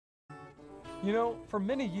You know, for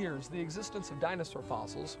many years, the existence of dinosaur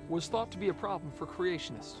fossils was thought to be a problem for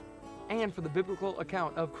creationists and for the biblical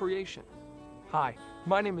account of creation. Hi,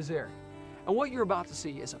 my name is Eric, and what you're about to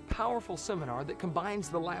see is a powerful seminar that combines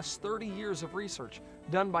the last 30 years of research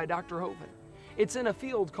done by Dr. Hovind. It's in a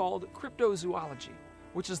field called cryptozoology,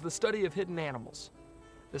 which is the study of hidden animals.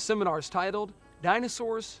 The seminar is titled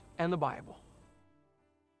Dinosaurs and the Bible.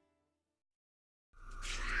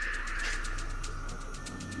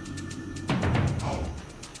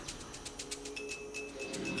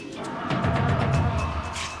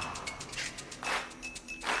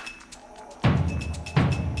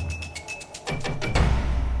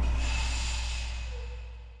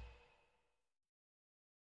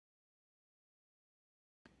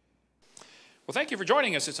 Well, thank you for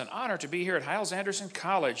joining us. It's an honor to be here at Hyles-Anderson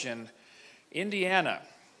College in Indiana.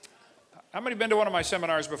 How many have been to one of my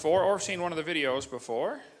seminars before or seen one of the videos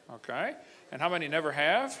before? Okay. And how many never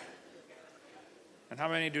have? And how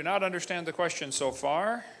many do not understand the question so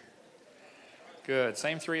far? Good.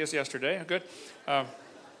 Same three as yesterday. Good. Well,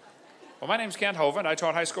 my name's Kent Hovind. I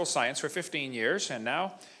taught high school science for 15 years, and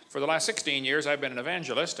now for the last 16 years, I've been an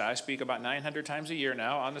evangelist. I speak about 900 times a year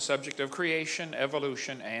now on the subject of creation,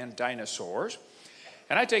 evolution, and dinosaurs.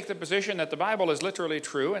 And I take the position that the Bible is literally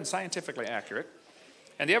true and scientifically accurate,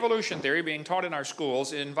 and the evolution theory being taught in our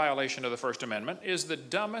schools in violation of the First Amendment is the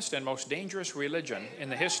dumbest and most dangerous religion in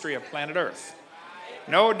the history of planet Earth.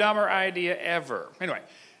 No dumber idea ever. Anyway,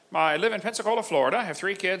 I live in Pensacola, Florida. I have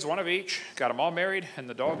 3 kids, 1 of each. Got them all married, and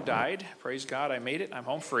the dog died. Praise God, I made it. I'm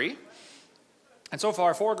home free. And so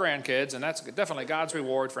far, 4 grandkids, and that's definitely God's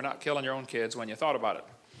reward for not killing your own kids when you thought about it.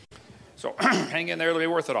 So hang in there, it'll be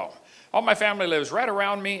worth it all. All my family lives right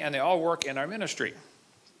around me, and they all work in our ministry.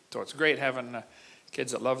 So it's great having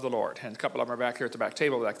kids that love the Lord. And a couple of them are back here at the back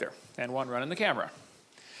table back there, and one running the camera.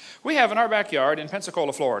 We have in our backyard in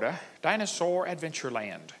Pensacola, Florida, Dinosaur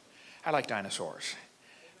Adventureland. I like dinosaurs.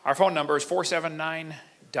 Our phone number is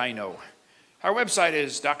 479-DINO. Our website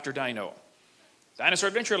is Dr. Dino.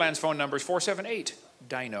 Dinosaur Adventureland's phone number is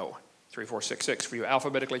 478-DINO, 3466 for you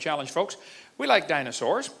alphabetically challenged folks. We like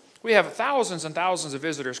dinosaurs. We have thousands and thousands of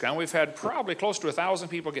visitors come. We've had probably close to 1,000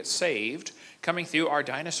 people get saved coming through our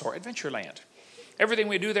Dinosaur Adventureland. Everything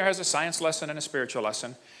we do there has a science lesson and a spiritual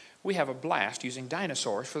lesson. We have a blast using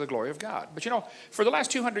dinosaurs for the glory of God. But you know, for the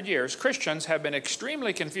last 200 years, Christians have been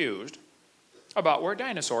extremely confused about where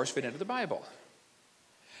dinosaurs fit into the Bible.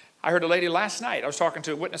 I heard a lady last night, I was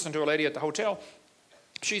witnessing to a lady at the hotel.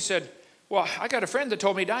 She said, well, I got a friend that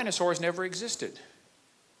told me dinosaurs never existed.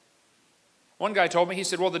 One guy told me, he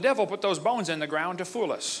said, well, the devil put those bones in the ground to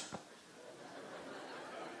fool us.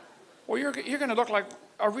 Well, you're going to look like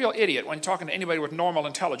a real idiot when talking to anybody with normal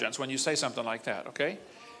intelligence when you say something like that, okay?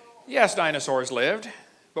 Yes, dinosaurs lived,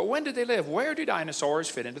 but when did they live? Where do dinosaurs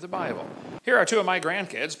fit into the Bible? Here are 2 of my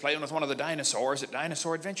grandkids playing with one of the dinosaurs at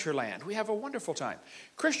Dinosaur Adventureland. We have a wonderful time.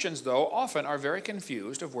 Christians, though, often are very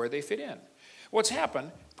confused of where they fit in. What's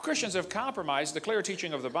happened, Christians have compromised the clear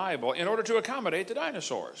teaching of the Bible in order to accommodate the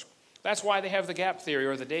dinosaurs. That's why they have the gap theory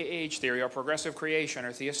or the day-age theory or progressive creation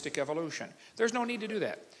or theistic evolution. There's no need to do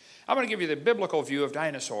that. I'm going to give you the biblical view of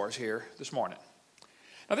dinosaurs here this morning.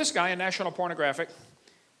 Now this guy in National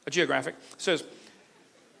Geographic says,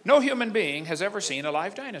 no human being has ever seen a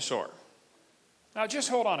live dinosaur. Now just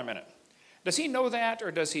hold on a minute. Does he know that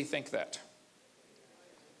or does he think that?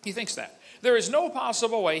 He thinks that. There is no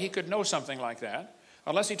possible way he could know something like that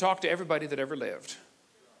unless he talked to everybody that ever lived.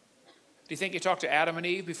 Do you think he talked to Adam and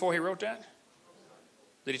Eve before he wrote that?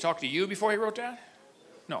 Did he talk to you before he wrote that?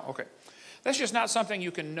 No, okay. That's just not something you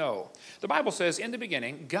can know. The Bible says, in the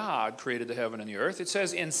beginning, God created the heaven and the earth. It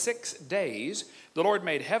says, in 6 days, the Lord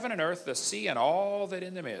made heaven and earth, the sea, and all that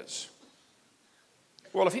in them is.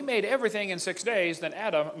 Well, if he made everything in 6 days, then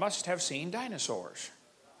Adam must have seen dinosaurs.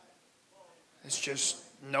 It's just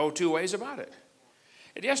no 2 ways about it.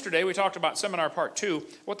 And yesterday, we talked about seminar part 2,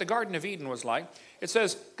 what the Garden of Eden was like. It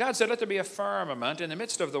says, God said, let there be a firmament in the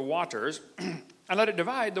midst of the waters, and let it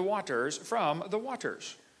divide the waters from the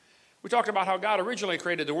waters. We talked about how God originally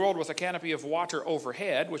created the world with a canopy of water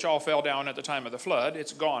overhead, which all fell down at the time of the flood.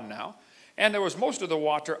 It's gone now. And there was most of the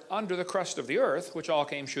water under the crust of the earth, which all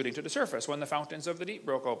came shooting to the surface when the fountains of the deep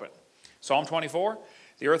broke open. Psalm 24,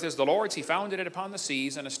 the earth is the Lord's. He founded it upon the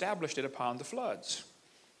seas and established it upon the floods.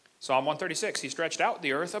 Psalm 136, he stretched out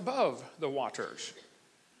the earth above the waters.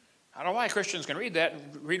 I don't know why Christians can read that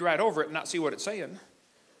and read right over it and not see what it's saying.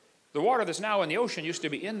 The water that's now in the ocean used to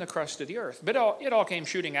be in the crust of the earth, but it all came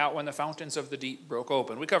shooting out when the fountains of the deep broke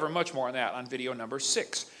open. We cover much more on that on video number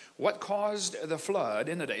 6. What caused the flood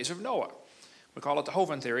in the days of Noah? We call it the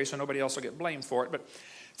Hovind theory, so nobody else will get blamed for it. But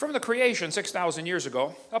From the creation 6,000 years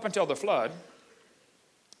ago up until the flood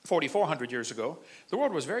 4,400 years ago, the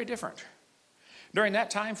world was very different. During that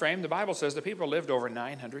time frame, the Bible says the people lived over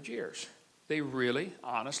 900 years. They really,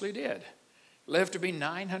 honestly did. Lived to be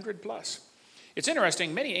 900 plus. It's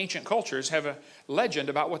interesting, many ancient cultures have a legend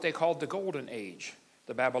about what they called the Golden Age.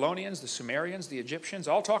 The Babylonians, the Sumerians, the Egyptians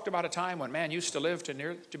all talked about a time when man used to live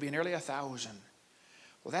to be nearly 1,000.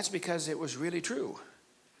 Well, that's because it was really true.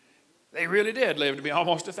 They really did live to be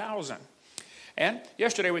almost 1,000. And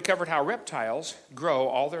yesterday we covered how reptiles grow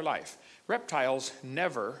all their life. Reptiles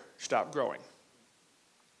never stop growing.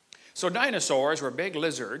 So dinosaurs were big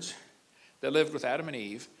lizards that lived with Adam and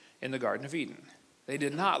Eve in the Garden of Eden. They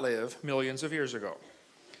did not live millions of years ago.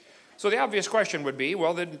 So the obvious question would be,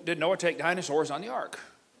 well, did Noah take dinosaurs on the ark?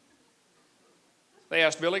 They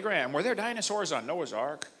asked Billy Graham, were there dinosaurs on Noah's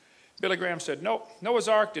ark? Billy Graham said, no, Noah's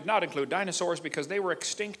ark did not include dinosaurs because they were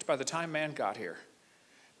extinct by the time man got here.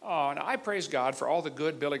 Oh, now I praise God for all the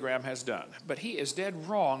good Billy Graham has done, but he is dead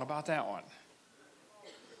wrong about that one.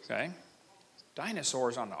 Okay?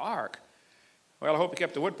 Dinosaurs on the ark? Well, I hope he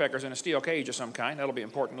kept the woodpeckers in a steel cage of some kind. That'll be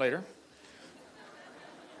important later.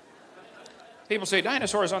 People say,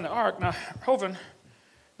 dinosaurs on the ark. Now, Hovind,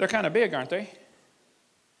 they're kind of big, aren't they?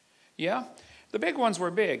 Yeah, the big ones were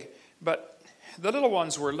big, but the little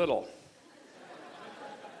ones were little.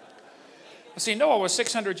 See, Noah was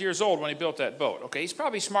 600 years old when he built that boat, okay? He's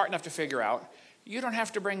probably smart enough to figure out, you don't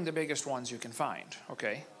have to bring the biggest ones you can find,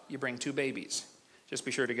 okay? You bring 2 babies. Just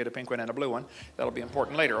be sure to get a pink one and a blue one. That'll be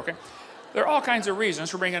important later, okay? There are all kinds of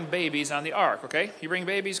reasons for bringing babies on the ark, okay? You bring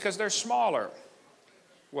babies because they're smaller.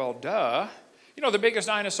 Well, duh. You know, the biggest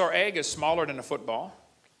dinosaur egg is smaller than a football.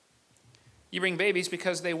 You bring babies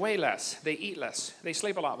because they weigh less, they eat less, they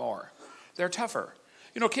sleep a lot more. They're tougher.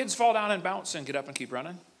 You know, kids fall down and bounce and get up and keep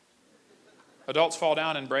running. Adults fall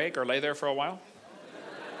down and break or lay there for a while.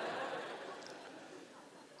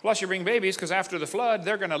 Plus, you bring babies because after the flood,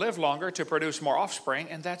 they're going to live longer to produce more offspring,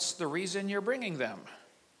 and that's the reason you're bringing them.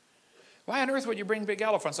 Why on earth would you bring big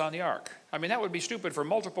elephants on the ark? I mean, that would be stupid for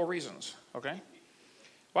multiple reasons, okay?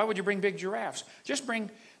 Why would you bring big giraffes? Just bring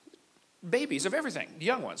babies of everything,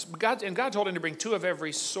 young ones. God told him to bring 2 of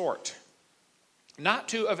every sort. Not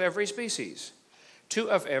 2 of every species. 2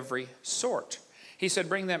 of every sort. He said,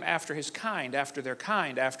 bring them after his kind, after their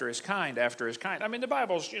kind, after his kind, after his kind. I mean, the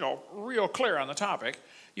Bible's, real clear on the topic.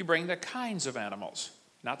 You bring the kinds of animals,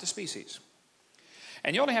 not the species.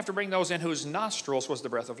 And you only have to bring those in whose nostrils was the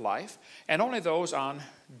breath of life, and only those on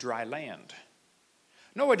dry land.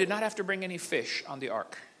 Noah did not have to bring any fish on the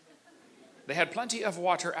ark. They had plenty of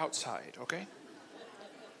water outside, okay?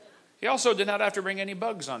 He also did not have to bring any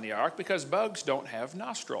bugs on the ark because bugs don't have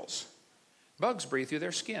nostrils. Bugs breathe through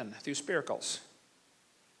their skin, through spiracles.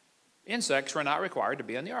 Insects were not required to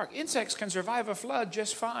be on the ark. Insects can survive a flood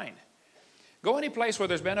just fine. Go any place where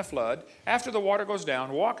there's been a flood, after the water goes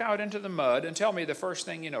down, walk out into the mud and tell me the first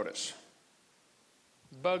thing you notice.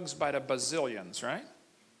 Bugs by the bazillions, right?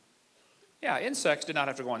 Yeah, insects did not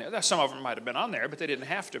have to go on there. Some of them might have been on there, but they didn't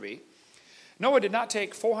have to be. Noah did not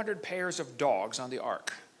take 400 pairs of dogs on the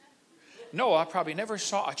ark. Noah probably never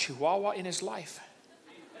saw a chihuahua in his life.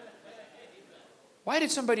 Why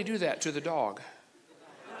did somebody do that to the dog?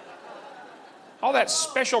 All that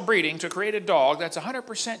special breeding to create a dog that's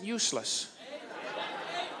 100% useless.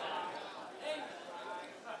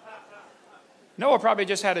 Noah probably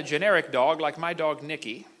just had a generic dog like my dog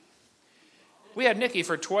Nicky. We had Nicky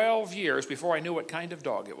for 12 years before I knew what kind of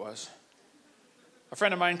dog it was. A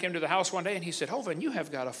friend of mine came to the house one day and he said, Hovind, you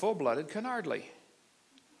have got a full-blooded Canardly.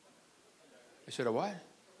 I said, a what?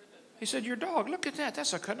 He said, your dog, look at that,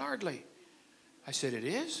 that's a Canardly. I said, it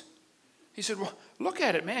is? He said, well, look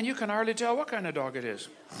at it, man. You can hardly tell what kind of dog it is.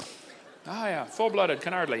 Ah, yeah, full-blooded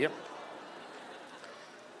Canardly, yep.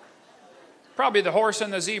 Probably the horse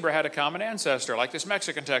and the zebra had a common ancestor, like this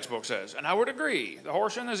Mexican textbook says. And I would agree. The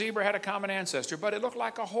horse and the zebra had a common ancestor, but it looked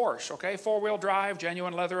like a horse, okay? 4-wheel drive,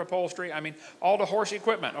 genuine leather upholstery. I mean, all the horse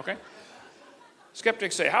equipment, okay?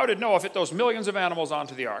 Skeptics say, how did Noah fit those millions of animals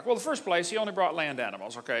onto the ark? Well, in the first place, he only brought land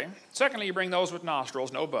animals, okay? Secondly, you bring those with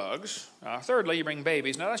nostrils, no bugs. Thirdly, you bring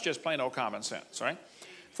babies. Now, that's just plain old common sense, right?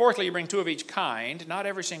 Fourthly, you bring 2 of each kind, not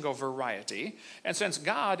every single variety. And since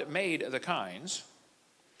God made the kinds,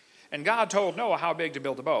 and God told Noah how big to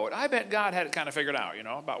build the boat, I bet God had it kind of figured out,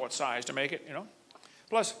 about what size to make it,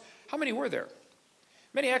 Plus, how many were there?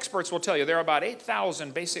 Many experts will tell you there are about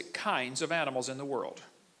 8,000 basic kinds of animals in the world.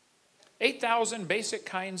 8,000 basic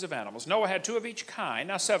kinds of animals. Noah had 2 of each kind.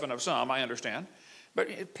 Now 7 of some, I understand.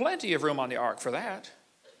 But plenty of room on the ark for that.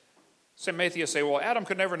 Some atheists say, well, Adam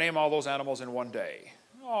could never name all those animals in one day.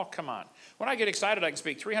 Oh, come on. When I get excited, I can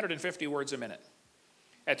speak 350 words a minute.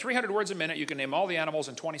 At 300 words a minute, you can name all the animals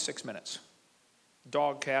in 26 minutes.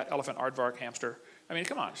 Dog, cat, elephant, aardvark, hamster. I mean,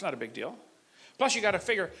 come on, it's not a big deal. Plus, you got to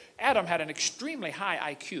figure, Adam had an extremely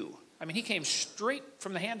high IQ. I mean, he came straight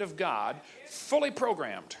from the hand of God, fully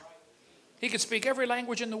programmed. He could speak every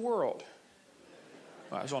language in the world.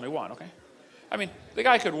 Well, there's only one, okay? I mean, the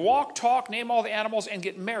guy could walk, talk, name all the animals, and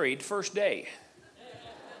get married first day.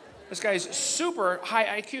 This guy's super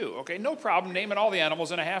high IQ, okay? No problem naming all the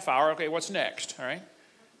animals in a half hour. Okay, what's next, all right?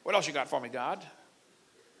 What else you got for me, God?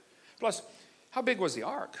 Plus, how big was the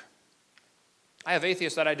ark? I have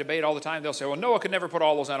atheists that I debate all the time. They'll say, well, Noah could never put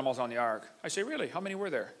all those animals on the ark. I say, really? How many were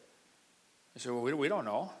there? They say, well, we don't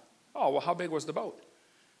know. Oh, well, how big was the boat?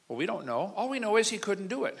 Well, we don't know. All we know is he couldn't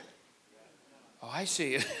do it. Oh, I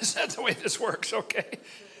see. Is that the way this works? Okay.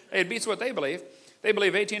 It beats what they believe. They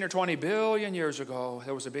believe 18 or 20 billion years ago,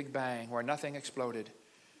 there was a big bang where nothing exploded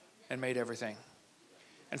and made everything.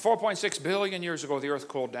 And 4.6 billion years ago, the earth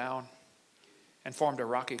cooled down and formed a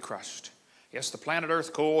rocky crust. Yes, the planet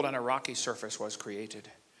Earth cooled and a rocky surface was created.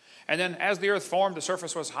 And then as the earth formed, the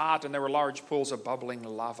surface was hot and there were large pools of bubbling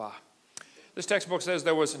lava. This textbook says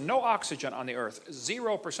there was no oxygen on the earth,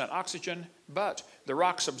 0% oxygen, but the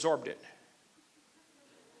rocks absorbed it.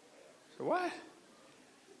 So what?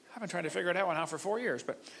 I've been trying to figure that one out for 4 years.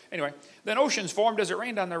 But anyway, then oceans formed as it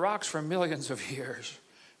rained on the rocks for millions of years.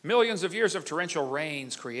 Millions of years of torrential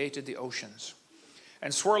rains created the oceans.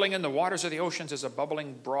 And swirling in the waters of the oceans is a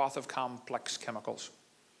bubbling broth of complex chemicals.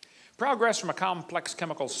 Progress from a complex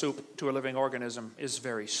chemical soup to a living organism is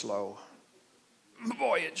very slow.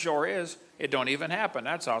 Boy, it sure is. It don't even happen.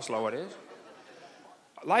 That's how slow it is.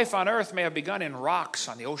 Life on Earth may have begun in rocks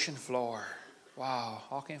on the ocean floor. Wow,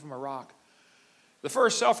 all came from a rock. The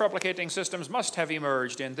first self-replicating systems must have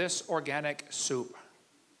emerged in this organic soup.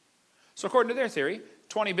 So according to their theory,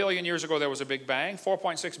 20 billion years ago there was a big bang.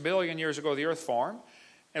 4.6 billion years ago the earth formed.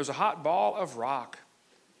 It was a hot ball of rock.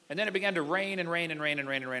 And then it began to rain and rain and rain and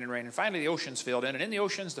rain and rain and rain. And finally the oceans filled in. And in the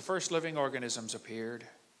oceans the first living organisms appeared.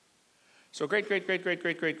 So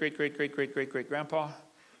great-great-great-great-great-great-great-great-great-great-great-grandpa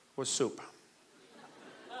was soup.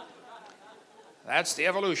 That's the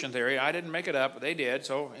evolution theory. I didn't make it up, but they did.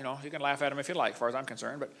 So, you can laugh at them if you like, as far as I'm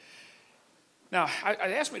concerned. But now, I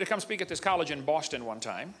asked me to come speak at this college in Boston one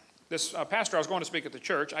time. This pastor I was going to speak at the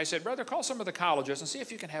church, I said, brother, call some of the colleges and see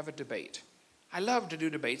if you can have a debate. I love to do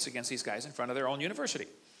debates against these guys in front of their own university.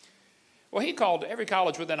 Well, he called every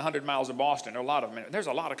college within 100 miles of Boston. There are a lot of them. There's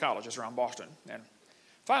a lot of colleges around Boston. And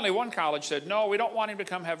finally, one college said, no, we don't want him to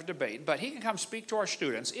come have a debate, but he can come speak to our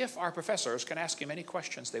students if our professors can ask him any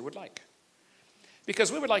questions they would like.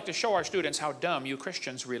 Because we would like to show our students how dumb you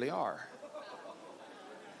Christians really are.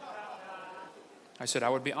 I said, I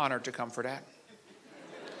would be honored to come for that.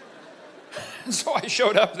 And so I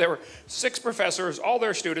showed up. There were 6 professors, all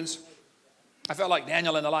their students. I felt like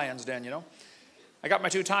Daniel in the lion's den, I got my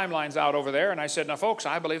 2 timelines out over there, and I said, now, folks,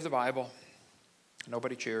 I believe the Bible.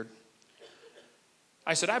 Nobody cheered.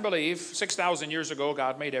 I said, I believe 6,000 years ago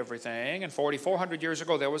God made everything, and 4,400 years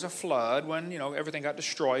ago there was a flood when, everything got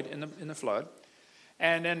destroyed in the flood.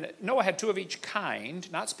 And then Noah had 2 of each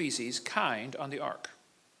kind, not species, kind on the ark.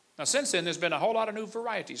 Now, since then, there's been a whole lot of new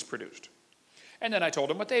varieties produced. And then I told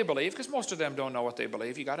them what they believe, because most of them don't know what they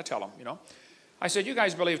believe. You got to tell them, I said, you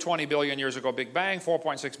guys believe 20 billion years ago, Big Bang,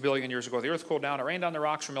 4.6 billion years ago, the earth cooled down, it rained on the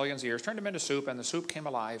rocks for millions of years, turned them into soup, and the soup came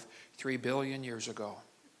alive 3 billion years ago.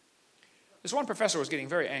 This one professor was getting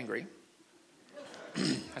very angry.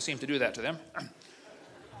 I seemed to do that to them.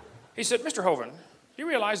 He said, Mr. Hovind, do you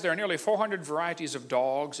realize there are nearly 400 varieties of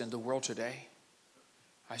dogs in the world today?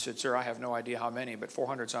 I said, sir, I have no idea how many, but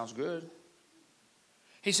 400 sounds good.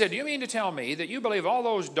 He said, do you mean to tell me that you believe all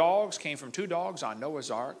those dogs came from 2 dogs on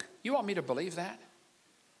Noah's Ark? You want me to believe that?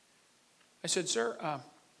 I said, sir,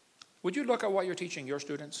 would you look at what you're teaching your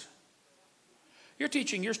students? You're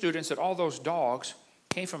teaching your students that all those dogs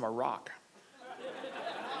came from a rock.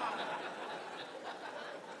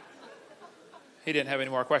 He didn't have any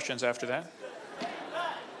more questions after that.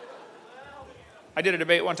 I did a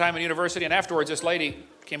debate one time in university, and afterwards this lady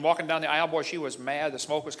came walking down the aisle. Boy, she was mad. The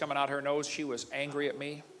smoke was coming out her nose. She was angry at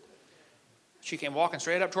me. She came walking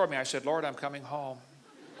straight up toward me. I said, Lord, I'm coming home.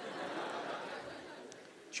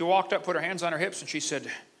 She walked up, put her hands on her hips, and she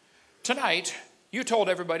said, tonight, you told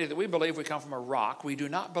everybody that we believe we come from a rock. We do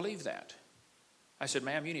not believe that. I said,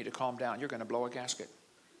 ma'am, you need to calm down. You're going to blow a gasket.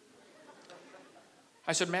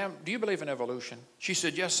 I said, ma'am, do you believe in evolution? She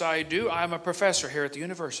said, yes, I do. I'm a professor here at the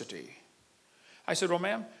university. I said, well,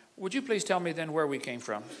 ma'am, would you please tell me then where we came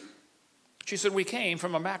from? She said, we came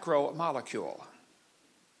from a macromolecule.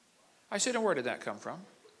 I said, and where did that come from?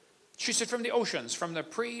 She said, from the oceans, from the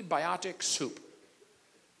prebiotic soup.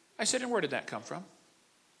 I said, and where did that come from?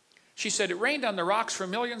 She said, it rained on the rocks for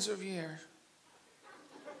millions of years.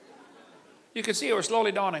 You could see it was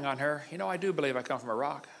slowly dawning on her. You know, I do believe I come from a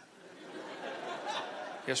rock.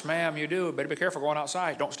 Yes, ma'am, you do. Better be careful going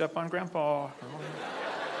outside. Don't step on Grandpa.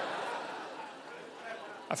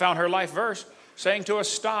 I found her life verse, saying to a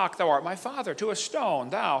stock, thou art my father, to a stone,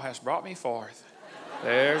 thou hast brought me forth.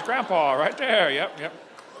 There's Grandpa right there. Yep.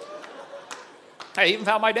 I even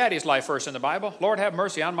found my daddy's life verse in the Bible. Lord, have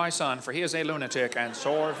mercy on my son, for he is a lunatic and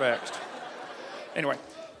sore vexed. Anyway,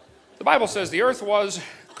 the Bible says the earth was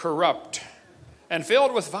corrupt and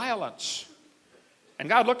filled with violence. And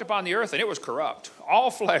God looked upon the earth, and it was corrupt. All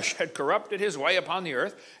flesh had corrupted his way upon the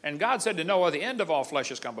earth. And God said to Noah, the end of all flesh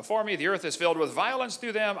has come before me. The earth is filled with violence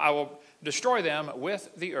through them. I will destroy them with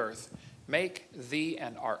the earth. Make thee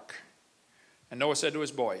an ark. And Noah said to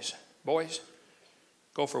his boys,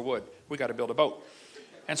 go for wood. We got to build a boat.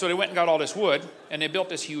 And so they went and got all this wood, and they built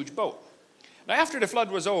this huge boat. Now, after the flood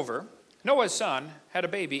was over, Noah's son had a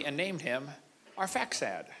baby and named him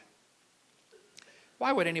Arphaxad.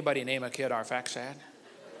 Why would anybody name a kid Arphaxad?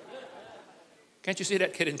 Can't you see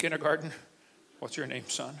that kid in kindergarten? What's your name,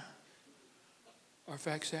 son?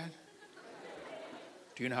 Arphaxad?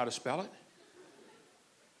 Do you know how to spell it?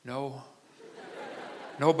 No.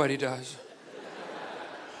 Nobody does.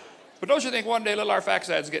 But don't you think one day little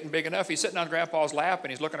Arphaxad's getting big enough? He's sitting on Grandpa's lap and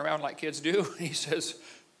he's looking around like kids do. And he says,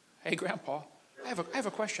 hey, Grandpa, I have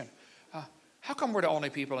a question. How come we're the only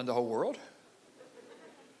people in the whole world?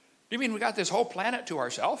 Do you mean we got this whole planet to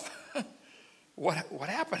ourselves? What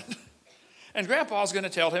happened? And Grandpa's going to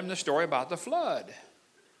tell him the story about the flood.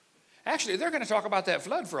 Actually, they're going to talk about that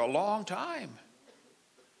flood for a long time.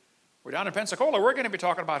 We're down in Pensacola. We're going to be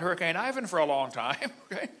talking about Hurricane Ivan for a long time.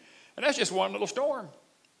 Okay? And that's just one little storm.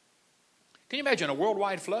 Can you imagine a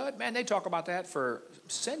worldwide flood? Man, they talk about that for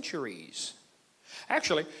centuries.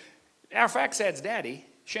 Actually, Arphaxad's daddy,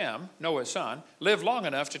 Shem, Noah's son, lived long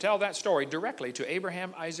enough to tell that story directly to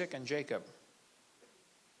Abraham, Isaac, and Jacob.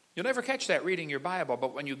 You'll never catch that reading your Bible,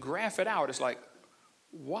 but when you graph it out, it's like,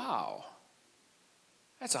 wow,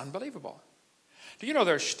 that's unbelievable. Do you know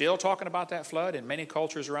they're still talking about that flood in many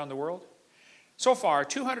cultures around the world? So far,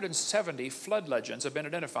 270 flood legends have been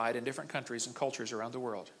identified in different countries and cultures around the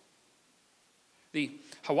world. The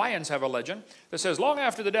Hawaiians have a legend that says, long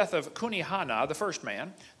after the death of Kunihana, the first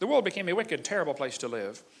man, the world became a wicked, terrible place to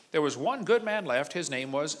live. There was one good man left. His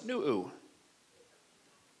name was Nu'u.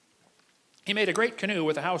 He made a great canoe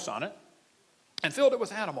with a house on it and filled it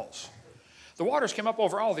with animals. The waters came up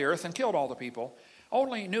over all the earth and killed all the people.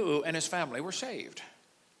 Only Nu'u and his family were saved.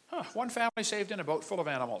 One family saved in a boat full of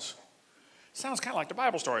animals. Sounds kind of like the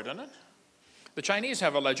Bible story, doesn't it? The Chinese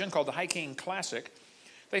have a legend called the Hiking Classic.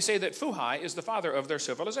 They say that Fuhai is the father of their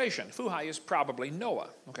civilization. Fuhai is probably Noah,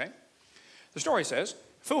 okay? The story says,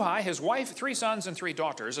 Fuhai, his wife, 3 sons, and 3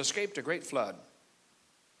 daughters escaped a great flood.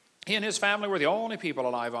 He and his family were the only people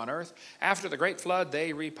alive on earth. After the great flood,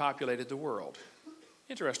 they repopulated the world.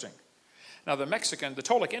 Interesting. Now, the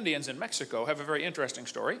Toltec Indians in Mexico have a very interesting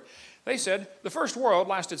story. They said the first world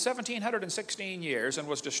lasted 1,716 years and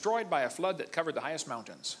was destroyed by a flood that covered the highest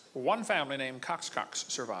mountains. One family named Coxcox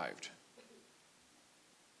survived.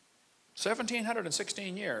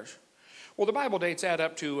 1,716 years. Well, the Bible dates add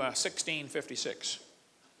up to 1656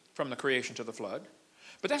 from the creation to the flood.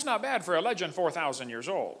 But that's not bad for a legend 4,000 years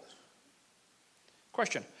old.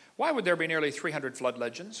 Question, why would there be nearly 300 flood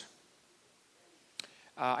legends?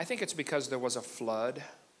 I think it's because there was a flood.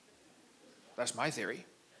 That's my theory.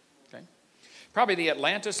 Okay. Probably the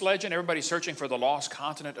Atlantis legend, everybody's searching for the lost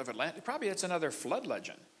continent of Atlantis. Probably it's another flood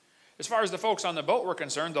legend. As far as the folks on the boat were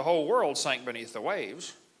concerned, the whole world sank beneath the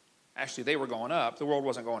waves. Actually, they were going up. The world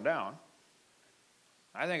wasn't going down.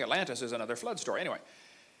 I think Atlantis is another flood story. Anyway,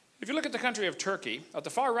 if you look at the country of Turkey, at the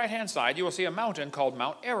far right-hand side, you will see a mountain called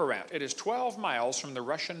Mount Ararat. It is 12 miles from the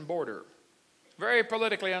Russian border. Very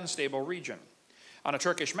politically unstable region. On a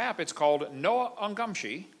Turkish map, it's called Noah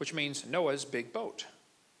Ungamshi, which means Noah's big boat.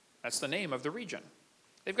 That's the name of the region.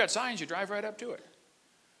 They've got signs, you drive right up to it.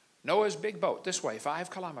 Noah's big boat, this way,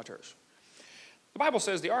 5 kilometers. The Bible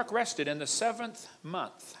says the ark rested in the 7th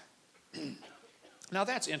month. Now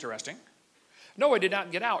that's interesting. Noah did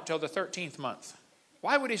not get out till the 13th month.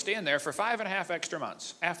 Why would he stay in there for 5.5 extra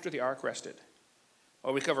months after the ark rested?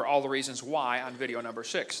 Well, we cover all the reasons why on video number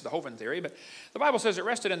 6, the Hovind theory. But the Bible says it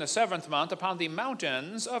rested in the 7th month upon the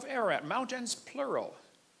mountains of Ararat. Mountains, plural.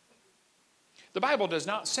 The Bible does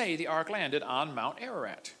not say the ark landed on Mount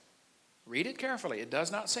Ararat. Read it carefully. It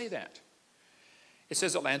does not say that. It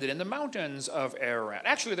says it landed in the mountains of Ararat.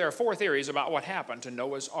 Actually, there are 4 theories about what happened to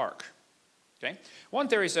Noah's ark. Okay? One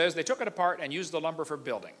theory says they took it apart and used the lumber for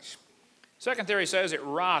buildings. Second theory says it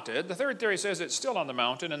rotted. The third theory says it's still on the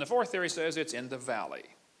mountain. And the fourth theory says it's in the valley.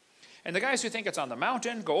 And the guys who think it's on the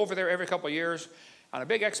mountain go over there every couple of years on a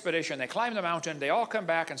big expedition. They climb the mountain. They all come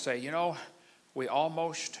back and say, you know, we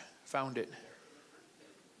almost found it.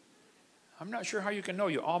 I'm not sure how you can know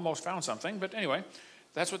you almost found something, but anyway,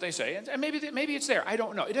 that's what they say. And maybe it's there. I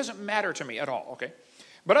don't know. It doesn't matter to me at all, okay?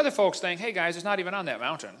 But other folks think, hey, guys, it's not even on that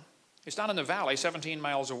mountain. It's down in the valley 17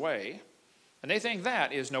 miles away. And they think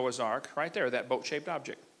that is Noah's Ark right there, that boat-shaped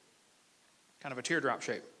object, kind of a teardrop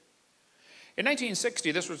shape. In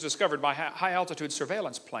 1960, this was discovered by a high-altitude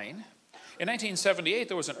surveillance plane. In 1978,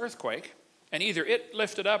 there was an earthquake, and either it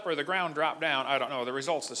lifted up or the ground dropped down. I don't know. The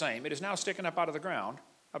result's the same. It is now sticking up out of the ground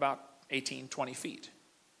about 18, 20 feet.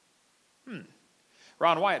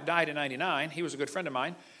 Ron Wyatt died in 99. He was a good friend of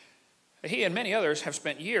mine. He and many others have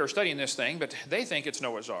spent years studying this thing, but they think it's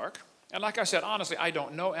Noah's Ark. And like I said, honestly, I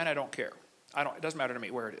don't know and I don't care. It doesn't matter to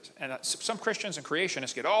me where it is. And some Christians and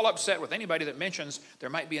creationists get all upset with anybody that mentions there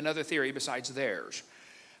might be another theory besides theirs.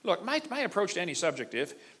 Look, my approach to any subject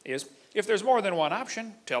is if there's more than one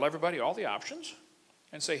option, tell everybody all the options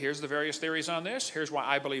and say, here's the various theories on this. Here's why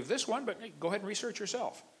I believe this one, but hey, go ahead and research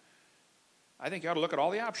yourself. I think you ought to look at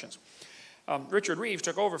all the options. Richard Reeves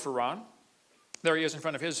took over for Ron. There he is in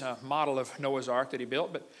front of his model of Noah's Ark that he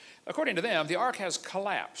built. But according to them, the ark has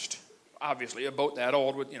collapsed. Obviously, a boat that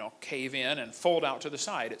old would, cave in and fold out to the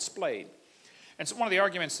side. It's splayed. And so one of the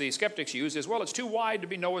arguments the skeptics use is, well, it's too wide to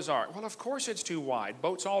be Noah's Ark. Well, of course it's too wide.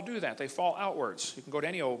 Boats all do that. They fall outwards. You can go to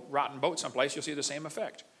any old rotten boat someplace, you'll see the same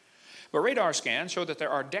effect. But radar scans show that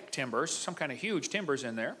there are deck timbers, some kind of huge timbers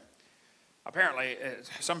in there. Apparently,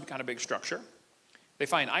 some kind of big structure. They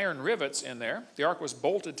find iron rivets in there. The ark was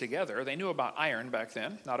bolted together. They knew about iron back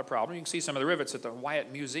then, not a problem. You can see some of the rivets at the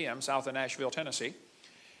Wyatt Museum south of Nashville, Tennessee.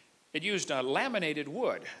 It used laminated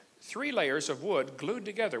wood, 3 layers of wood glued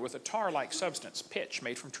together with a tar-like substance, pitch,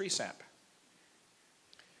 made from tree sap.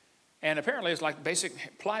 And apparently it's like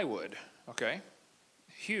basic plywood, okay?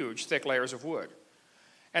 Huge, thick layers of wood.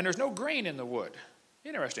 And there's no grain in the wood.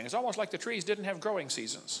 Interesting. It's almost like the trees didn't have growing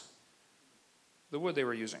seasons, the wood they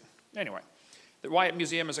were using. Anyway, the Wyatt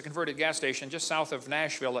Museum is a converted gas station just south of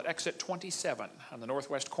Nashville at exit 27 on the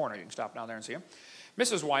northwest corner. You can stop down there and see them.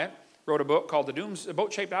 Mrs. Wyatt wrote a book called The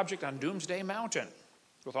Boat-Shaped Object on Doomsday Mountain,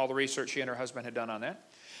 with all the research she and her husband had done on that.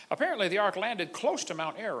 Apparently, the ark landed close to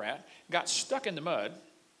Mount Ararat, got stuck in the mud.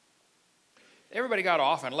 Everybody got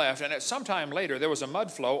off and left, and at some time later, there was a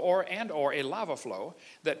mud flow or a lava flow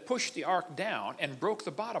that pushed the ark down and broke the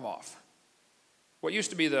bottom off. What used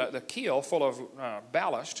to be the keel full of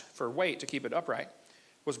ballast for weight to keep it upright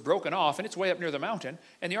was broken off, and it's way up near the mountain,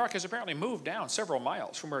 and the ark has apparently moved down several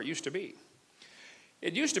miles from where it used to be.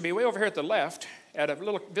 It used to be way over here at the left at a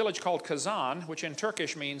little village called Kazan, which in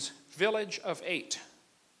Turkish means village of 8.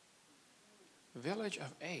 Village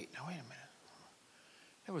of 8. Now, wait a minute.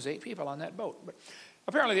 There was 8 people on that boat. But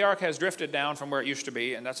apparently the ark has drifted down from where it used to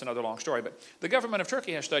be, and that's another long story. But the government of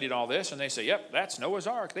Turkey has studied all this, and they say, yep, that's Noah's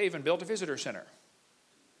Ark. They even built a visitor center.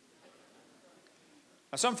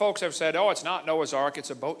 Now, some folks have said, oh, it's not Noah's Ark. It's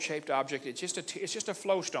a boat-shaped object. It's just a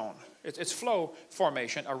flow stone. It's flow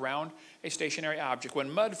formation around a stationary object.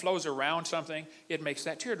 When mud flows around something, it makes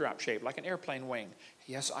that teardrop shape, like an airplane wing.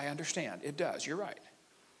 Yes, I understand. It does. You're right.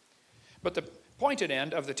 But the pointed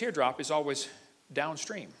end of the teardrop is always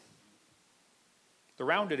downstream. The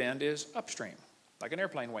rounded end is upstream, like an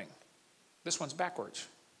airplane wing. This one's backwards.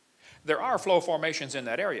 There are flow formations in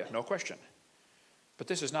that area, no question. But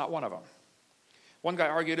this is not one of them. One guy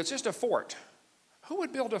argued, it's just a fort. Who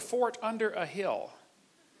would build a fort under a hill?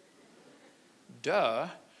 Duh.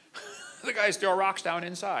 The guys throw rocks down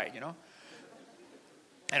inside,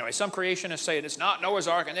 Anyway, some creationists say it's not Noah's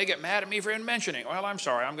Ark, and they get mad at me for even mentioning. Well, I'm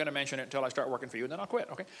sorry. I'm going to mention it until I start working for you, and then I'll quit,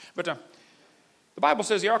 okay? But the Bible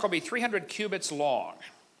says the ark will be 300 cubits long.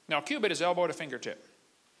 Now, a cubit is elbow to fingertip.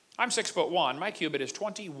 I'm 6'1". My cubit is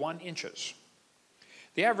 21 inches.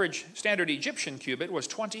 The average standard Egyptian cubit was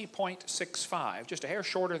 20.65, just a hair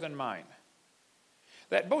shorter than mine.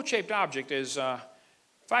 That boat-shaped object is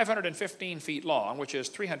 515 feet long, which is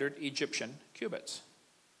 300 Egyptian cubits.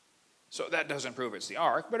 So that doesn't prove it's the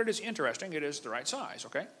ark, but it is interesting. It is the right size,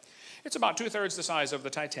 okay? It's about 2/3 the size of the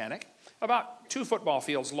Titanic, about 2 football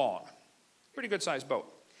fields long. Pretty good-sized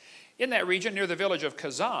boat. In that region, near the village of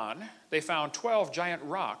Kazan, they found 12 giant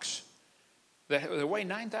rocks that weigh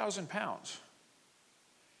 9,000 pounds.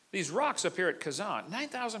 These rocks appear at Kazan,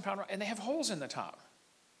 9,000-pound rock, and they have holes in the top.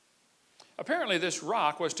 Apparently, this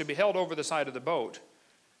rock was to be held over the side of the boat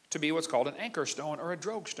to be what's called an anchor stone or a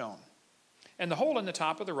drogue stone. And the hole in the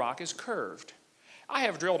top of the rock is curved. I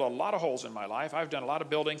have drilled a lot of holes in my life. I've done a lot of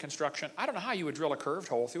building construction. I don't know how you would drill a curved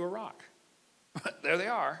hole through a rock. There they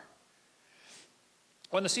are.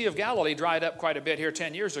 When the Sea of Galilee dried up quite a bit here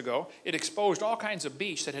 10 years ago, it exposed all kinds of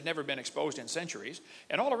beach that had never been exposed in centuries.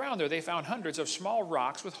 And all around there, they found hundreds of small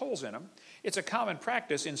rocks with holes in them. It's a common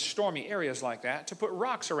practice in stormy areas like that to put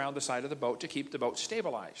rocks around the side of the boat to keep the boat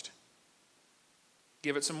stabilized.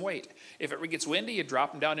 Give it some weight. If it gets windy, you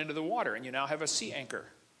drop them down into the water, and you now have a sea anchor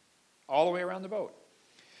all the way around the boat.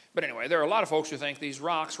 But anyway, there are a lot of folks who think these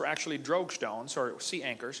rocks were actually drogue stones or sea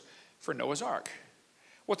anchors for Noah's Ark.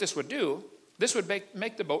 What this would do, this would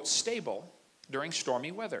make the boat stable during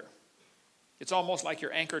stormy weather. It's almost like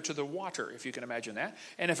your anchor to the water, if you can imagine that.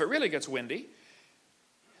 And if it really gets windy,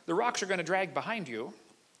 the rocks are going to drag behind you,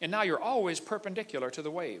 and now you're always perpendicular to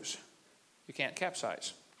the waves. You can't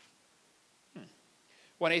capsize.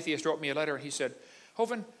 One atheist wrote me a letter, and he said,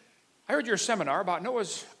 Hovind, I heard your seminar about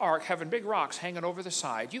Noah's Ark having big rocks hanging over the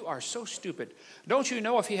side. You are so stupid. Don't you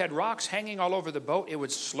know if he had rocks hanging all over the boat, it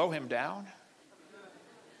would slow him down?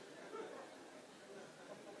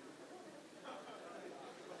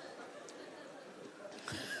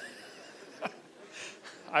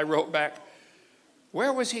 I wrote back,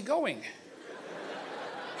 where was he going?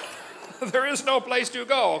 There is no place to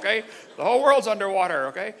go, okay? The whole world's underwater,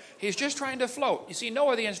 okay? He's just trying to float. You see,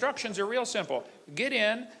 Noah, the instructions are real simple. Get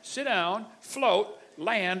in, sit down, float,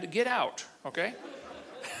 land, get out, okay?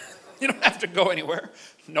 You don't have to go anywhere.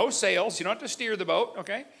 No sails. You don't have to steer the boat,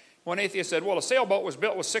 okay? One atheist said, well, a sailboat was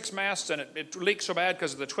built with 6 masts and it leaked so bad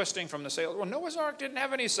because of the twisting from the sails. Well, Noah's Ark didn't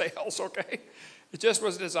have any sails, okay? It just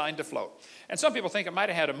was designed to float. And some people think it might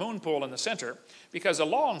have had a moon pool in the center because a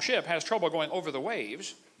long ship has trouble going over the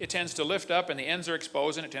waves. It tends to lift up and the ends are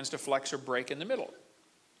exposed and it tends to flex or break in the middle.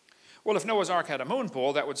 Well, if Noah's Ark had a moon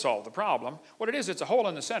pool, that would solve the problem. What it is, it's a hole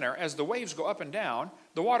in the center. As the waves go up and down,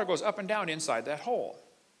 the water goes up and down inside that hole.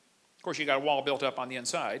 Of course, you got a wall built up on the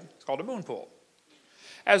inside. It's called a moon pool.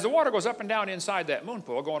 As the water goes up and down inside that moon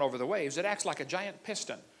pool, going over the waves, it acts like a giant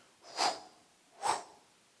piston,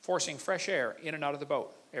 forcing fresh air in and out of the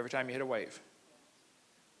boat every time you hit a wave.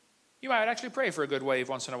 You might actually pray for a good wave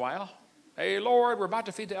once in a while. Hey, Lord, we're about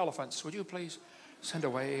to feed the elephants. Would you please send a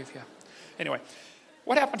wave? Yeah. Anyway,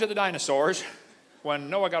 what happened to the dinosaurs when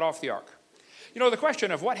Noah got off the ark? You know, the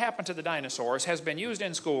question of what happened to the dinosaurs has been used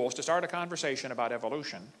in schools to start a conversation about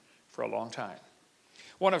evolution for a long time.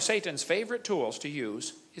 One of Satan's favorite tools to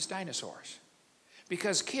use is dinosaurs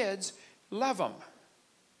because kids love them.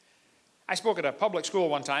 I spoke at a public school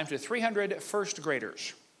one time to 300 first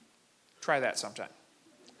graders. Try that sometime.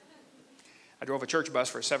 I drove a church bus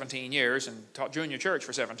for 17 years and taught junior church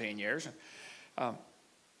for 17 years.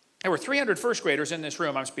 There were 300 first graders in this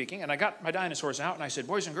room I'm speaking, and I got my dinosaurs out, and I said,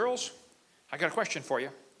 boys and girls, I got a question for you.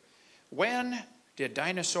 When did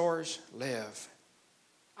dinosaurs live?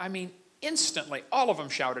 I mean, instantly, all of them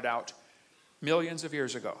shouted out, millions of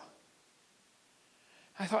years ago.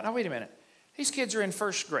 I thought, now wait a minute. These kids are in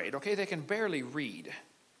first grade, okay? They can barely read.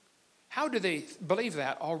 How do they believe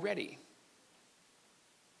that already?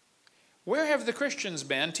 Where have the Christians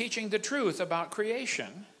been teaching the truth about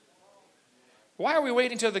creation? Why are we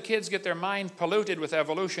waiting till the kids get their mind polluted with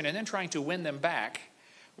evolution and then trying to win them back?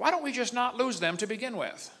 Why don't we just not lose them to begin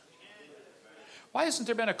with? Why hasn't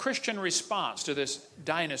there been a Christian response to this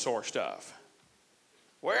dinosaur stuff?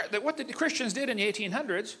 What the Christians did in the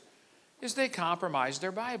 1800s is they compromised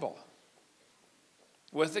their Bible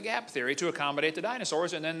with the gap theory to accommodate the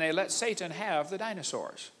dinosaurs, and then they let Satan have the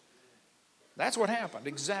dinosaurs. That's what happened,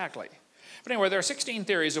 exactly. But anyway, there are 16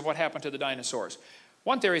 theories of what happened to the dinosaurs.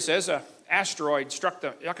 One theory says an asteroid struck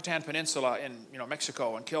the Yucatan Peninsula in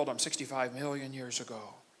Mexico and killed them 65 million years ago.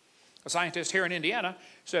 A scientist here in Indiana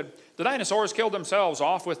said the dinosaurs killed themselves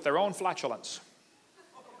off with their own flatulence.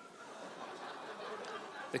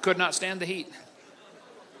 They could not stand the heat.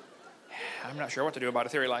 I'm not sure what to do about a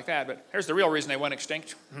theory like that, but here's the real reason they went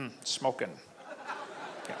extinct. Smoking.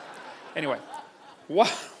 Okay. Anyway,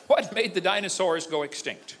 what made the dinosaurs go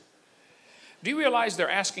extinct? Do you realize they're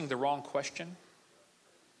asking the wrong question?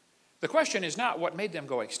 The question is not what made them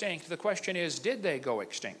go extinct. The question is, did they go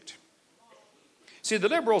extinct? See, the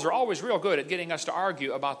liberals are always real good at getting us to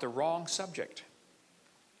argue about the wrong subject.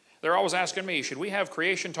 They're always asking me, should we have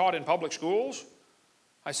creation taught in public schools?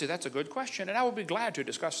 I say, that's a good question, and I will be glad to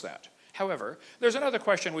discuss that. However, there's another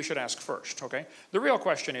question we should ask first, okay? The real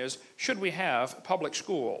question is, should we have public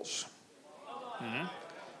schools?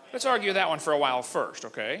 Let's argue that one for a while first,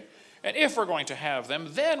 okay? And if we're going to have them,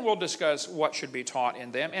 then we'll discuss what should be taught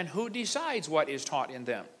in them and who decides what is taught in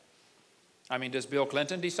them. I mean, does Bill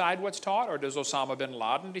Clinton decide what's taught, or does Osama bin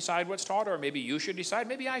Laden decide what's taught, or maybe you should decide,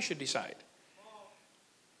 maybe I should decide?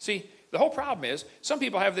 See, the whole problem is, some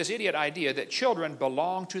people have this idiot idea that children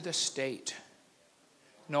belong to the state.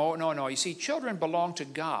 No, no, no. You see, children belong to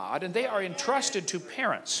God, and they are entrusted to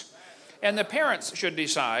parents. And the parents should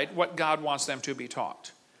decide what God wants them to be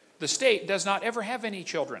taught. The state does not ever have any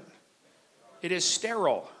children. It is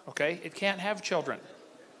sterile, okay? It can't have children.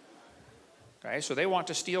 Okay, so they want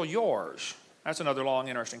to steal yours. That's another long,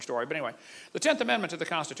 interesting story. But anyway, the 10th Amendment to the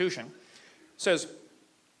Constitution says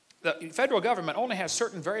the federal government only has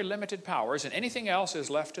certain very limited powers, and anything else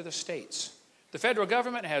is left to the states. The federal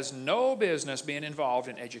government has no business being involved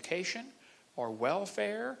in education or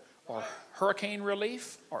welfare or hurricane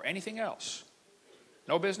relief or anything else.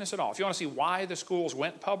 No business at all. If you want to see why the schools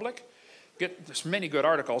went public, there's many good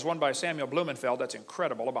articles, one by Samuel Blumenfeld that's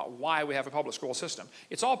incredible about why we have a public school system.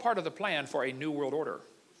 It's all part of the plan for a new world order.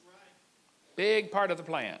 Big part of the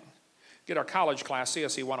plan. Get our college class,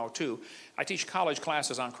 CSE 102. I teach college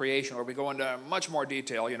classes on creation where we go into much more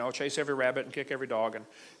detail, you know, chase every rabbit and kick every dog, and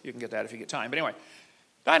you can get that if you get time. But anyway,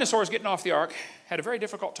 dinosaurs getting off the ark had a very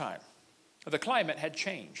difficult time. The climate had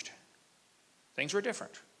changed. Things were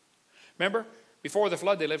different. Remember, before the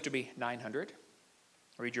flood they lived to be 900.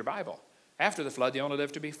 Read your Bible. After the flood they only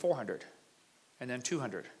lived to be 400, and then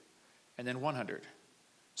 200, and then 100.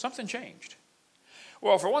 Something changed.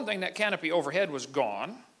 Well, for one thing, that canopy overhead was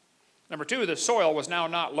gone. Number two, the soil was now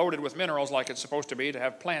not loaded with minerals like it's supposed to be to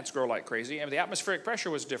have plants grow like crazy. And the atmospheric pressure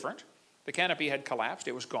was different. The canopy had collapsed.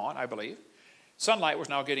 It was gone, I believe. Sunlight was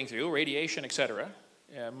now getting through, radiation, etc.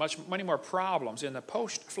 Many more problems in the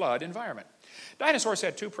post-flood environment. Dinosaurs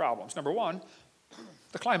had two problems. Number one,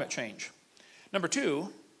 the climate change. Number two,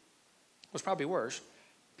 was probably worse,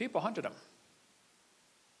 people hunted them.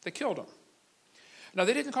 They killed them. Now,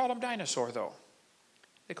 they didn't call them dinosaur, though.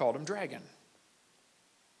 They called them dragon.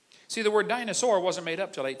 See, the word dinosaur wasn't made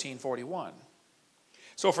up till 1841.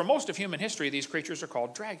 So for most of human history, these creatures are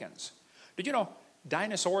called dragons. Did you know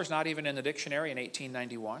dinosaurs not even in the dictionary in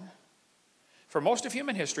 1891? For most of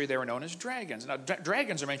human history, they were known as dragons. Now,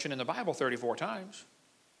 dragons are mentioned in the Bible 34 times.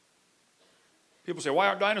 People say, why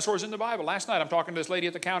aren't dinosaurs in the Bible? Last night I'm talking to this lady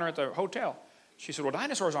at the counter at the hotel. She said, well,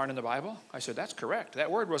 dinosaurs aren't in the Bible. I said, that's correct. That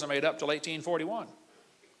word wasn't made up till 1841.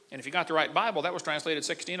 And if you got the right Bible, that was translated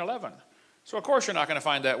 1611. So of course you're not going to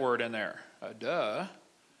find that word in there. Duh.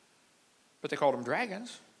 But they called them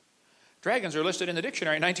dragons. Dragons are listed in the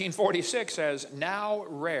dictionary in 1946 as now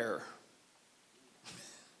rare.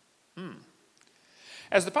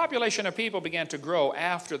 As the population of people began to grow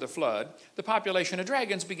after the flood, the population of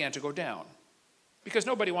dragons began to go down. Because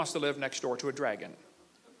nobody wants to live next door to a dragon.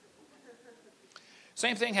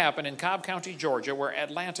 Same thing happened in Cobb County, Georgia, where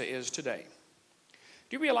Atlanta is today.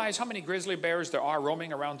 Do you realize how many grizzly bears there are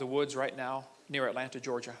roaming around the woods right now near Atlanta,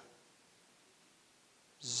 Georgia?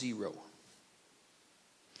 0. Do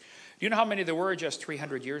you know how many there were just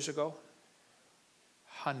 300 years ago?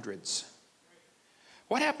 Hundreds.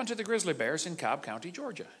 What happened to the grizzly bears in Cobb County,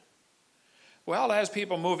 Georgia? Well, as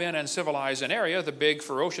people move in and civilize an area, the big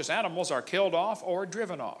ferocious animals are killed off or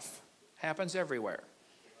driven off. Happens everywhere.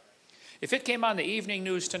 If it came on the evening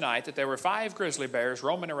news tonight that there were 5 grizzly bears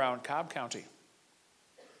roaming around Cobb County,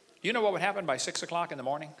 do you know what would happen by 6 o'clock in the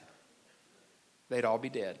morning? They'd all be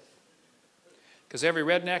dead. Because every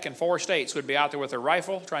redneck in 4 states would be out there with a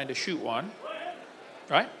rifle trying to shoot one.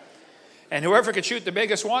 Right? And whoever could shoot the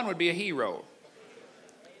biggest one would be a hero.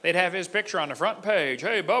 They'd have his picture on the front page.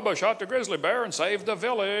 Hey, Bubba shot the grizzly bear and saved the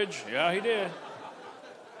village. Yeah, he did.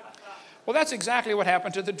 Well, that's exactly what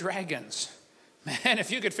happened to the dragons. Man,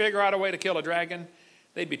 if you could figure out a way to kill a dragon,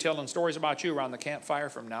 they'd be telling stories about you around the campfire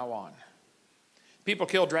from now on. People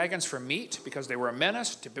killed dragons for meat because they were a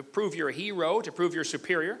menace, to prove you're a hero, to prove you're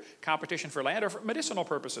superior, competition for land, or for medicinal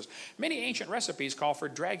purposes. Many ancient recipes call for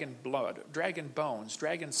dragon blood, dragon bones,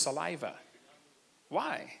 dragon saliva.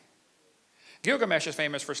 Why? Gilgamesh is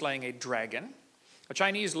famous for slaying a dragon. A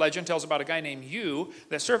Chinese legend tells about a guy named Yu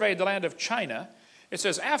that surveyed the land of China. It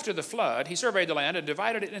says, after the flood, he surveyed the land and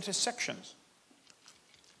divided it into sections.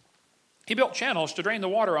 He built channels to drain the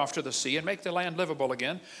water off to the sea and make the land livable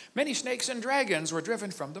again. Many snakes and dragons were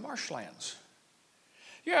driven from the marshlands.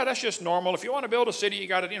 Yeah, that's just normal. If you want to build a city, you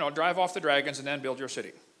got to, drive off the dragons and then build your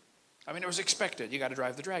city. I mean, it was expected. You got to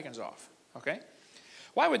drive the dragons off. Okay?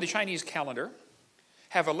 Why would the Chinese calendar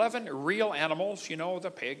have 11 real animals,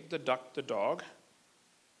 the pig, the duck, the dog,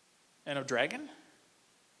 and a dragon?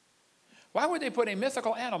 Why would they put a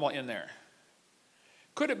mythical animal in there?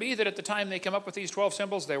 Could it be that at the time they came up with these 12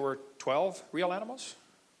 symbols, there were 12 real animals?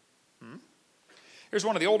 Here's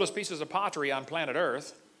one of the oldest pieces of pottery on planet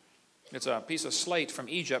Earth. It's a piece of slate from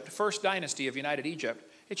Egypt, first dynasty of United Egypt.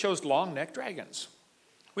 It shows long-necked dragons.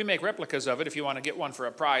 We make replicas of it if you want to get one for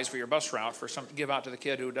a prize for your bus route, for some give out to the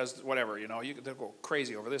kid who does whatever, you know. They'll go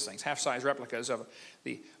crazy over this thing. It's half-size replicas of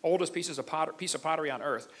the oldest piece of pottery on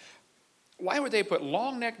earth. Why would they put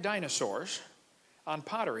long-necked dinosaurs on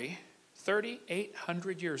pottery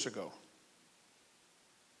 3,800 years ago?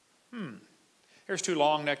 Here's two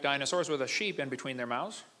long-necked dinosaurs with a sheep in between their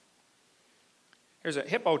mouths. Here's a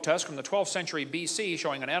hippo tusk from the 12th century BC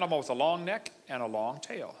showing an animal with a long neck and a long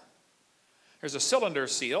tail. Here's a cylinder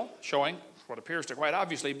seal showing what appears to quite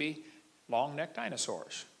obviously be long-necked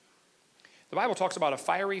dinosaurs. The Bible talks about a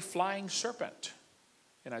fiery flying serpent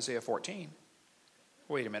in Isaiah 14.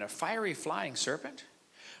 Wait a minute, a fiery flying serpent?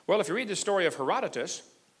 Well, if you read the story of Herodotus,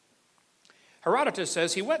 Herodotus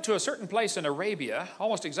says he went to a certain place in Arabia,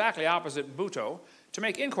 almost exactly opposite Buto, to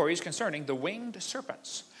make inquiries concerning the winged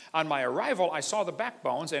serpents. On my arrival, I saw the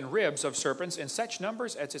backbones and ribs of serpents in such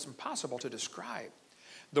numbers as it's impossible to describe.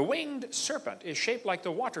 The winged serpent is shaped like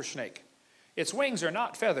the water snake. Its wings are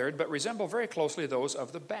not feathered, but resemble very closely those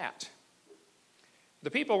of the bat.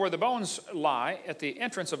 The people where the bones lie at the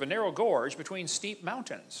entrance of a narrow gorge between steep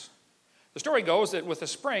mountains. The story goes that with the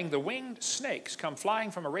spring, the winged snakes come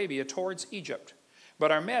flying from Arabia towards Egypt, but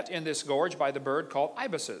are met in this gorge by the bird called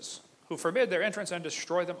ibises, who forbid their entrance and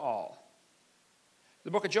destroy them all.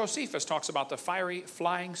 The book of Josephus talks about the fiery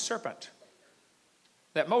flying serpent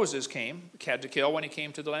that Moses had to kill when he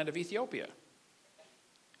came to the land of Ethiopia.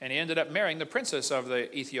 And he ended up marrying the princess of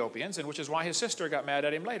the Ethiopians, and which is why his sister got mad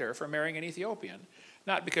at him later for marrying an Ethiopian.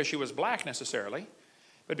 Not because she was black necessarily,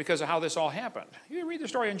 but because of how this all happened. You read the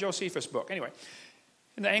story in Josephus' book. Anyway,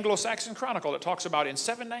 in the Anglo-Saxon Chronicle, it talks about in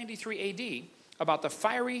 793 AD, about the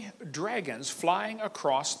fiery dragons flying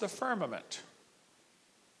across the firmament.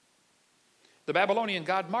 The Babylonian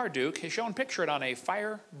god Marduk is shown pictured on a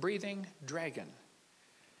fire-breathing dragon.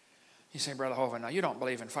 You say, Brother Hovind, now you don't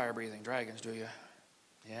believe in fire-breathing dragons, do you?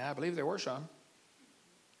 Yeah, I believe there were some.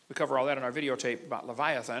 We cover all that in our videotape about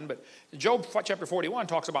Leviathan, but Job chapter 41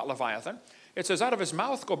 talks about Leviathan. It says, out of his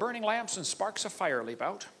mouth go burning lamps and sparks of fire leap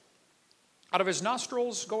out. Out of his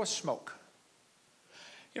nostrils go a smoke.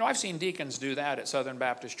 You know, I've seen deacons do that at Southern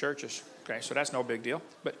Baptist churches. Okay, so that's no big deal.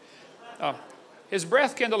 But his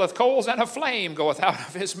breath kindleth coals, and a flame goeth out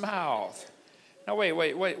of his mouth. Now, wait.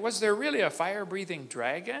 Was there really a fire-breathing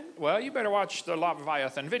dragon? Well, you better watch the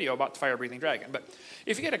Leviathan video about the fire-breathing dragon. But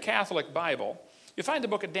if you get a Catholic Bible, you find the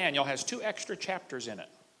book of Daniel has 2 extra chapters in it.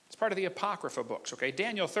 It's part of the Apocrypha books, okay?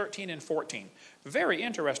 Daniel 13 and 14. Very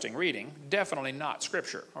interesting reading, definitely not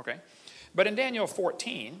Scripture, okay? But in Daniel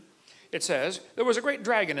 14, it says, there was a great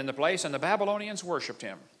dragon in the place, and the Babylonians worshipped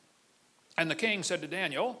him. And the king said to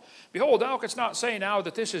Daniel, behold, thou canst not say now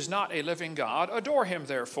that this is not a living God. Adore him,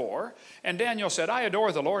 therefore. And Daniel said, I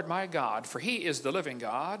adore the Lord my God, for he is the living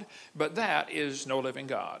God, but that is no living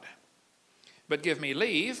God. But give me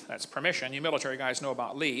leave, that's permission, you military guys know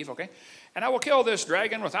about leave, okay? And I will kill this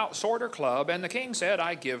dragon without sword or club. And the king said,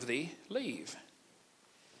 I give thee leave.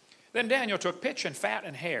 Then Daniel took pitch and fat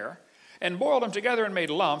and hair, and boiled them together and made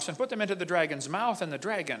lumps, and put them into the dragon's mouth, and the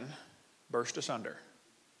dragon burst asunder.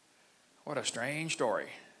 What a strange story.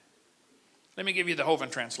 Let me give you the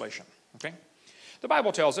Hovind translation, okay? The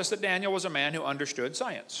Bible tells us that Daniel was a man who understood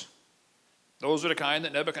science. Those are the kind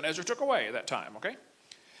that Nebuchadnezzar took away at that time, okay?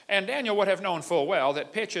 And Daniel would have known full well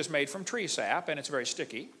that pitch is made from tree sap, and it's very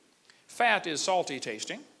sticky. Fat is salty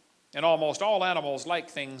tasting, and almost all animals like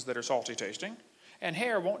things that are salty tasting, and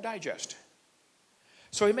hair won't digest.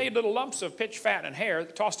 So he made little lumps of pitch, fat, and hair,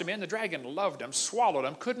 tossed them in. The dragon loved them, swallowed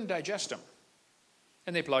them, couldn't digest them.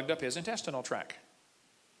 And they plugged up his intestinal tract.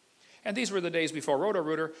 And these were the days before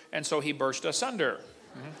Roto-Rooter, and so he burst asunder.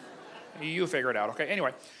 You figure it out, okay?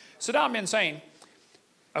 Anyway, Saddam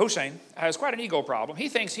Hussein has quite an ego problem. He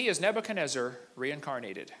thinks he is Nebuchadnezzar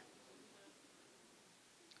reincarnated.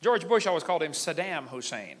 George Bush always called him Saddam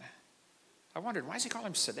Hussein. I wondered, why does he call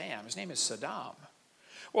him Saddam? His name is Saddam.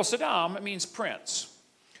 Well, Saddam means prince.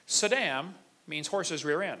 Saddam means horse's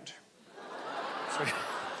rear end. So he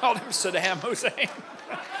called him Saddam Hussein.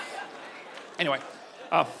 Anyway,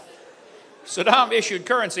 Saddam issued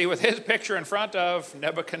currency with his picture in front of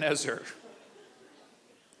Nebuchadnezzar.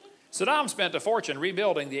 Saddam spent a fortune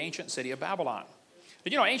rebuilding the ancient city of Babylon.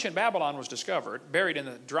 But you know, ancient Babylon was discovered, buried in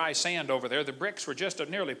the dry sand over there. The bricks were just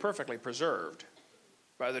nearly perfectly preserved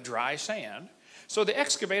by the dry sand. So they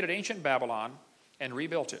excavated ancient Babylon and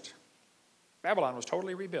rebuilt it. Babylon was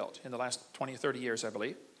totally rebuilt in the last 20 or 30 years, I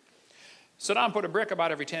believe. Saddam put a brick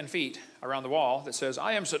about every 10 feet around the wall that says,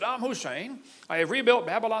 I am Saddam Hussein. I have rebuilt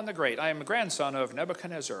Babylon the Great. I am the grandson of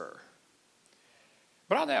Nebuchadnezzar.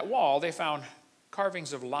 But on that wall, they found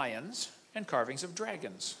carvings of lions and carvings of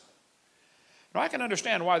dragons. Now, I can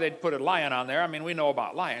understand why they'd put a lion on there. I mean, we know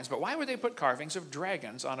about lions, but why would they put carvings of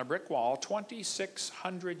dragons on a brick wall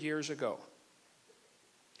 2,600 years ago?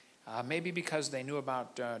 Maybe because they knew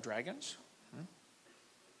about dragons.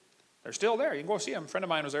 They're still there. You can go see them. A friend of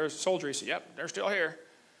mine was there, a soldier. He said, yep, they're still here.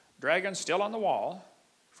 Dragons still on the wall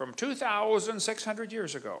from 2,600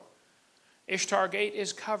 years ago. Ishtar Gate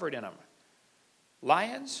is covered in them.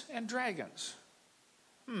 Lions and dragons.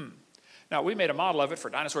 Now, we made a model of it for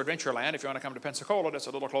Dinosaur Adventureland. If you want to come to Pensacola, that's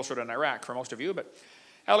a little closer than Iraq for most of you. But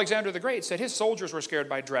Alexander the Great said his soldiers were scared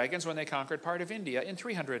by dragons when they conquered part of India in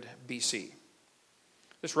 300 BC.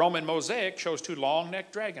 This Roman mosaic shows two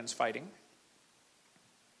long-necked dragons fighting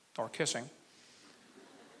or kissing.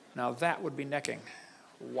 Now, that would be necking.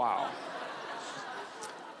 Wow.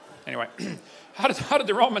 Anyway, how did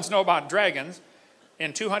the Romans know about dragons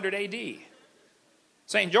in 200 AD?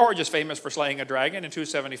 St. George is famous for slaying a dragon in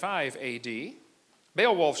 275 AD.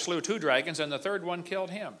 Beowulf slew 2 dragons, and the third one killed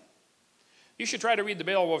him. You should try to read the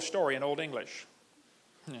Beowulf story in Old English.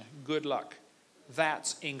 Good luck.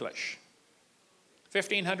 That's English.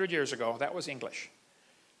 1,500 years ago, that was English.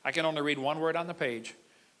 I can only read one word on the page.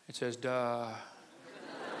 It says, duh.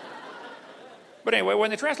 But anyway, when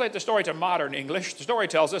they translate the story to modern English, the story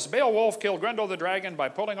tells us Beowulf killed Grendel the dragon by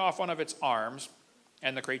pulling off one of its arms,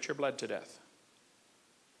 and the creature bled to death.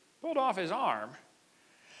 Pulled off his arm.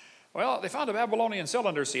 Well, they found a Babylonian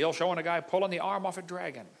cylinder seal showing a guy pulling the arm off a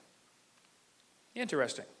dragon.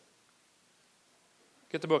 Interesting.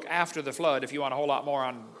 Get the book After the Flood if you want a whole lot more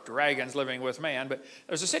on dragons living with man. But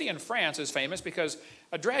there's a city in France that's famous because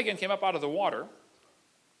a dragon came up out of the water,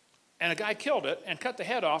 and a guy killed it and cut the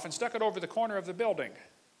head off and stuck it over the corner of the building.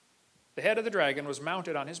 The head of the dragon was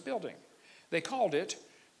mounted on his building. They called it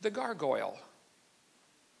the gargoyle.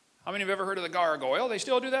 How many have ever heard of the gargoyle? They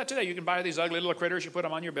still do that today. You can buy these ugly little critters, you put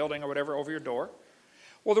them on your building or whatever over your door.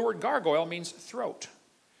 Well, the word gargoyle means throat.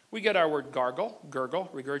 We get our word gargle,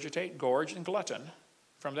 gurgle, regurgitate, gorge, and glutton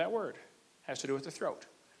from that word. It has to do with the throat.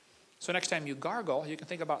 So next time you gargle, you can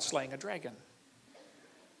think about slaying a dragon.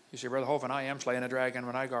 You say, Brother Hovind, I am slaying a dragon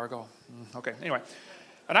when I gargle. Okay, anyway.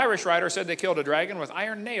 An Irish writer said they killed a dragon with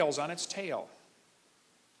iron nails on its tail.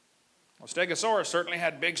 Well, Stegosaurus certainly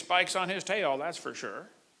had big spikes on his tail, that's for sure.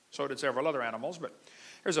 So did several other animals. But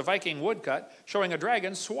here's a Viking woodcut showing a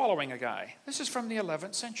dragon swallowing a guy. This is from the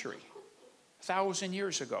 11th century, 1,000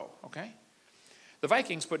 years ago, okay? The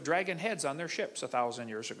Vikings put dragon heads on their ships 1,000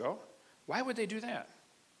 years ago. Why would they do that?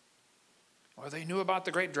 Well, they knew about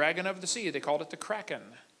the great dragon of the sea. They called it the Kraken.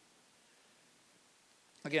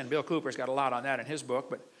 Again, Bill Cooper's got a lot on that in his book.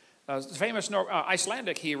 But the famous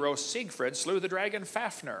Icelandic hero Siegfried slew the dragon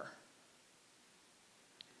Fafnir.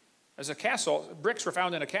 There's a castle, bricks were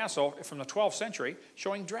found in a castle from the 12th century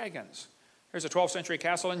showing dragons. There's a 12th century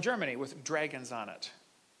castle in Germany with dragons on it.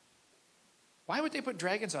 Why would they put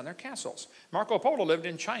dragons on their castles? Marco Polo lived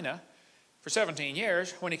in China for 17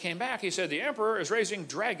 years. When he came back, he said, the emperor is raising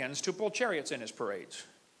dragons to pull chariots in his parades.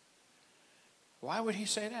 Why would he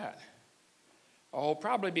say that? Oh,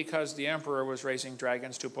 probably because the emperor was raising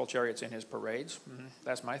dragons to pull chariots in his parades.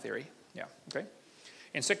 That's my theory. Yeah, okay.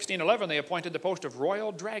 In 1611, they appointed the post of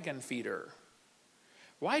royal dragon feeder.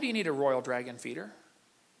 Why do you need a royal dragon feeder?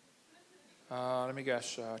 Let me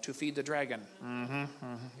guess, to feed the dragon.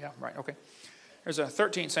 Yeah, right, okay. There's a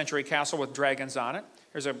 13th century castle with dragons on it.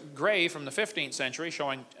 There's a grave from the 15th century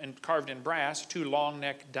showing, and carved in brass, 2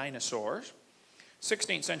 long-necked dinosaurs.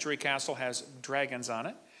 16th century castle has dragons on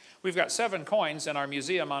it. We've got 7 coins in our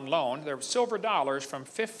museum on loan. They're silver dollars from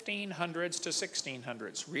 1500s to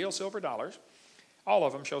 1600s, real silver dollars. All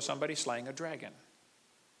of them show somebody slaying a dragon.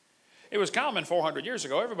 It was common 400 years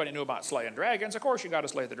ago. Everybody knew about slaying dragons. Of course, you got to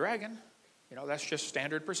slay the dragon. You know, that's just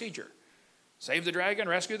standard procedure. Save the dragon,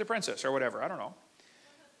 rescue the princess, or whatever. I don't know.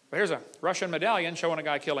 But here's a Russian medallion showing a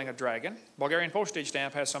guy killing a dragon. Bulgarian postage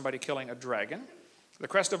stamp has somebody killing a dragon. The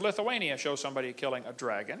crest of Lithuania shows somebody killing a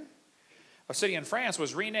dragon. A city in France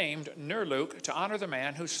was renamed Nerluk to honor the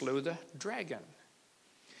man who slew the dragon.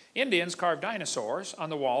 Indians carved dinosaurs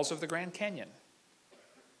on the walls of the Grand Canyon.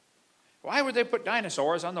 Why would they put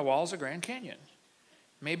dinosaurs on the walls of Grand Canyon?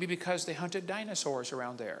 Maybe because they hunted dinosaurs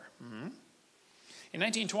around there. In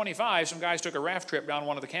 1925, some guys took a raft trip down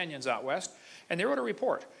one of the canyons out west, and they wrote a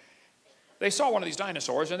report. They saw one of these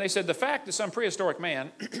dinosaurs, and they said the fact that some prehistoric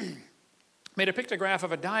man made a pictograph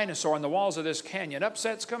of a dinosaur on the walls of this canyon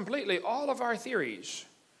upsets completely all of our theories.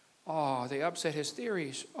 Oh, they upset his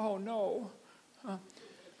theories. Oh, no.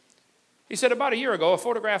 He said about a year ago, a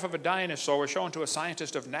photograph of a dinosaur was shown to a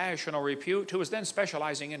scientist of national repute who was then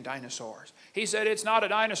specializing in dinosaurs. He said, it's not a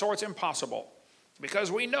dinosaur, it's impossible, because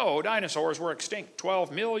we know dinosaurs were extinct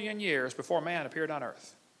 12 million years before man appeared on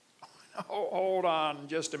Earth. Oh, hold on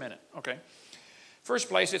just a minute, okay? First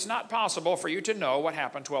place, it's not possible for you to know what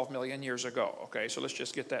happened 12 million years ago, okay? So let's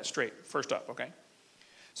just get that straight first up, okay?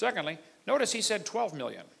 Secondly, notice he said 12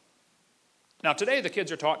 million. Now today the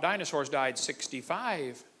kids are taught dinosaurs died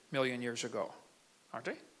 65 million years ago, aren't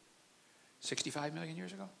they? 65 million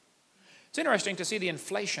years ago? It's interesting to see the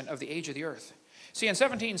inflation of the age of the earth. See, in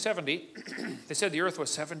 1770, they said the earth was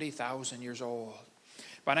 70,000 years old.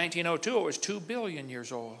 By 1902, it was 2 billion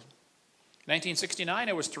years old. In 1969,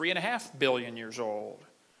 it was 3.5 billion years old.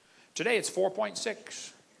 Today, it's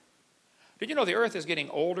 4.6. Did you know the earth is getting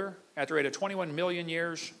older at the rate of 21 million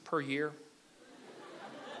years per year?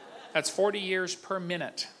 That's 40 years per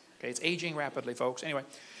minute. Okay, it's aging rapidly, folks. Anyway,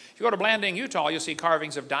 if you go to Blanding, Utah, you'll see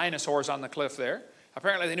carvings of dinosaurs on the cliff there.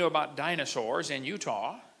 Apparently, they knew about dinosaurs in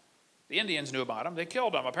Utah. The Indians knew about them. They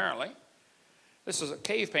killed them, apparently. This is a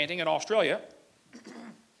cave painting in Australia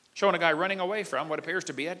showing a guy running away from what appears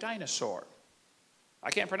to be a dinosaur. I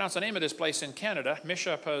can't pronounce the name of this place in Canada,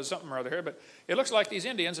 Mishapa something or other here, but it looks like these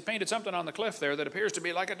Indians have painted something on the cliff there that appears to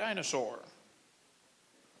be like a dinosaur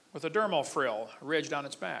with a dermal frill ridged on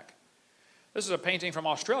its back. This is a painting from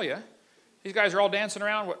Australia. These guys are all dancing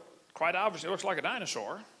around what quite obviously looks like a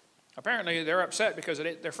dinosaur. Apparently they're upset because it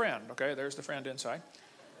ate their friend. Okay, there's the friend inside.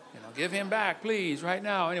 You know, give him back, please, right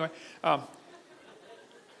now. Anyway,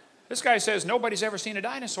 this guy says nobody's ever seen a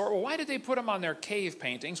dinosaur. Well, why did they put them on their cave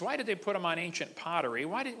paintings? Why did they put them on ancient pottery?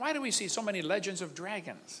 Why do we see so many legends of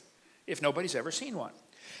dragons if nobody's ever seen one?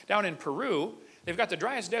 Down in Peru, they've got the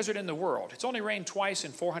driest desert in the world. It's only rained twice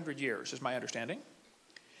in 400 years, is my understanding.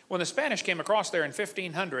 When the Spanish came across there in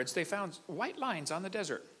 1500s, they found white lines on the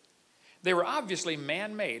desert. They were obviously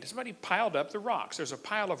man-made. Somebody piled up the rocks. There's a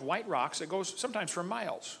pile of white rocks that goes sometimes for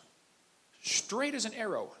miles, straight as an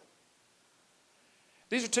arrow.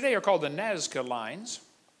 These today are called the Nazca lines.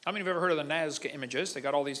 How many of you have ever heard of the Nazca images? They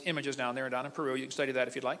got all these images down there and down in Peru. You can study that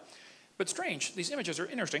if you'd like. But strange, these images are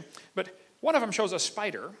interesting. But one of them shows a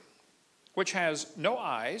spider which has no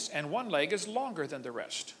eyes and one leg is longer than the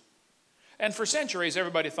rest. And for centuries,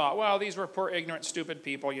 everybody thought, well, these were poor, ignorant, stupid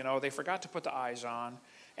people. You know, they forgot to put the eyes on,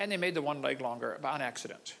 and they made the one leg longer on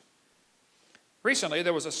accident. Recently,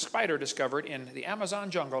 there was a spider discovered in the Amazon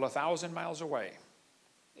jungle 1,000 miles away.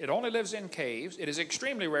 It only lives in caves. It is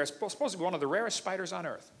extremely rare. It's supposed to be one of the rarest spiders on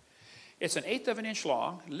earth. It's an 1/8 of an inch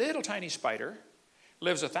long, little tiny spider,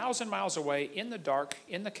 lives 1,000 miles away in the dark,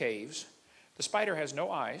 in the caves. The spider has no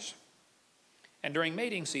eyes, and during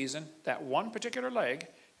mating season, that one particular leg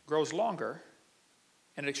grows longer,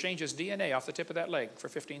 and it exchanges DNA off the tip of that leg for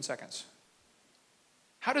 15 seconds.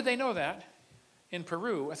 How did they know that in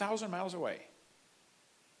Peru, 1,000 miles away?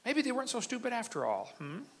 Maybe they weren't so stupid after all.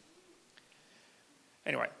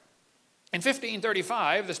 Anyway, in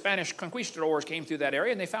 1535, the Spanish conquistadors came through that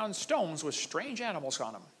area, and they found stones with strange animals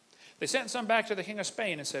on them. They sent some back to the King of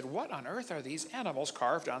Spain and said, what on earth are these animals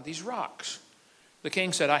carved on these rocks? The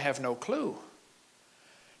king said, I have no clue.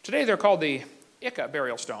 Today they're called the Ica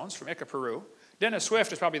burial stones from Ica, Peru. Dennis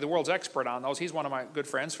Swift is probably the world's expert on those. He's one of my good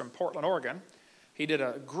friends from Portland, Oregon. He did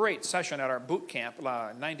a great session at our boot camp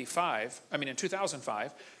in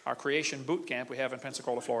 2005, our creation boot camp we have in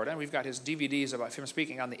Pensacola, Florida. And we've got his DVDs about him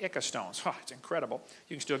speaking on the Ica stones. It's incredible.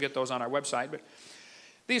 You can still get those on our website. But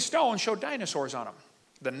these stones show dinosaurs on them.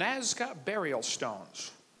 The Nazca burial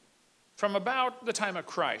stones from about the time of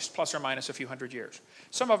Christ, plus or minus a few hundred years.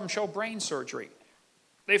 Some of them show brain surgery.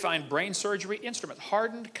 They find brain surgery instruments,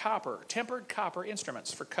 hardened copper, tempered copper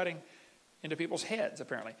instruments for cutting into people's heads,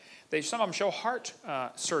 apparently. Some of them show heart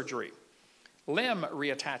surgery, limb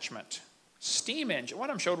reattachment, steam engine. One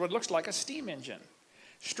of them showed what looks like a steam engine.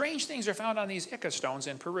 Strange things are found on these Ica stones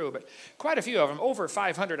in Peru, but quite a few of them, over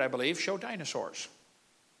 500, I believe, show dinosaurs.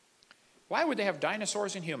 Why would they have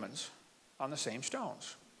dinosaurs and humans on the same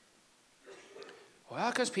stones? Well,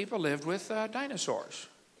 because people lived with dinosaurs.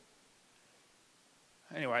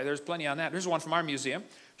 Anyway, there's plenty on that. Here's one from our museum.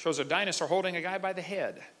 Shows a dinosaur holding a guy by the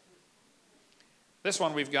head. This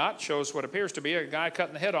one we've got shows what appears to be a guy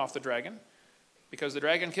cutting the head off the dragon because the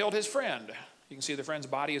dragon killed his friend. You can see the friend's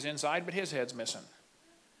body is inside, but his head's missing.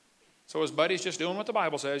 So his buddy's just doing what the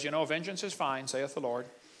Bible says. You know, vengeance is fine, saith the Lord.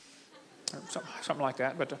 Or something like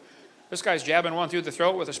that. But this guy's jabbing one through the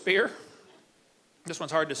throat with a spear. This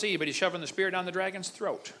one's hard to see, but he's shoving the spear down the dragon's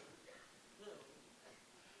throat.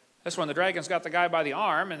 This one, the dragon's got the guy by the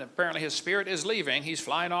arm, and apparently his spirit is leaving. He's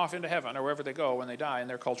flying off into heaven, or wherever they go when they die in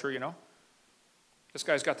their culture, you know. This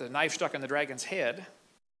guy's got the knife stuck in the dragon's head,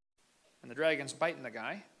 and the dragon's biting the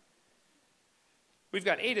guy. We've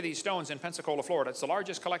got 8 of these stones in Pensacola, Florida. It's the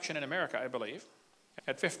largest collection in America, I believe,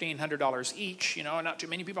 at $1,500 each. You know, not too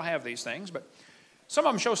many people have these things, but Some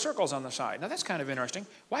of them show circles on the side. Now that's kind of interesting.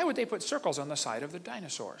 Why would they put circles on the side of the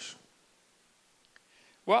dinosaurs?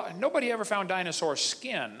 Well, nobody ever found dinosaur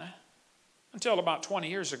skin until about 20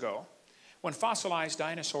 years ago, when fossilized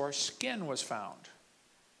dinosaur skin was found.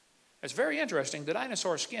 It's very interesting. The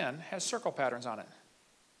dinosaur skin has circle patterns on it.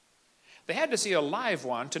 They had to see a live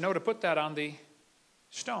one to know to put that on the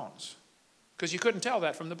stones, because you couldn't tell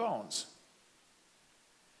that from the bones.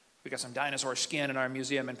 We got some dinosaur skin in our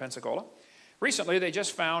museum in Pensacola. Recently, they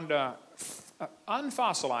just found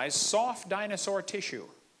unfossilized soft dinosaur tissue.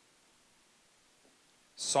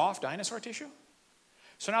 Soft dinosaur tissue?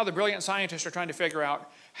 So now the brilliant scientists are trying to figure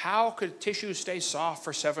out, how could tissue stay soft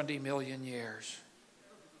for 70 million years?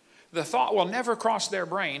 The thought will never cross their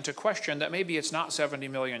brain to question that maybe it's not 70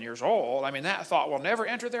 million years old. I mean, that thought will never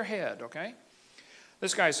enter their head, okay?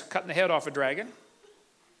 This guy's cutting the head off a dragon.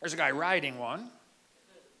 There's a guy riding one.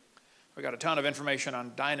 We got a ton of information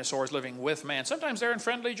on dinosaurs living with man. Sometimes they're in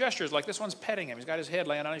friendly gestures, like this one's petting him. He's got his head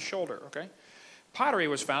laying on his shoulder, okay? Pottery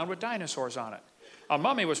was found with dinosaurs on it. A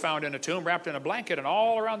mummy was found in a tomb wrapped in a blanket, and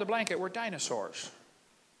all around the blanket were dinosaurs.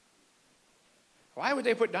 Why would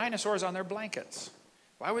they put dinosaurs on their blankets?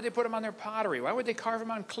 Why would they put them on their pottery? Why would they carve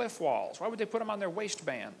them on cliff walls? Why would they put them on their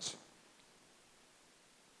waistbands?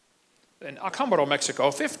 In Acámbaro,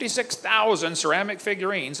 Mexico, 56,000 ceramic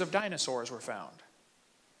figurines of dinosaurs were found.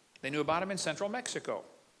 They knew about them in central Mexico.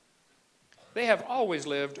 They have always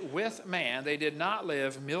lived with man. They did not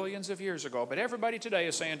live millions of years ago. But everybody today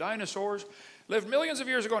is saying dinosaurs lived millions of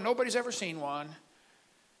years ago. Nobody's ever seen one.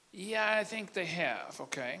 Yeah, I think they have,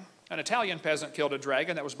 okay. An Italian peasant killed a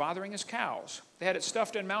dragon that was bothering his cows. They had it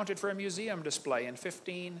stuffed and mounted for a museum display in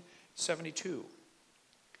 1572.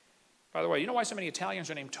 By the way, you know why so many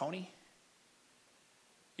Italians are named Tony?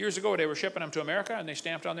 Years ago, they were shipping them to America, and they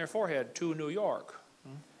stamped on their forehead, "To New York."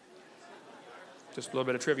 Just a little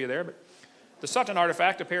bit of trivia there. But the Sutton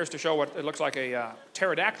artifact appears to show what it looks like a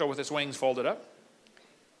pterodactyl with its wings folded up.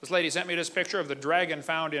 This lady sent me this picture of the dragon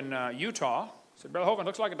found in Utah. Said, "Brother Hovind,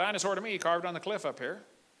 looks like a dinosaur to me, carved on the cliff up here."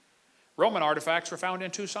 Roman artifacts were found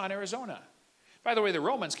in Tucson, Arizona. By the way, the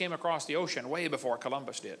Romans came across the ocean way before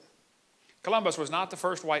Columbus did. Columbus was not the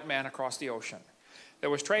first white man across the ocean. There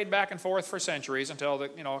was trade back and forth for centuries until the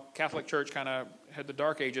Catholic Church kind of had the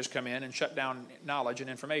Dark Ages come in and shut down knowledge and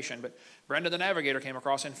information. But Brendan the Navigator came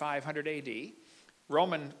across in 500 AD.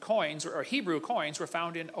 Roman coins, or Hebrew coins, were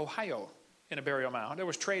found in Ohio in a burial mound. There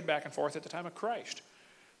was trade back and forth at the time of Christ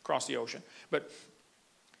across the ocean. But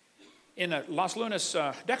in a Las Lunas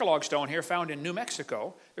Decalogue stone here found in New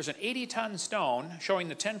Mexico, there's an 80-ton stone showing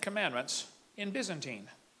the 10 Commandments in Byzantine,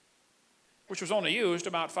 which was only used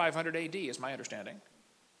about 500 AD, is my understanding.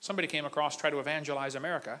 Somebody came across, tried to evangelize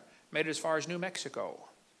America, made it as far as New Mexico,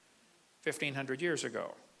 1,500 years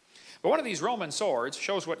ago. But one of these Roman swords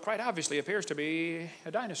shows what quite obviously appears to be a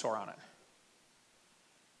dinosaur on it.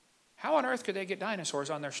 How on earth could they get dinosaurs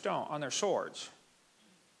on their swords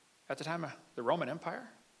at the time of the Roman Empire?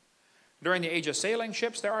 During the age of sailing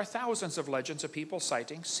ships, there are thousands of legends of people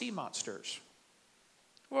sighting sea monsters.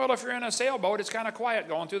 Well, if you're in a sailboat, it's kind of quiet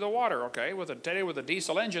going through the water, okay? Today with a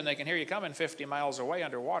diesel engine, they can hear you coming 50 miles away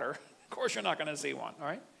underwater. Of course, you're not going to see one, all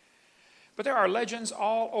right? But there are legends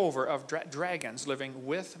all over of dragons living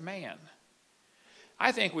with man.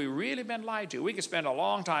 I think we've really been lied to. We could spend a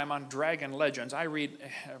long time on dragon legends. I read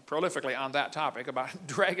prolifically on that topic about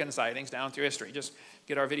dragon sightings down through history. Just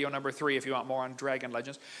get our video number 3 if you want more on dragon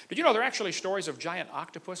legends. Did you know there are actually stories of giant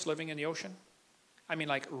octopus living in the ocean? I mean,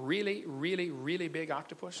 like really, really, really big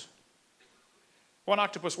octopus. One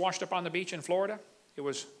octopus washed up on the beach in Florida. It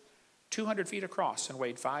was 200 feet across and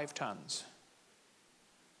weighed 5 tons.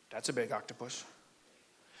 That's a big octopus.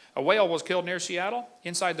 A whale was killed near Seattle.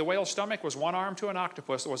 Inside the whale's stomach was one arm to an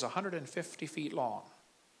octopus that was 150 feet long.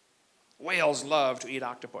 Whales love to eat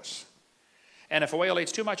octopus. And if a whale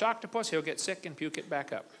eats too much octopus, he'll get sick and puke it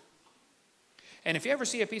back up. And if you ever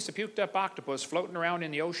see a piece of puked up octopus floating around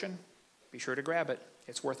in the ocean, be sure to grab it.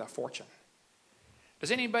 It's worth a fortune.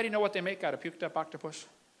 Does anybody know what they make out of puked up octopus?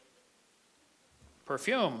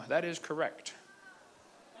 Perfume. That is correct.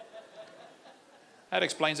 That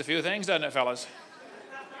explains a few things, doesn't it, fellas?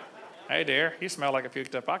 Hey, dear, you smell like a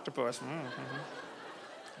puked up octopus.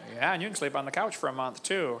 Mm-hmm. Yeah, and you can sleep on the couch for a month,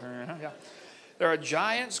 too. Yeah. There are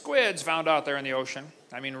giant squids found out there in the ocean.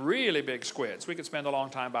 I mean, really big squids. We could spend a long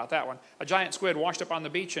time about that one. A giant squid washed up on the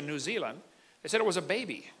beach in New Zealand. They said it was a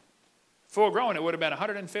baby. Full grown, it would have been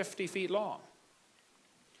 150 feet long.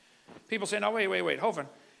 People say, no, wait, Hovind,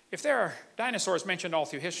 if there are dinosaurs mentioned all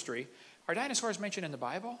through history, are dinosaurs mentioned in the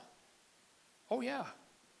Bible? Oh, yeah.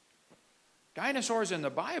 Dinosaurs in the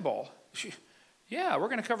Bible? Yeah, we're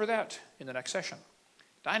going to cover that in the next session.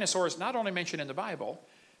 Dinosaurs not only mentioned in the Bible,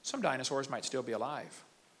 some dinosaurs might still be alive.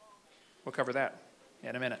 We'll cover that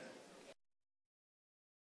in a minute.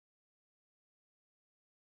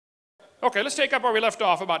 Okay, let's take up where we left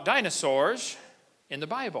off about dinosaurs in the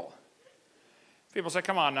Bible. People say,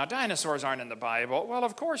 come on now, dinosaurs aren't in the Bible. Well,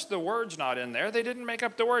 of course the word's not in there. They didn't make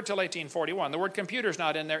up the word till 1841. The word computer's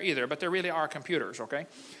not in there either, but there really are computers, okay?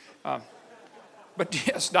 But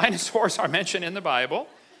yes, dinosaurs are mentioned in the Bible.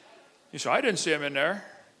 You say, I didn't see them in there.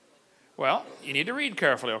 Well, you need to read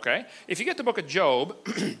carefully, okay? If you get the book of Job,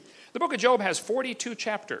 the book of Job has 42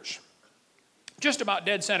 chapters. Just about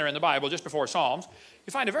dead center in the Bible, just before Psalms.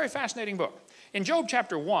 You find a very fascinating book. In Job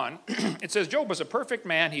chapter 1, it says, Job was a perfect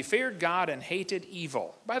man. He feared God and hated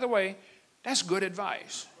evil. By the way, that's good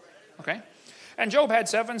advice, okay? And Job had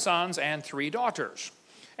 7 sons and 3 daughters.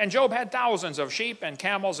 And Job had thousands of sheep and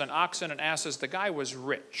camels and oxen and asses. The guy was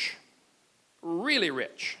rich, really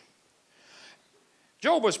rich.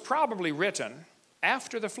 Job was probably written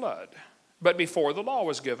after the flood, but before the law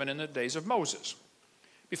was given in the days of Moses.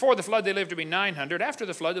 Before the flood, they lived to be 900. After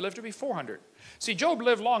the flood, they lived to be 400. See, Job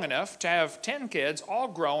lived long enough to have 10 kids, all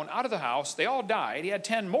grown, out of the house. They all died. He had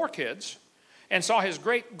 10 more kids and saw his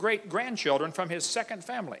great-great-grandchildren from his second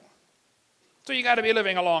family. So you got to be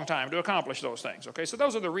living a long time to accomplish those things, okay? So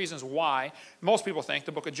those are the reasons why most people think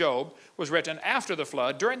the book of Job was written after the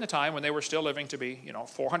flood, during the time when they were still living to be,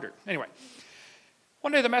 400. Anyway,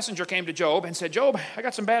 one day the messenger came to Job and said, Job, I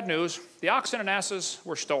got some bad news. The oxen and asses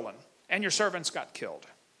were stolen, and your servants got killed.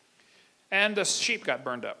 And the sheep got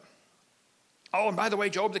burned up. Oh, and by the way,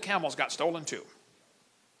 Job, the camels got stolen too.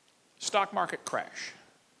 Stock market crash.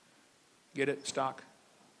 Get it? Stock?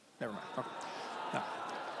 Never mind. Okay. No.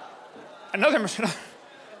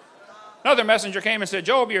 Another messenger came and said,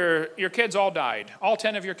 Job, your kids all died. All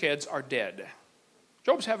 10 of your kids are dead.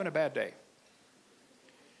 Job's having a bad day.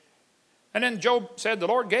 And then Job said, the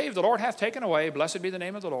Lord gave, the Lord hath taken away. Blessed be the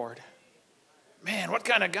name of the Lord. Man, what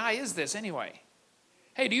kind of guy is this anyway?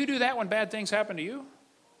 Hey, do you do that when bad things happen to you?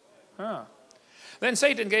 Huh. Then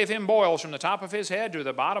Satan gave him boils from the top of his head to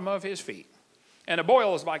the bottom of his feet. And a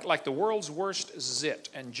boil is like the world's worst zit,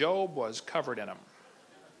 and Job was covered in them.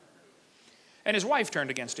 And his wife turned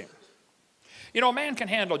against him. You know, a man can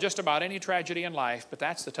handle just about any tragedy in life, but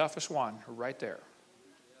that's the toughest one right there.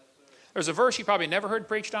 There's a verse you probably never heard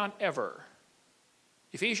preached on ever.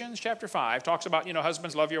 Ephesians chapter 5 talks about,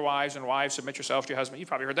 husbands, love your wives, and wives, submit yourself to your husband. You've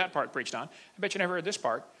probably heard that part preached on. I bet you never heard this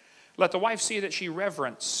part. Let the wife see that she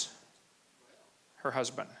reverence her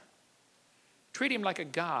husband. Treat him like a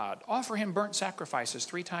god. Offer him burnt sacrifices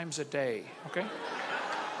 3 times a day, okay?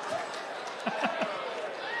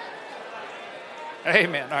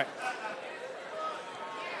 Amen. All right.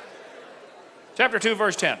 Chapter 2,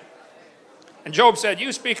 verse 10. And Job said,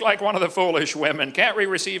 you speak like one of the foolish women. Can't we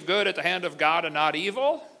receive good at the hand of God and not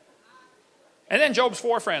evil? And then Job's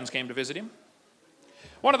 4 friends came to visit him.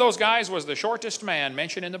 One of those guys was the shortest man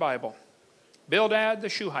mentioned in the Bible, Bildad the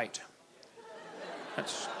Shuhite.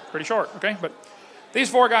 That's pretty short, okay? But these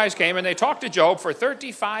 4 guys came and they talked to Job for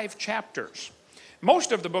 35 chapters.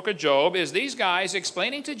 Most of the book of Job is these guys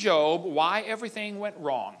explaining to Job why everything went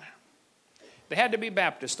wrong. They had to be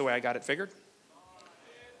Baptists the way I got it figured.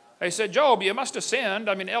 They said, Job, you must have sinned.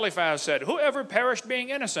 Eliphaz said, whoever perished being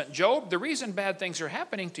innocent? Job, the reason bad things are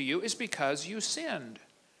happening to you is because you sinned.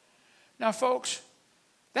 Now, folks,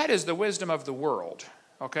 that is the wisdom of the world,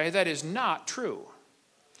 okay? That is not true.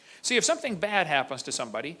 See, if something bad happens to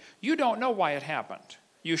somebody, you don't know why it happened.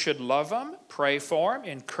 You should love them, pray for them,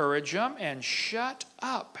 encourage them, and shut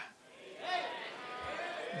up.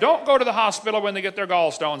 Don't go to the hospital when they get their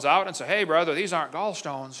gallstones out and say, hey, brother, these aren't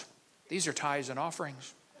gallstones. These are tithes and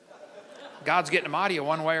offerings. God's getting them out of you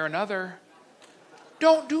one way or another.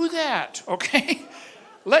 Don't do that, okay?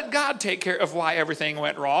 Let God take care of why everything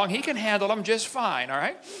went wrong. He can handle them just fine, all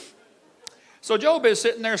right? So Job is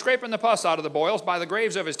sitting there scraping the pus out of the boils by the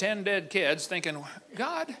graves of his 10 dead kids thinking,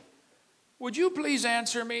 God, would you please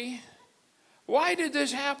answer me? Why did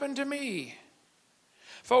this happen to me?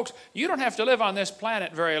 Folks, you don't have to live on this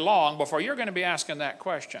planet very long before you're going to be asking that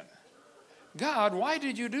question. God, why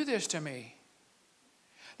did you do this to me?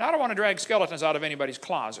 Now, I don't want to drag skeletons out of anybody's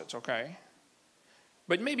closets, okay?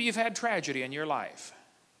 But maybe you've had tragedy in your life.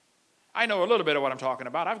 I know a little bit of what I'm talking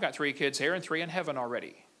about. I've got 3 kids here and 3 in heaven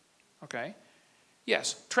already, okay?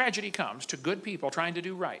 Yes, tragedy comes to good people trying to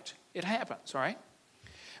do right. It happens, all right?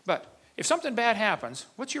 But if something bad happens,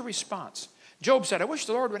 what's your response? Job said, I wish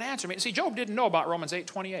the Lord would answer me. See, Job didn't know about Romans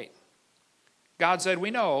 8:28. God said, we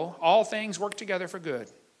know all things work together for good.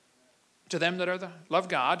 To them that love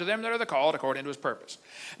God, to them that are the called according to his purpose.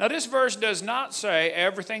 Now this verse does not say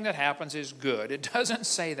everything that happens is good. It doesn't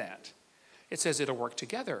say that. It says it'll work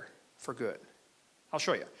together for good. I'll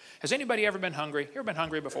show you. Has anybody ever been hungry? You ever been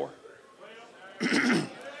hungry before?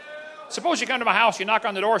 Suppose you come to my house, you knock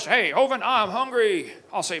on the door, say, hey, Hovind, I'm hungry.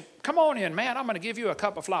 I'll say, come on in, man. I'm going to give you a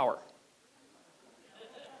cup of flour.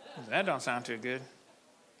 That don't sound too good.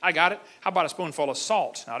 I got it. How about a spoonful of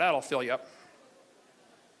salt? Now, that'll fill you up.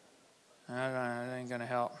 That ain't going to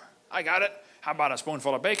help. I got it. How about a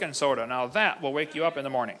spoonful of baking soda? Now, that will wake you up in the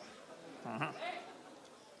morning. Now,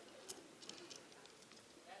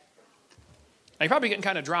 you're probably getting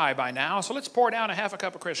kind of dry by now, so let's pour down a half a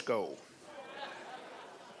cup of Crisco.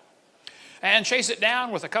 And chase it down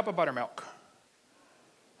with a cup of buttermilk.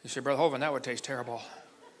 You say, Brother Hovind, that would taste terrible.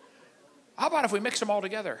 How about if we mix them all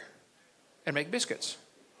together and make biscuits?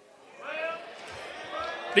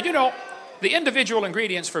 Did you know the individual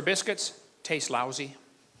ingredients for biscuits taste lousy,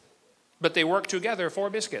 but they work together for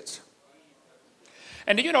biscuits?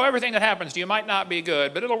 And did you know everything that happens to you might not be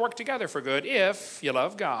good, but it'll work together for good if you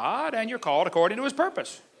love God and you're called according to His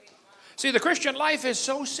purpose? See, the Christian life is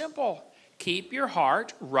so simple. Keep your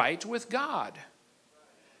heart right with God.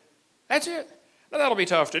 That's it. Now, that'll be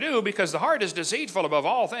tough to do because the heart is deceitful above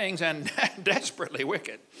all things and desperately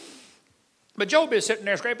wicked. But Job is sitting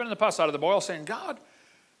there scraping the pus out of the boil saying, God,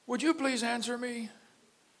 would you please answer me?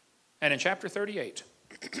 And in chapter 38,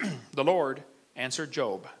 the Lord answered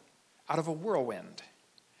Job out of a whirlwind.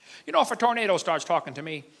 You know, if a tornado starts talking to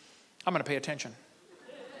me, I'm going to pay attention.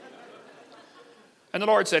 And the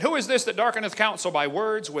Lord said, who is this that darkeneth counsel by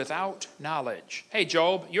words without knowledge? Hey,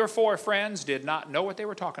 Job, your 4 friends did not know what they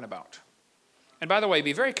were talking about. And by the way,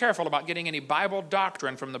 be very careful about getting any Bible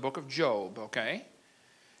doctrine from the book of Job, okay?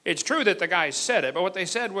 It's true that the guys said it, but what they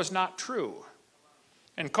said was not true.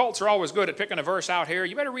 And cults are always good at picking a verse out here.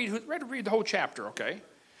 You better read the whole chapter, okay?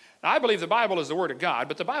 Now, I believe the Bible is the Word of God,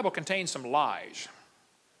 but the Bible contains some lies.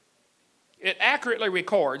 It accurately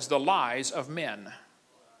records the lies of men.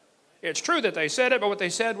 It's true that they said it, but what they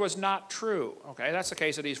said was not true. Okay, that's the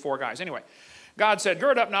case of these 4 guys. Anyway, God said,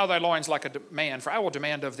 gird up now thy loins like a man, for I will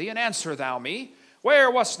demand of thee, and answer thou me. Where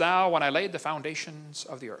wast thou when I laid the foundations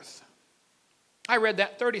of the earth? I read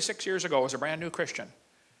that 36 years ago as a brand new Christian.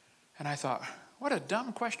 And I thought, what a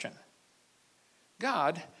dumb question.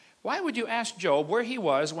 God, why would you ask Job where he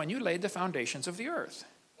was when you laid the foundations of the earth?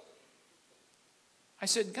 I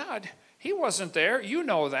said, God, he wasn't there. You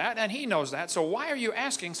know that, and he knows that. So why are you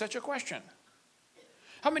asking such a question?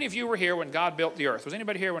 How many of you were here when God built the earth? Was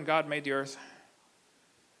anybody here when God made the earth?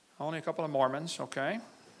 Only a couple of Mormons, okay.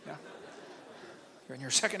 Yeah. You're in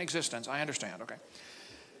your second existence. I understand, okay.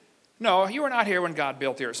 No, you were not here when God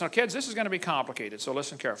built the earth. So, kids, this is going to be complicated, so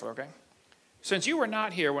listen carefully, okay? Since you were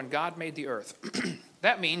not here when God made the earth,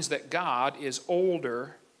 that means that God is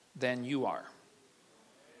older than you are.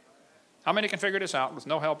 How many can figure this out with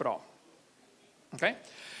no help at all? Okay?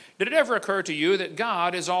 Did it ever occur to you that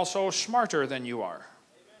God is also smarter than you are?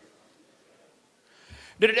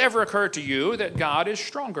 Did it ever occur to you that God is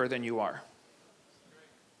stronger than you are?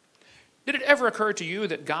 Did it ever occur to you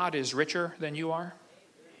that God is richer than you are?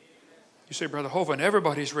 You say, Brother Hovind,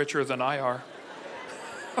 everybody's richer than I are.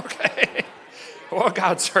 Okay. Well,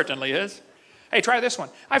 God certainly is. Hey, try this one.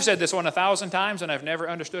 I've said this one 1,000 times and I've never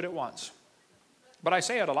understood it once. But I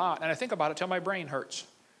say it a lot and I think about it till my brain hurts.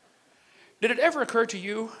 Did it ever occur to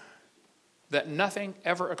you that nothing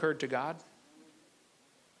ever occurred to God?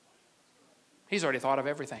 He's already thought of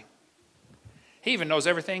everything. He even knows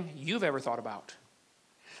everything you've ever thought about.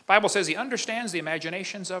 The Bible says he understands the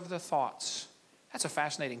imaginations of the thoughts. That's a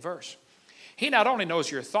fascinating verse. He not only knows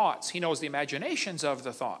your thoughts, he knows the imaginations of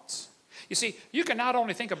the thoughts. You see, you can not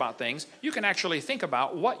only think about things, you can actually think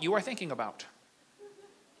about what you are thinking about.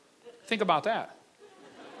 Think about that.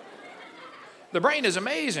 The brain is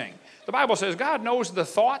amazing. The Bible says God knows the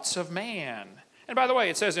thoughts of man. And by the way,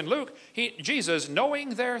 it says in Luke, Jesus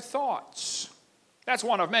knowing their thoughts. That's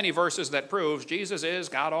one of many verses that proves Jesus is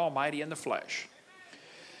God Almighty in the flesh.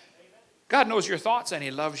 God knows your thoughts and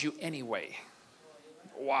he loves you anyway.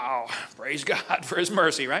 Wow, praise God for his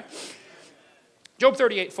mercy, right? Job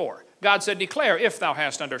 38:4. God said, declare if thou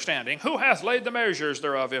hast understanding. Who hath laid the measures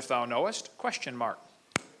thereof if thou knowest? Question mark.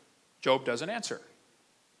 Job doesn't answer.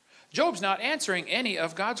 Job's not answering any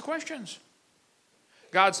of God's questions.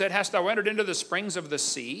 God said, hast thou entered into the springs of the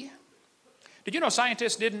sea? Did you know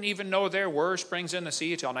scientists didn't even know there were springs in the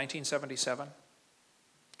sea until 1977?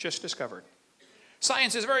 Just discovered.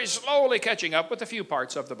 Science is very slowly catching up with a few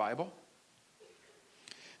parts of the Bible.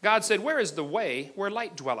 God said, where is the way where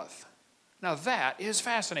light dwelleth? Now that is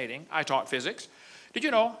fascinating. I taught physics. Did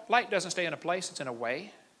you know light doesn't stay in a place, it's in a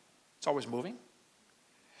way. It's always moving.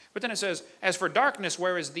 But then it says, as for darkness,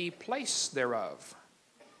 where is the place thereof?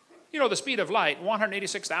 You know the speed of light,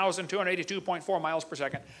 186,282.4 miles per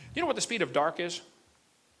second. You know what the speed of dark is?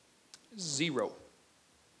 0.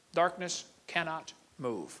 Darkness cannot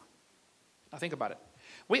move. Now think about it.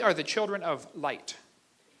 We are the children of light.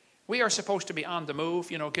 We are supposed to be on the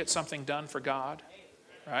move, you know, get something done for God,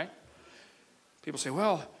 right? People say,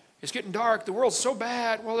 well, it's getting dark, the world's so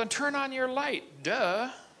bad. Well, then turn on your light. Duh.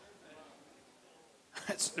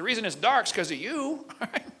 The reason it's dark is because of you.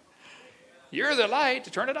 Right? You're the light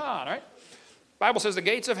to turn it on, right? The Bible says the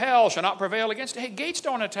gates of hell shall not prevail against it. Hey, gates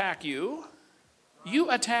don't attack you.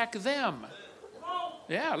 You attack them.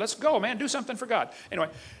 Yeah, let's go, man. Do something for God. Anyway,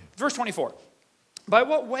 verse 24. By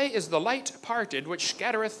what way is the light parted which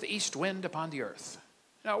scattereth the east wind upon the earth?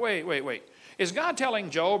 Now, wait. Is God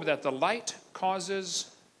telling Job that the light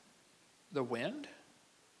causes the wind?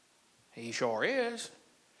 He sure is.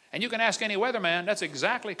 And you can ask any weatherman, that's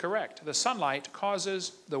exactly correct. The sunlight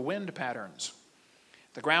causes the wind patterns.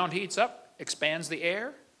 The ground heats up, expands the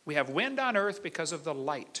air. We have wind on earth because of the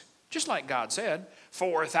light. Just like God said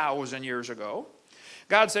 4,000 years ago.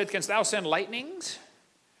 God said, canst thou send lightnings?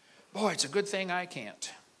 Boy, it's a good thing I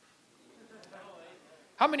can't.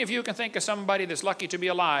 How many of you can think of somebody that's lucky to be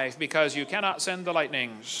alive because you cannot send the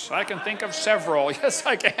lightnings? I can think of several. Yes,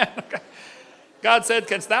 I can. God said,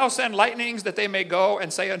 canst thou send lightnings that they may go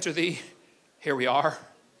and say unto thee, here we are?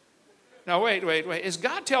 Now, wait. Is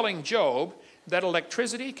God telling Job that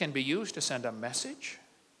electricity can be used to send a message?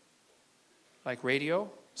 Like radio,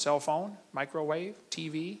 cell phone, microwave,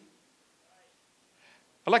 TV?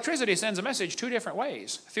 Electricity sends a message 2 different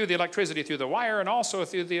ways. Through the electricity through the wire and also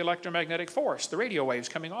through the electromagnetic force, the radio waves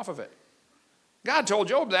coming off of it. God told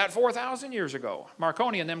Job that 4,000 years ago.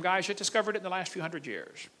 Marconi and them guys had discovered it in the last few hundred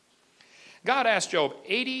years. God asked Job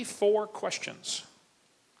 84 questions.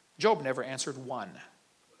 Job never answered one.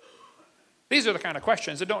 These are the kind of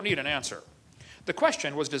questions that don't need an answer. The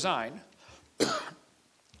question was designed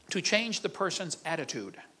to change the person's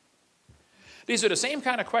attitude. These are the same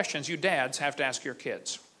kind of questions you dads have to ask your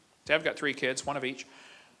kids. See, I've got 3 kids, 1 of each.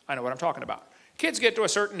 I know what I'm talking about. Kids get to a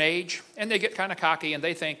certain age, and they get kind of cocky, and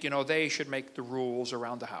they think, you know, they should make the rules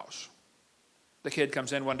around the house. The kid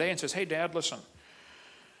comes in one day and says, hey, Dad, listen.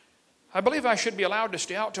 I believe I should be allowed to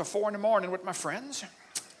stay out till 4 in the morning with my friends.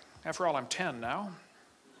 After all, I'm 10 now.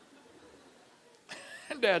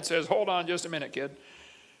 And Dad says, hold on just a minute, kid.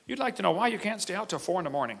 You'd like to know why you can't stay out till 4 in the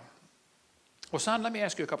morning. Well, son, let me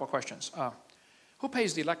ask you a couple of questions. Who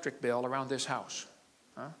pays the electric bill around this house?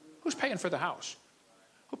 Who's paying for the house?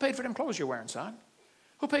 Who paid for them clothes you're wearing, son?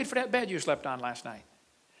 Who paid for that bed you slept on last night?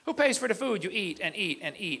 Who pays for the food you eat and eat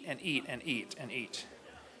and eat and eat and eat and eat?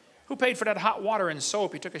 Who paid for that hot water and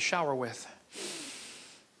soap you took a shower with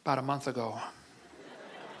about a month ago?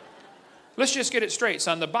 Let's just get it straight,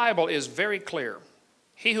 son. The Bible is very clear.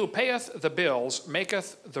 He who payeth the bills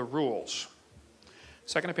maketh the rules.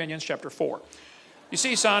 2 Opinions, chapter 4. You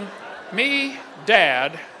see, son, me,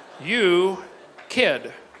 Dad, you,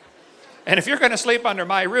 kid. And if you're going to sleep under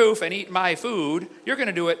my roof and eat my food, you're going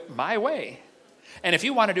to do it my way. And if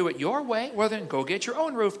you want to do it your way, well, then go get your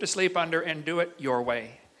own roof to sleep under and do it your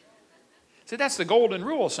way. See, that's the golden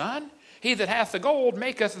rule, son. He that hath the gold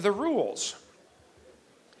maketh the rules.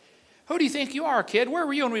 Who do you think you are, kid? Where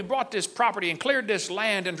were you when we bought this property and cleared this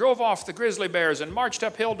land and drove off the grizzly bears and marched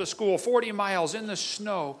uphill to school 40 miles in the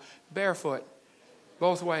snow, barefoot,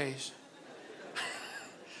 both ways?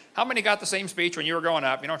 How many got the same speech when you were growing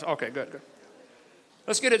up? You know, okay, good.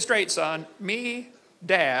 Let's get it straight, son. Me,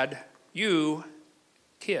 Dad, you,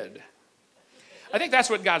 kid. I think that's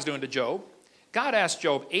what God's doing to Job. God asked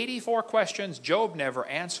Job 84 questions. Job never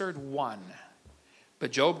answered one.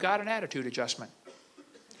 But Job got an attitude adjustment.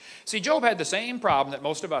 See, Job had the same problem that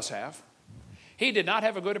most of us have. He did not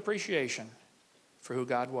have a good appreciation for who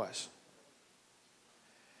God was.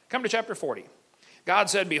 Come to chapter 40. God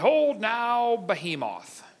said, behold now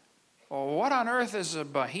behemoth. Well, what on earth is a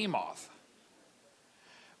behemoth?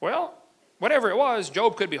 Well, whatever it was,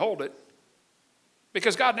 Job could behold it.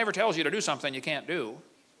 Because God never tells you to do something you can't do.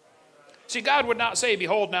 See, God would not say,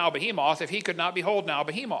 behold now behemoth, if he could not behold now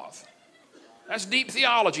behemoth. That's deep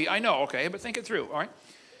theology, I know, okay, but think it through, all right?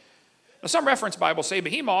 Now, some reference Bibles say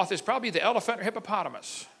behemoth is probably the elephant or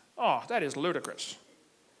hippopotamus. Oh, that is ludicrous.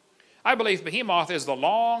 I believe behemoth is the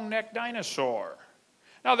long-necked dinosaur.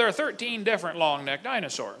 Now, there are 13 different long-necked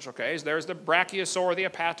dinosaurs, okay? There's the brachiosaur, the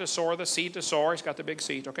apatosaur, the cetosaur. He's got the big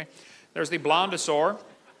seat, okay? There's the blondosaur.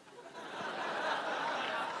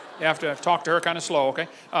 You have to talk to her kind of slow, okay?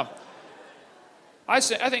 I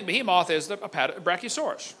think behemoth is the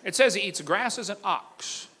brachiosaurus. It says he eats grass as an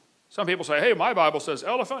ox. Some people say, hey, my Bible says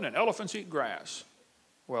elephant, and elephants eat grass.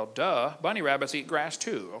 Well, duh, bunny rabbits eat grass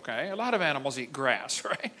too, okay? A lot of animals eat grass,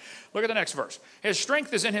 right? Look at the next verse. His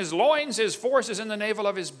strength is in his loins, his force is in the navel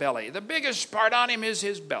of his belly. The biggest part on him is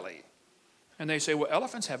his belly. And they say, well,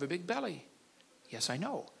 elephants have a big belly. Yes, I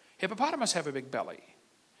know. Hippopotamus have a big belly.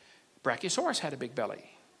 Brachiosaurus had a big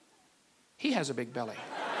belly. He has a big belly.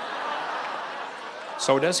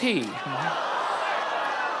 So does he.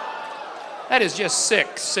 That is just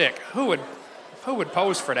sick. Who would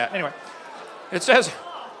pose for that? Anyway, it says,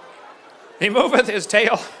 he moveth his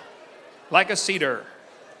tail like a cedar.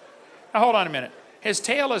 Now hold on a minute. His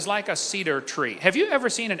tail is like a cedar tree. Have you ever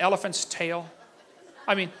seen an elephant's tail?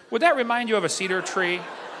 I mean, would that remind you of a cedar tree?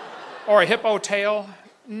 Or a hippo tail?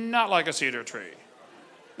 Not like a cedar tree.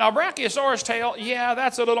 Now, Brachiosaurus tail, yeah,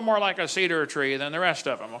 that's a little more like a cedar tree than the rest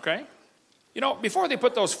of them, okay? You know, before they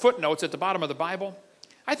put those footnotes at the bottom of the Bible,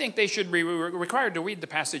 I think they should be required to read the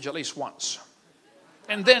passage at least once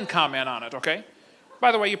and then comment on it, okay?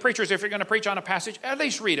 By the way, you preachers, if you're going to preach on a passage, at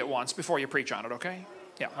least read it once before you preach on it, okay?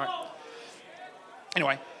 Yeah, all right.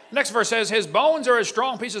 Anyway, next verse says, his bones are as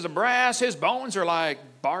strong pieces of brass. His bones are like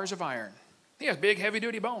bars of iron. He has big,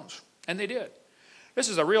 heavy-duty bones, and they did. This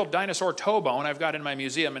is a real dinosaur toe bone I've got in my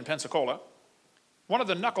museum in Pensacola. One of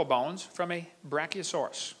the knuckle bones from a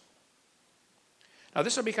Brachiosaurus. Now,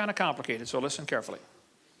 this will be kind of complicated, so listen carefully.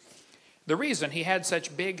 The reason he had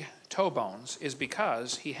such big toe bones is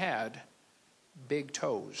because he had big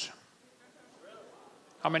toes.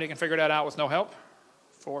 How many can figure that out with no help?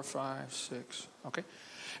 4, 5, 6. Okay.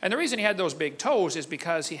 And the reason he had those big toes is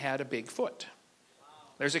because he had a big foot.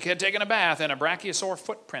 There's a kid taking a bath in a brachiosaur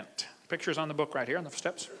footprint. Pictures on the book right here on the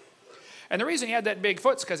steps. And the reason he had that big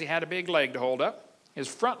foot is because he had a big leg to hold up. His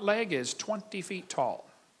front leg is 20 feet tall.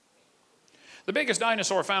 The biggest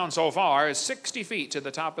dinosaur found so far is 60 feet to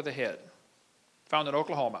the top of the head, found in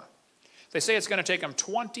Oklahoma. They say it's going to take them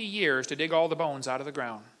 20 years to dig all the bones out of the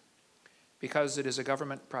ground because it is a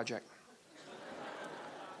government project.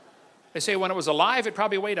 They say when it was alive, it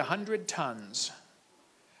probably weighed 100 tons.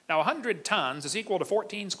 Now, 100 tons is equal to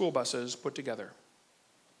 14 school buses put together.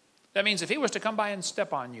 That means if he was to come by and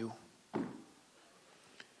step on you,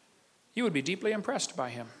 you would be deeply impressed by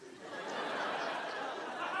him.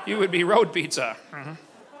 You would be road pizza. Mm-hmm.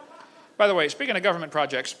 By the way, speaking of government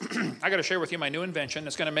projects, I got to share with you my new invention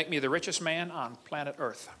that's going to make me the richest man on planet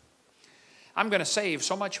Earth. I'm going to save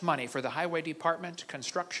so much money for the highway department,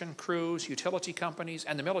 construction crews, utility companies,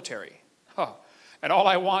 and the military. Oh, and all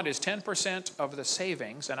I want is 10% of the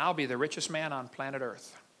savings, and I'll be the richest man on planet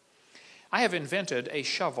Earth. I have invented a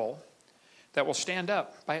shovel that will stand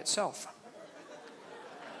up by itself.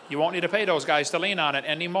 You won't need to pay those guys to lean on it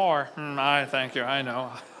anymore. Thank you, I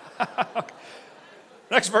know.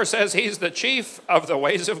 Next verse says, he's the chief of the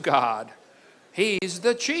ways of God. He's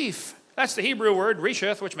the chief. That's the Hebrew word,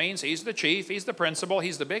 reshith, which means he's the chief, he's the principal,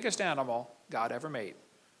 he's the biggest animal God ever made.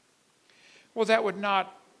 Well, that would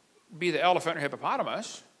not be the elephant or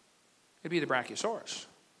hippopotamus. It'd be the Brachiosaurus.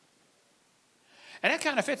 And that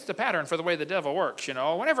kind of fits the pattern for the way the devil works, you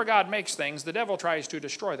know. Whenever God makes things, the devil tries to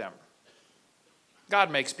destroy them.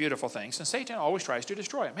 God makes beautiful things, and Satan always tries to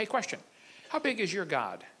destroy them. Hey, question. How big is your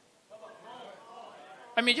God?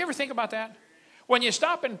 I mean, do you ever think about that? When you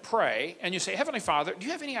stop and pray, and you say, Heavenly Father, do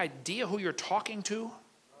you have any idea who you're talking to?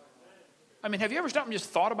 I mean, have you ever stopped and just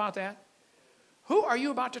thought about that? Who are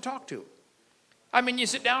you about to talk to? I mean, you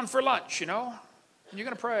sit down for lunch, you know, and you're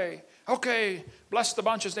going to pray. Okay, bless the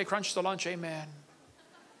bunch as they crunch the lunch, amen.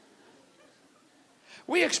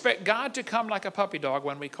 We expect God to come like a puppy dog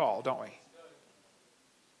when we call, don't we?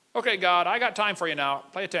 Okay, God, I got time for you now.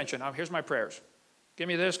 Pay attention. Now, here's my prayers. Give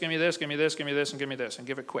me this, give me this, give me this, give me this, and give me this, and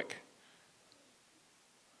give it quick.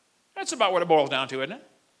 That's about what it boils down to, isn't it?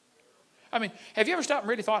 I mean, have you ever stopped and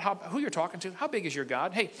really thought who you're talking to? How big is your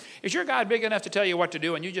God? Hey, is your God big enough to tell you what to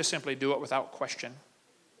do and you just simply do it without question?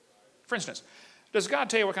 For instance, does God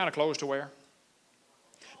tell you what kind of clothes to wear?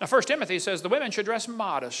 Now, 1 Timothy says the women should dress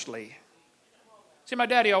modestly. See, my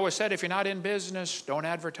daddy always said, if you're not in business, don't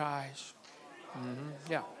advertise.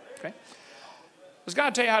 Yeah, okay. Does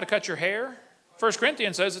God tell you how to cut your hair? 1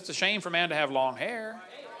 Corinthians says it's a shame for man to have long hair.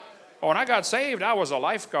 Oh, when I got saved, I was a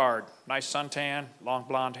lifeguard. Nice suntan, long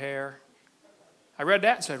blonde hair. I read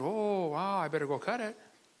that and said, oh, wow, I better go cut it.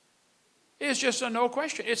 It's just a no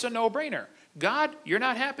question. It's a no-brainer. God, you're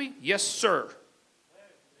not happy? Yes, sir.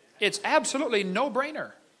 It's absolutely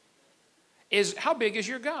no-brainer. How big is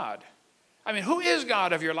your God? I mean, who is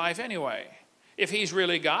God of your life anyway? If he's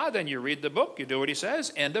really God, then you read the book, you do what he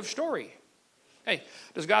says, end of story. Hey,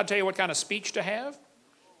 does God tell you what kind of speech to have?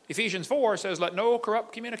 Ephesians 4 says, let no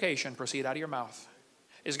corrupt communication proceed out of your mouth.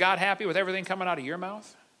 Is God happy with everything coming out of your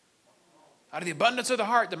mouth? Out of the abundance of the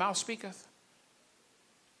heart, the mouth speaketh.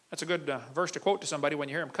 That's a good verse to quote to somebody when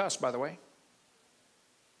you hear him cuss, by the way.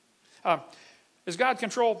 Does God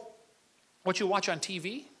control what you watch on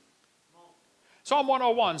TV? Psalm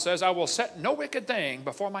 101 says, I will set no wicked thing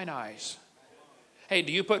before mine eyes. Hey,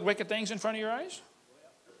 do you put wicked things in front of your eyes?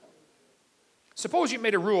 Suppose you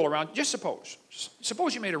made a rule around, just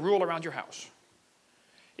suppose you made a rule around your house.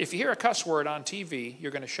 If you hear a cuss word on TV,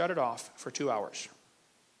 you're going to shut it off for 2 hours.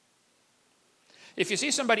 If you see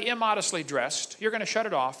somebody immodestly dressed, you're going to shut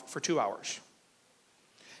it off for 2 hours.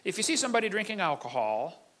 If you see somebody drinking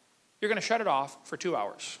alcohol, you're going to shut it off for 2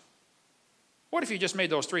 hours. What if you just made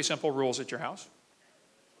those 3 simple rules at your house?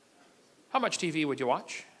 How much TV would you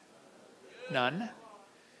watch? None.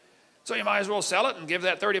 So you might as well sell it and give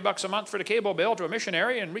that $30 a month for the cable bill to a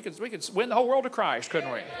missionary, and we could win the whole world to Christ,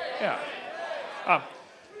 couldn't we? Yeah.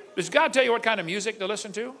 Does God tell you what kind of music to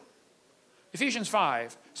listen to? Ephesians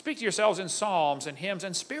 5, speak to yourselves in psalms and hymns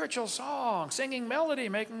and spiritual songs, singing melody,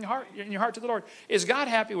 making in your heart to the Lord. Is God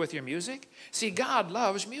happy with your music? See, God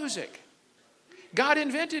loves music. God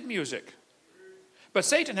invented music. But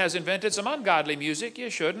Satan has invented some ungodly music you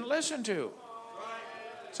shouldn't listen to.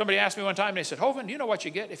 Somebody asked me one time, and they said, Hovind, do you know what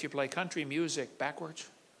you get if you play country music backwards?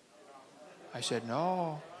 I said,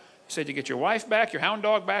 no. He said, you get your wife back, your hound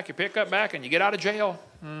dog back, your pickup back, and you get out of jail.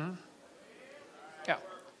 Mm-hmm. Yeah.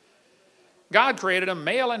 God created them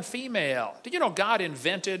male and female. Did you know God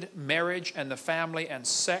invented marriage and the family and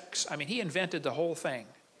sex? I mean, he invented the whole thing.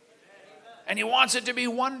 And he wants it to be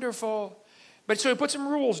wonderful. But so he put some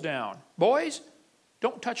rules down. Boys,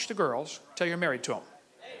 don't touch the girls till you're married to them.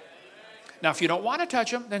 Now, if you don't want to touch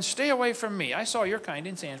them, then stay away from me. I saw your kind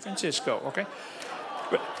in San Francisco, okay?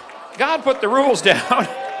 But God put the rules down.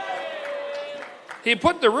 He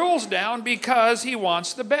put the rules down because he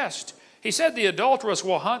wants the best. He said the adulteress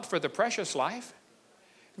will hunt for the precious life.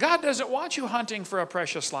 God doesn't want you hunting for a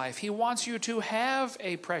precious life. He wants you to have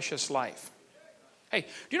a precious life. Hey, do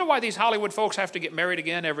you know why these Hollywood folks have to get married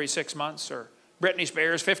again every 6 months? Or Britney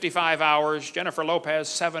Spears, 55 hours. Jennifer Lopez,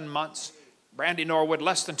 7 months. Brandy Norwood,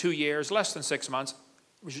 less than 2 years, less than 6 months.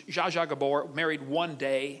 Zsa Zsa Gabor, married 1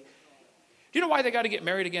 day. Do you know why they got to get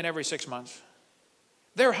married again every 6 months?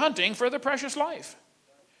 They're hunting for the precious life.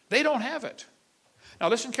 They don't have it. Now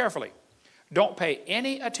listen carefully. Don't pay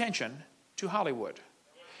any attention to Hollywood.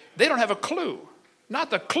 They don't have a clue, not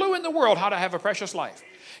the clue in the world how to have a precious life.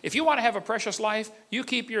 If you want to have a precious life, you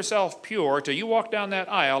keep yourself pure till you walk down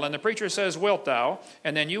that aisle and the preacher says, wilt thou,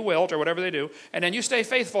 and then you wilt, or whatever they do, and then you stay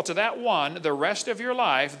faithful to that one the rest of your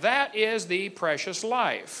life. That is the precious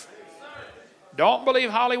life. Don't believe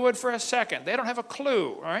Hollywood for a second. They don't have a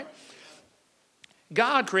clue, all right?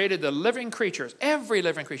 God created the living creatures, every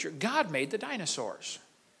living creature. God made the dinosaurs.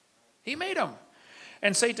 He made them.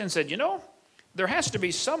 And Satan said, you know, there has to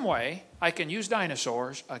be some way I can use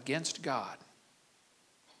dinosaurs against God.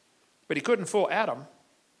 But he couldn't fool Adam,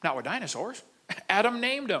 not with dinosaurs. Adam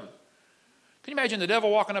named them. Can you imagine the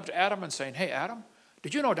devil walking up to Adam and saying, hey, Adam,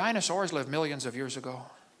 did you know dinosaurs lived millions of years ago?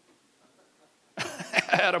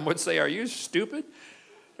 Adam would say, are you stupid?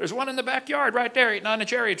 There's one in the backyard right there eating on a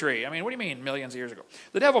cherry tree. I mean, what do you mean millions of years ago?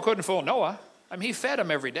 The devil couldn't fool Noah. I mean, he fed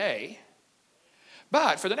him every day.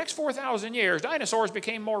 But for the next 4,000 years, dinosaurs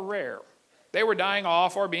became more rare. They were dying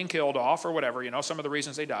off or being killed off or whatever, you know, some of the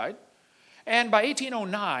reasons they died. And by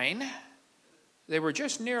 1809, they were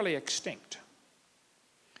just nearly extinct.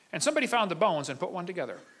 And somebody found the bones and put one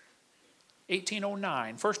together.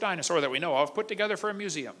 1809, first dinosaur that we know of, put together for a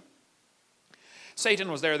museum.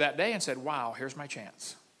 Satan was there that day and said, wow, here's my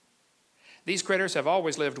chance. These critters have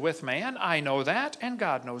always lived with man. I know that, and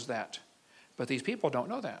God knows that. But these people don't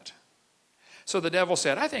know that. So the devil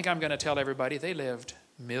said, I think I'm going to tell everybody they lived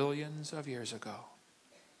millions of years ago.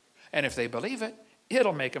 And if they believe it,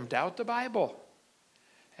 it'll make them doubt the Bible.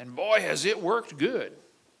 And boy, has it worked good.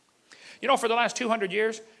 You know, for the last 200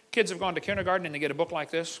 years, kids have gone to kindergarten and they get a book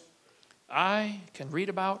like this. I can read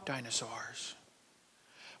about dinosaurs.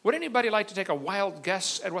 Would anybody like to take a wild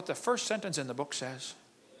guess at what the first sentence in the book says?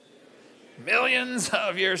 Millions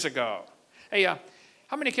of years ago. Hey,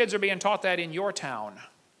 how many kids are being taught that in your town?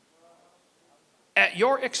 At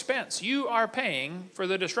your expense, you are paying for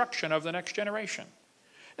the destruction of the next generation.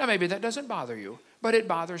 Now, maybe that doesn't bother you, but it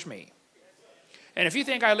bothers me. And if you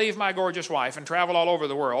think I leave my gorgeous wife and travel all over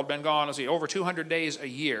the world, been gone, let's see, over 200 days a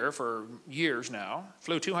year for years now,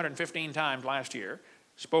 flew 215 times last year,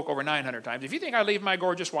 spoke over 900 times. If you think I leave my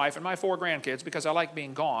gorgeous wife and my 4 grandkids because I like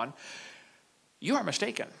being gone, you are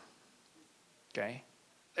mistaken. Okay?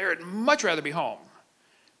 They'd much rather be home.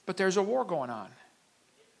 But there's a war going on.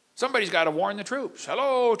 Somebody's got to warn the troops.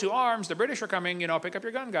 Hello, to arms. The British are coming. You know, pick up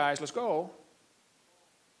your gun, guys. Let's go.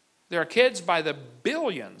 There are kids by the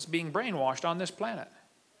billions being brainwashed on this planet.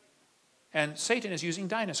 And Satan is using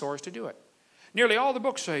dinosaurs to do it. Nearly all the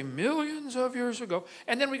books say millions of years ago.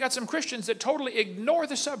 And then we got some Christians that totally ignore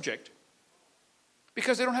the subject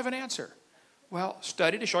because they don't have an answer. Well,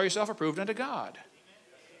 study to show yourself approved unto God.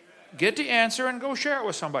 Get the answer and go share it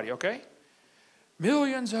with somebody, okay?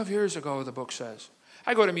 Millions of years ago, the book says.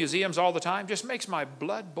 I go to museums all the time. Just makes my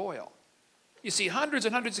blood boil. You see hundreds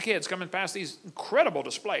and hundreds of kids coming past these incredible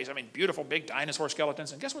displays. I mean, beautiful big dinosaur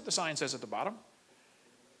skeletons. And guess what the sign says at the bottom?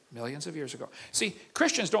 Millions of years ago. See,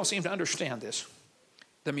 Christians don't seem to understand this.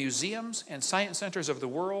 The museums and science centers of the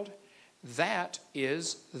world, that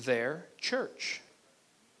is their church.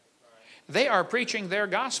 They are preaching their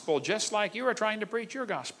gospel just like you are trying to preach your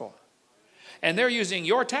gospel. And they're using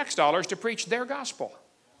your tax dollars to preach their gospel.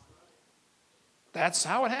 That's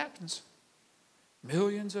how it happens.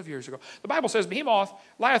 Millions of years ago. The Bible says, Behemoth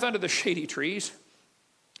lieth under the shady trees,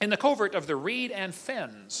 in the covert of the reed and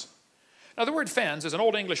fens. Now, the word fens is an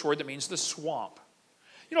old English word that means the swamp.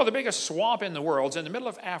 You know, the biggest swamp in the world is in the middle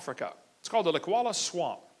of Africa. It's called the Likwala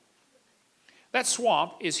Swamp. That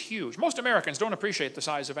swamp is huge. Most Americans don't appreciate the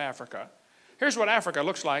size of Africa. Here's what Africa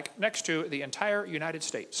looks like next to the entire United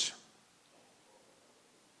States.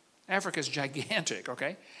 Africa is gigantic,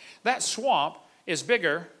 okay? That swamp is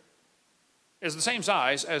bigger, is the same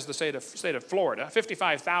size as the state of Florida,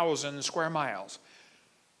 55,000 square miles.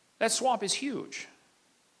 That swamp is huge.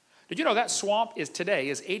 Did you know that swamp today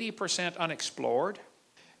is 80% unexplored?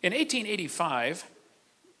 In 1885,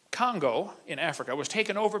 Congo in Africa was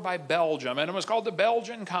taken over by Belgium, and it was called the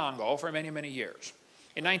Belgian Congo for many, many years.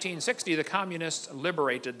 In 1960, the communists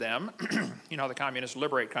liberated them. You know how the communists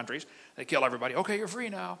liberate countries. They kill everybody. Okay, you're free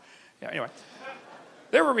now. Yeah, anyway.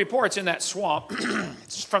 There were reports in that swamp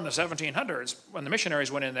from the 1700s when the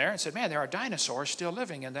missionaries went in there and said, man, there are dinosaurs still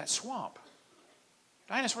living in that swamp.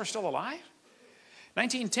 Dinosaurs still alive?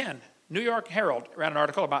 1910, New York Herald ran an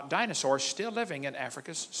article about dinosaurs still living in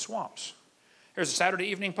Africa's swamps. Here's a Saturday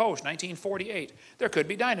Evening Post, 1948. There could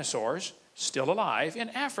be dinosaurs still alive in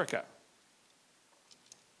Africa.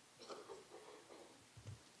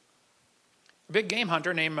 A big game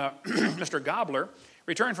hunter named Mr. Gobbler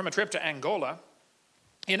returned from a trip to Angola.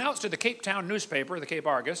 He announced to the Cape Town newspaper, the Cape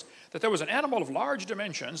Argus, that there was an animal of large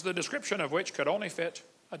dimensions, the description of which could only fit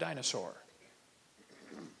a dinosaur.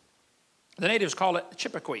 The natives call it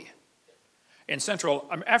Chippewa. In Central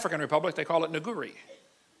African Republic, they call it Nguri.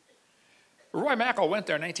 Roy Mackal went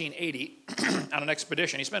there in 1980 on an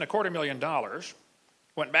expedition. He spent $250,000,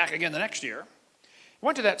 went back again the next year,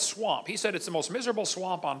 went to that swamp. He said it's the most miserable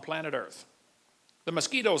swamp on planet Earth. The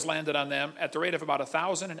mosquitoes landed on them at the rate of about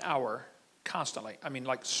 1,000 an hour constantly. I mean,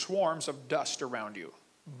 like swarms of dust around you.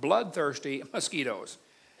 Bloodthirsty mosquitoes.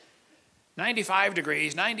 95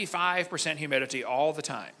 degrees, 95% humidity all the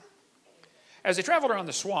time. As they traveled around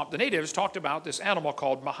the swamp, the natives talked about this animal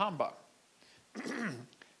called Mahamba.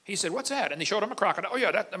 He said, what's that? And they showed him a crocodile. Oh,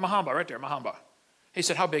 yeah, that's the Mahamba right there, Mahamba. He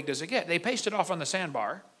said, how big does it get? They pasted off on the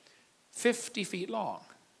sandbar, 50 feet long.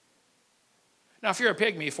 Now, if you're a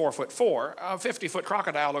pygmy, 4'4", a 50-foot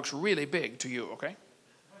crocodile looks really big to you, okay?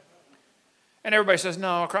 And everybody says,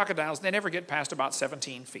 no, crocodiles, they never get past about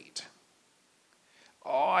 17 feet.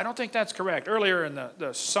 Oh, I don't think that's correct. Earlier in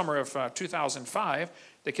the summer of 2005,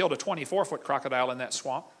 they killed a 24-foot crocodile in that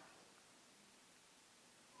swamp.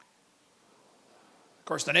 Of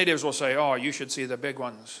course, the natives will say, oh, you should see the big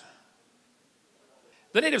ones.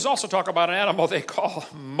 The natives also talk about an animal they call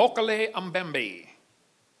Mokele Mbembe.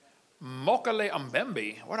 Mokele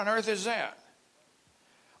Mbembe? What on earth is that?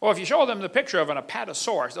 Well, if you show them the picture of an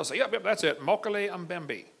apatosaurus, they'll say, yep, that's it, Mokele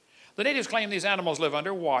Mbembe. The natives claim these animals live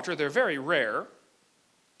underwater. They're very rare.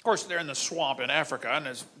 Of course, they're in the swamp in Africa,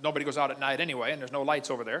 and nobody goes out at night anyway, and there's no lights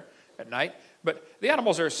over there at night. But the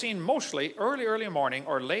animals are seen mostly early morning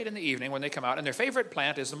or late in the evening when they come out, and their favorite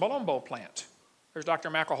plant is the Malombo plant. There's Dr.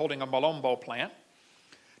 Mackal holding a Malombo plant.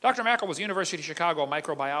 Dr. Mackal was a University of Chicago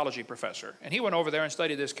microbiology professor, and he went over there and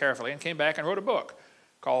studied this carefully and came back and wrote a book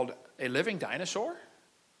called A Living Dinosaur.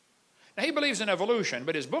 Now, he believes in evolution,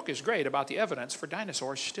 but his book is great about the evidence for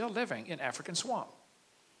dinosaurs still living in African swamp.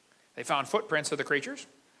 They found footprints of the creatures.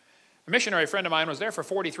 A missionary friend of mine was there for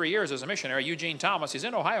 43 years as a missionary, Eugene Thomas. He's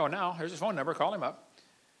in Ohio now. Here's his phone number. Call him up.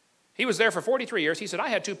 He was there for 43 years. He said, I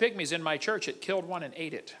had 2 pygmies in my church. It killed one and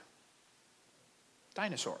ate it.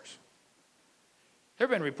 Dinosaurs. There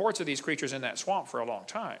have been reports of these creatures in that swamp for a long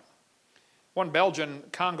time. One Belgian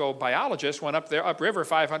Congo biologist went up there, upriver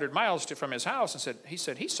 500 miles from his house and he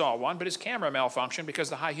said he saw one, but his camera malfunctioned because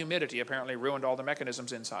the high humidity apparently ruined all the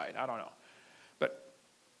mechanisms inside. I don't know. But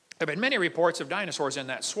there have been many reports of dinosaurs in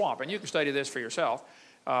that swamp, and you can study this for yourself.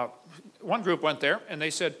 One group went there, and they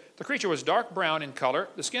said the creature was dark brown in color,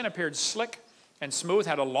 the skin appeared slick, and smooth,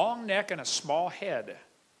 had a long neck and a small head.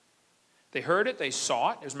 They heard it, they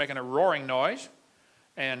saw it. It was making a roaring noise,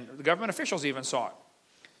 and the government officials even saw it.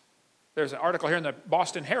 There's an article here in the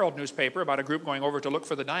Boston Herald newspaper about a group going over to look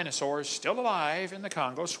for the dinosaurs still alive in the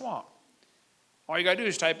Congo swamp. All you got to do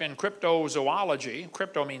is type in cryptozoology.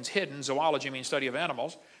 Crypto means hidden, zoology means study of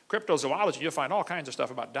animals. Cryptozoology, you'll find all kinds of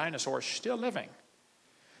stuff about dinosaurs still living.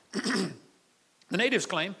 The natives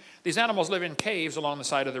claim these animals live in caves along the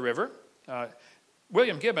side of the river.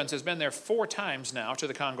 William Gibbons has been there 4 times now to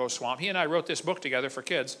the Congo swamp. He and I wrote this book together for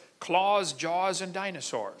kids, Claws, Jaws, and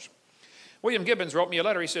Dinosaurs. William Gibbons wrote me a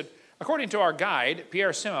letter. He said, according to our guide,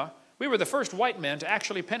 Pierre Sima, we were the first white men to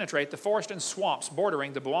actually penetrate the forest and swamps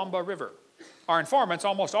bordering the Buamba River. Our informants,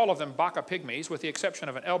 almost all of them Baka pygmies, with the exception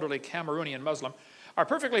of an elderly Cameroonian Muslim, are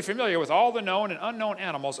perfectly familiar with all the known and unknown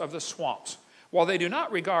animals of the swamps. While they do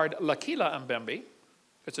not regard Lakila Mbembe,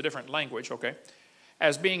 it's a different language, okay,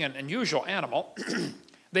 as being an unusual animal,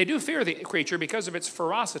 they do fear the creature because of its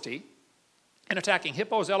ferocity in attacking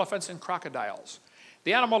hippos, elephants, and crocodiles.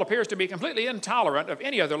 The animal appears to be completely intolerant of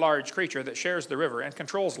any other large creature that shares the river and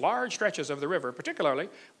controls large stretches of the river, particularly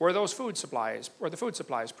where the food supply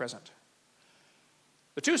is present.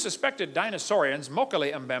 The 2 suspected dinosaurians,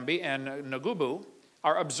 Mokele Mbembe and Ngubu,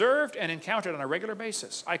 are observed and encountered on a regular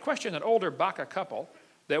basis. I questioned an older Baka couple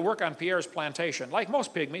that work on Pierre's plantation. Like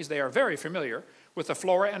most pygmies, they are very familiar with the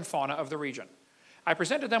flora and fauna of the region. I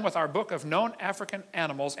presented them with our book of known African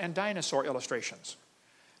animals and dinosaur illustrations.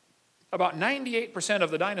 About 98%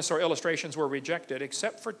 of the dinosaur illustrations were rejected,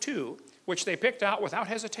 except for 2, which they picked out without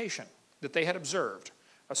hesitation, that they had observed,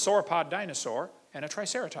 a sauropod dinosaur and a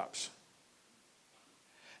triceratops.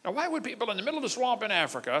 Now, why would people in the middle of the swamp in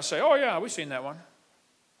Africa say, oh yeah, we've seen that one?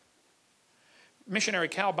 Missionary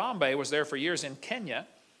Cal Bombay was there for years in Kenya.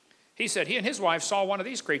 He said he and his wife saw one of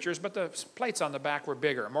these creatures, but the plates on the back were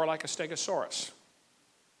bigger, more like a stegosaurus.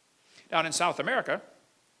 Down in South America,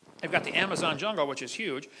 they've got the Amazon jungle, which is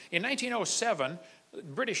huge. In 1907, the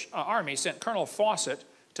British Army sent Colonel Fawcett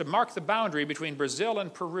to mark the boundary between Brazil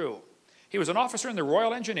and Peru. He was an officer in the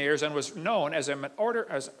Royal Engineers and was known as a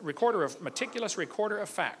meticulous recorder of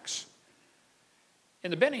facts.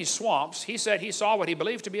 In the Beni swamps, he said he saw what he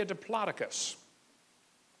believed to be a diplodocus.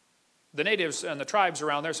 The natives and the tribes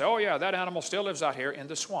around there say, oh yeah, that animal still lives out here in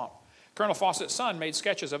the swamp. Colonel Fawcett's son made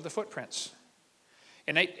sketches of the footprints.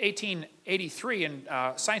 In 1883,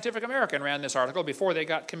 Scientific American ran this article before they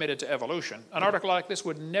got committed to evolution. An article like this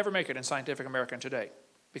would never make it in Scientific American today,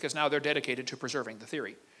 because now they're dedicated to preserving the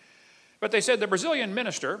theory. But they said the Brazilian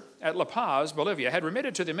minister at La Paz, Bolivia, had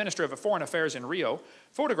remitted to the Minister of Foreign Affairs in Rio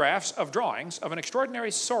photographs of drawings of an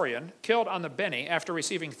extraordinary saurian killed on the Beni after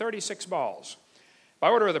receiving 36 balls. By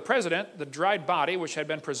order of the president, the dried body, which had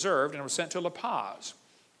been preserved and was sent to La Paz.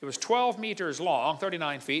 It was 12 meters long,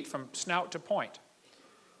 39 feet, from snout to point.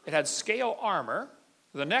 It had scale armor.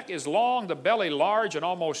 The neck is long, the belly large and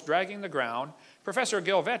almost dragging the ground. Professor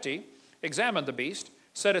Gilvetti examined the beast,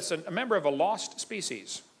 said it's a member of a lost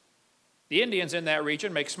species. The Indians in that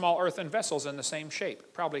region make small earthen vessels in the same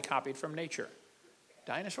shape, probably copied from nature.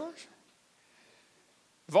 Dinosaurs?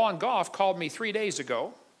 Vaughn Goff called me 3 days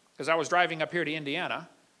ago, as I was driving up here to Indiana.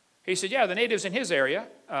 He said, yeah, the natives in his area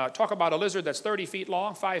talk about a lizard that's 30 feet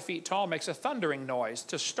long, 5 feet tall, makes a thundering noise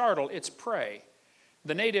to startle its prey.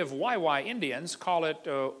 The native Waiwai Indians call it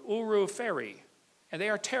Uru Fairy, and they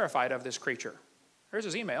are terrified of this creature. Here's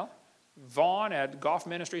his email,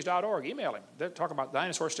 vaughn@goffministries.org. Email him. They talk about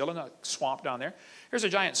dinosaurs still in the swamp down there. Here's a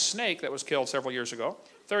giant snake that was killed several years ago,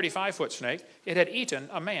 35-foot snake. It had eaten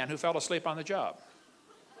a man who fell asleep on the job.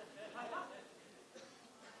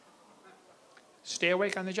 Stay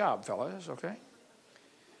awake on the job, fellas, okay?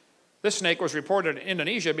 This snake was reported in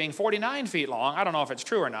Indonesia being 49 feet long. I don't know if it's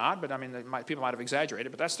true or not, but I mean, people might have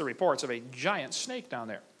exaggerated, but that's the reports of a giant snake down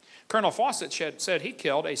there. Colonel Fawcett said he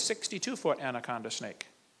killed a 62-foot anaconda snake.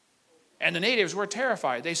 And the natives were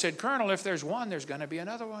terrified. They said, Colonel, if there's one, there's going to be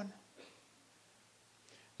another one.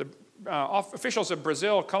 The officials of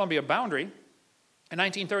Brazil-Colombia boundary in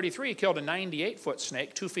 1933 killed a 98-foot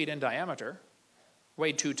snake, 2 feet in diameter,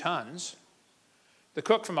 weighed 2 tons. The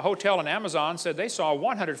cook from a hotel in Amazon said they saw a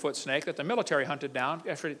 100-foot snake that the military hunted down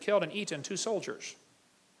after it killed and eaten 2 soldiers.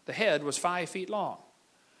 The head was 5 feet long.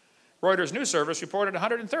 Reuters News Service reported a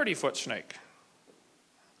 130-foot snake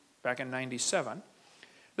back in 97.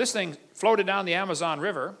 This thing floated down the Amazon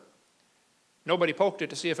River. Nobody poked it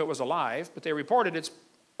to see if it was alive, but they reported it's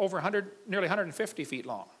over nearly 150 feet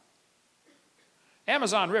long.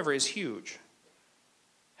 Amazon River is huge.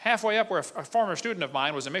 Halfway up where a former student of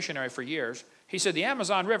mine was a missionary for years, he said the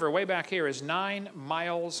Amazon River way back here is 9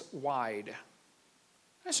 miles wide.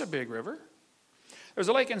 That's a big river. There's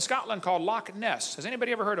a lake in Scotland called Loch Ness. Has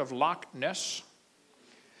anybody ever heard of Loch Ness?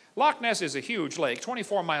 Loch Ness is a huge lake,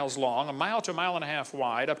 24 miles long, a mile to a mile and a half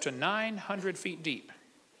wide, up to 900 feet deep.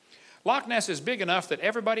 Loch Ness is big enough that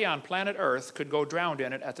everybody on planet Earth could go drowned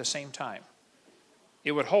in it at the same time.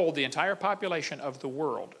 It would hold the entire population of the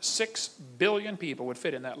world. 6 billion people would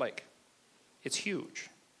fit in that lake. It's huge.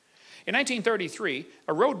 In 1933,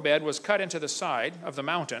 a roadbed was cut into the side of the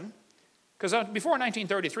mountain, because before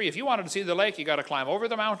 1933, if you wanted to see the lake, you got to climb over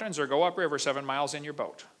the mountains or go upriver 7 miles in your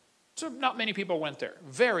boat. So not many people went there.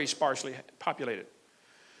 Very sparsely populated.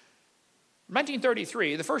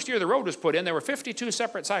 1933, the first year the road was put in, there were 52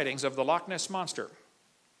 separate sightings of the Loch Ness Monster.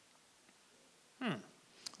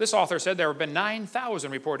 This author said there have been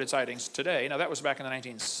 9,000 reported sightings today. Now that was back in the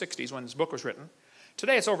 1960s when this book was written.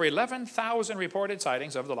 Today it's over 11,000 reported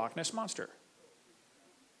sightings of the Loch Ness Monster.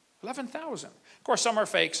 11,000. Of course, some are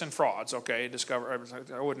fakes and frauds, okay?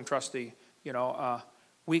 I wouldn't trust the,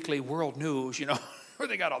 Weekly World News, where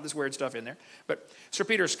they got all this weird stuff in there. But Sir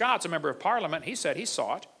Peter Scott's a member of Parliament. He said he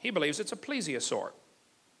saw it. He believes it's a plesiosaur.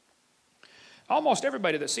 Almost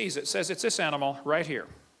everybody that sees it says it's this animal right here,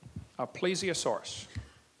 a plesiosaurus.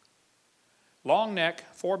 Long neck,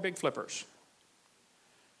 4 big flippers.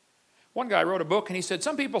 One guy wrote a book and he said,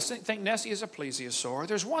 some people think Nessie is a plesiosaur.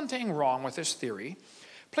 There's one thing wrong with this theory.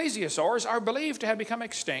 Plesiosaurs are believed to have become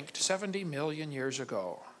extinct 70 million years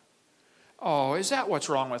ago. Oh, is that what's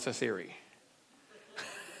wrong with the theory?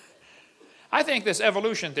 I think this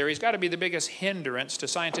evolution theory has got to be the biggest hindrance to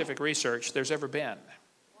scientific research there's ever been.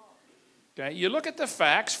 Okay? You look at the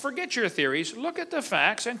facts, forget your theories, look at the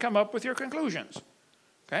facts and come up with your conclusions.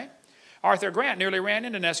 Okay? Arthur Grant nearly ran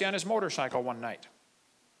into Nessie on his motorcycle one night.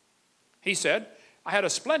 He said, I had a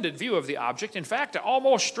splendid view of the object. In fact, I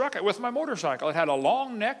almost struck it with my motorcycle. It had a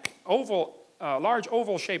long neck, large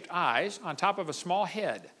oval-shaped eyes on top of a small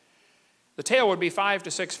head. The tail would be 5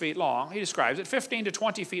 to 6 feet long. He describes it, 15 to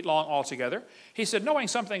 20 feet long altogether. He said, knowing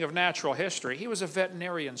something of natural history, he was a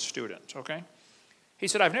veterinarian student, okay? He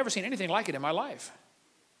said, I've never seen anything like it in my life.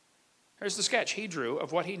 Here's the sketch he drew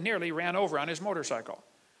of what he nearly ran over on his motorcycle.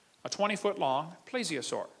 A 20-foot-long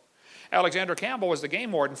plesiosaur. Alexander Campbell was the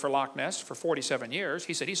game warden for Loch Ness for 47 years.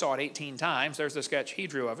 He said he saw it 18 times. There's the sketch he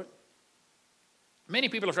drew of it. Many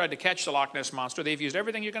people have tried to catch the Loch Ness Monster. They've used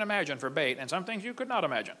everything you can imagine for bait, and some things you could not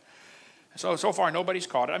imagine. So far, nobody's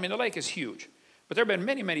caught it. I mean, the lake is huge. But there have been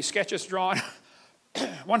many, many sketches drawn.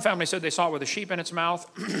 One family said they saw it with a sheep in its mouth.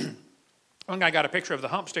 One guy got a picture of the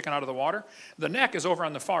hump sticking out of the water. The neck is over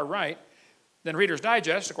on the far right. Then Reader's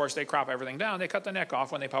Digest, of course, they crop everything down. They cut the neck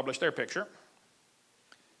off when they publish their picture,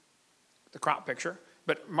 the crop picture.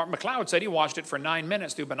 But McLeod said he watched it for 9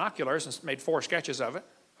 minutes through binoculars and made 4 sketches of it,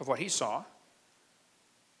 of what he saw.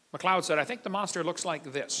 McLeod said, I think the monster looks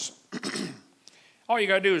like this. All you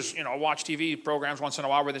got to do is, watch TV programs once in a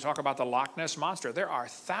while where they talk about the Loch Ness Monster. There are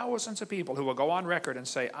thousands of people who will go on record and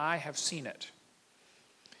say, I have seen it.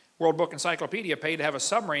 World Book Encyclopedia paid to have a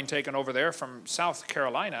submarine taken over there from South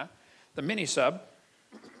Carolina, the mini sub.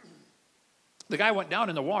 The guy went down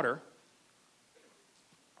in the water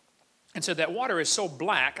and said, that water is so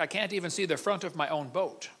black, I can't even see the front of my own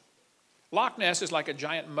boat. Loch Ness is like a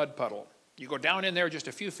giant mud puddle. You go down in there just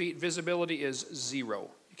a few feet, visibility is 0.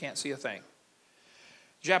 You can't see a thing.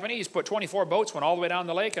 Japanese put 24 boats, went all the way down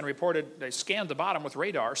the lake and reported, they scanned the bottom with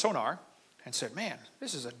sonar, and said, man,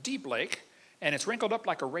 this is a deep lake, and it's wrinkled up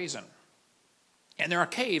like a raisin. And there are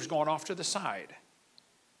caves going off to the side.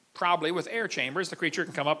 Probably with air chambers, the creature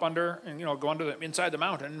can come up under and go under inside the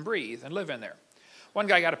mountain and breathe and live in there. One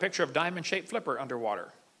guy got a picture of diamond-shaped flipper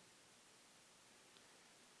underwater.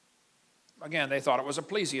 Again, they thought it was a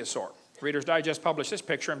plesiosaur. Reader's Digest published this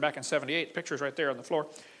picture, and back in '78, pictures right there on the floor,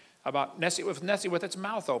 about Nessie with its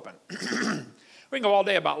mouth open. We can go all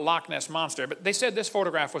day about Loch Ness Monster, but they said this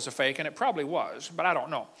photograph was a fake, and it probably was, but I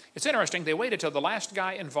don't know. It's interesting, they waited till the last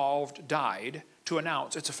guy involved died to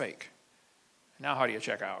announce it's a fake. Now how do you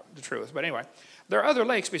check out the truth? But anyway, there are other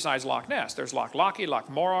lakes besides Loch Ness. There's Loch Lochy, Loch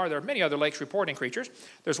Morar. There are many other lakes reporting creatures.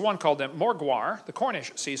 There's one called the Morgwar, the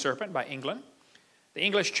Cornish sea serpent by England. The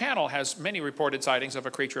English Channel has many reported sightings of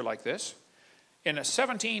a creature like this. In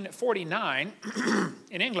 1749,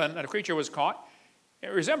 in England, a creature was caught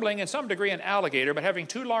resembling in some degree an alligator, but having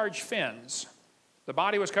 2 large fins. The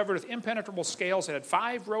body was covered with impenetrable scales. It had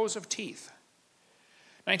 5 rows of teeth.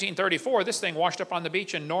 1934, this thing washed up on the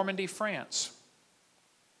beach in Normandy, France.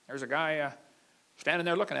 There's a guy standing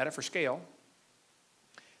there looking at it for scale.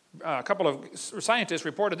 A couple of scientists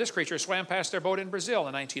reported this creature swam past their boat in Brazil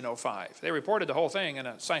in 1905. They reported the whole thing in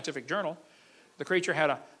a scientific journal. The creature had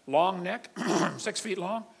a long neck, 6 feet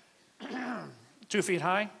long, 2 feet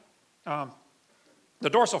high, The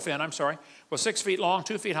dorsal fin, was 6 feet long,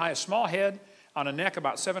 2 feet high, a small head on a neck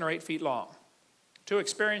about 7 or 8 feet long. 2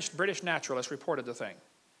 experienced British naturalists reported the thing.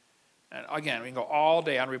 And again, we can go all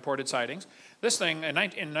day on reported sightings. This thing, in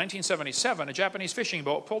 1977, a Japanese fishing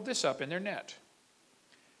boat pulled this up in their net.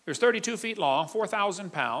 It was 32 feet long,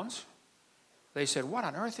 4,000 pounds. They said, "What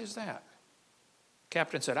on earth is that?"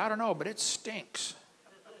 Captain said, "I don't know, but it stinks."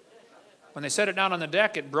 When they set it down on the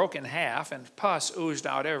deck, it broke in half and pus oozed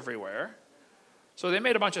out everywhere. So they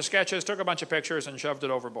made a bunch of sketches, took a bunch of pictures, and shoved it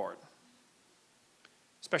overboard.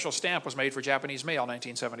 Special stamp was made for Japanese mail in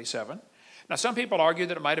 1977. Now, some people argue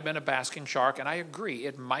that it might have been a basking shark, and I agree,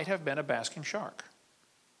 it might have been a basking shark.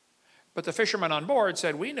 But the fishermen on board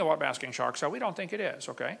said, "We know what basking sharks are. We don't think it is,"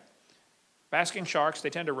 okay? Basking sharks, they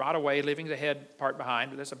tend to rot away, leaving the head part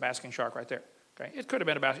behind. There's a basking shark right there. Okay? It could have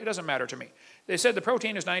been a basking. It doesn't matter to me. They said the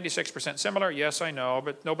protein is 96% similar. Yes, I know,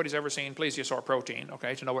 but nobody's ever seen plesiosaur protein,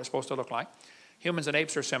 okay, to know what it's supposed to look like. Humans and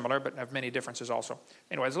apes are similar, but have many differences also.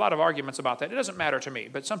 Anyway, there's a lot of arguments about that. It doesn't matter to me,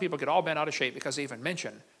 but some people get all bent out of shape because they even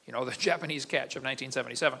mention, the Japanese catch of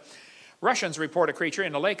 1977. Russians report a creature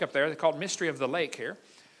in a lake up there. They call it Mystery of the Lake here.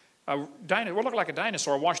 What looked like a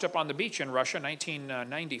dinosaur washed up on the beach in Russia in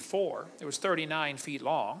 1994. It was 39 feet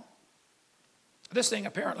long. This thing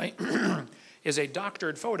apparently is a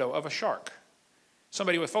doctored photo of a shark.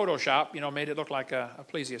 Somebody with Photoshop, made it look like a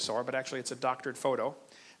plesiosaur, but actually it's a doctored photo.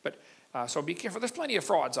 But so be careful. There's plenty of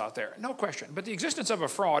frauds out there, no question. But the existence of a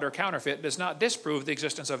fraud or counterfeit does not disprove the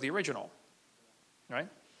existence of the original, right?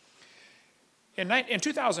 In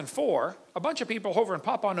 2004, a bunch of people over in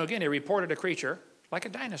Papua New Guinea reported a creature like a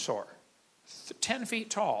dinosaur, 10 feet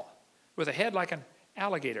tall, with a head like an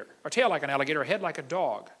alligator, or tail like an alligator, a head like a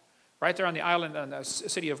dog, right there on the island in the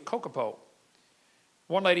city of Kokopo.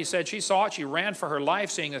 One lady said she saw it. She ran for her life,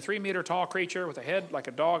 seeing a 3-meter-tall creature with a head like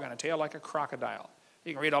a dog and a tail like a crocodile.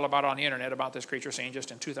 You can read all about it on the internet about this creature seen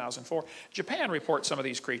just in 2004. Japan reports some of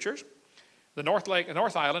these creatures. The North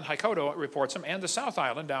Island, Hokkaido, reports them, and the South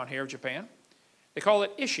Island down here of Japan. They call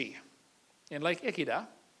it Ishi in Lake Ikeda.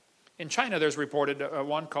 In China, there's reported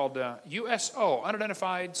one called USO,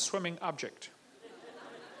 Unidentified Swimming Object.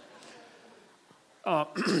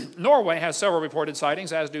 Norway has several reported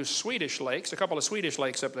sightings, as do Swedish lakes, a couple of Swedish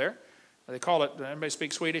lakes up there. They call it, anybody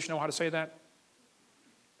speak Swedish, know how to say that?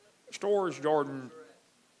 Stores, Jordan.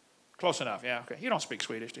 Close enough, yeah, okay. You don't speak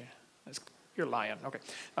Swedish, do you? You're lying, okay.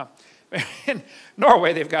 In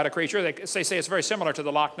Norway, they've got a creature. They say it's very similar to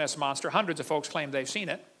the Loch Ness Monster. Hundreds of folks claim they've seen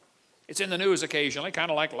it. It's in the news occasionally,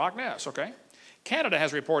 kind of like Loch Ness, okay? Canada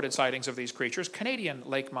has reported sightings of these creatures, Canadian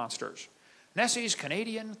lake monsters. Nessie's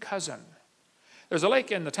Canadian cousin. There's a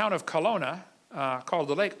lake in the town of Kelowna called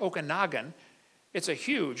the Lake Okanagan. It's a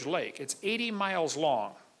huge lake. It's 80 miles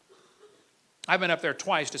long. I've been up there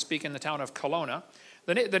twice to speak in the town of Kelowna.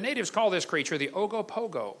 The natives call this creature the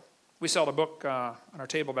Ogopogo. We sell a book on our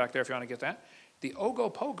table back there if you want to get that. The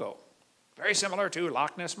Ogopogo. Very similar to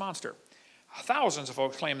Loch Ness Monster. Thousands of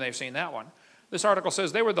folks claim they've seen that one. This article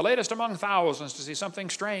says they were the latest among thousands to see something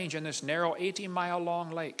strange in this narrow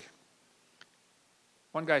 80-mile-long lake.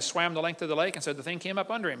 One guy swam the length of the lake and said the thing came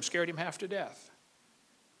up under him, scared him half to death.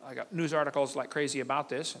 I got news articles like crazy about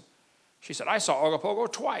this. She said, "I saw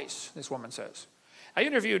Ogopogo twice," this woman says. I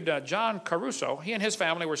interviewed John Caruso. He and his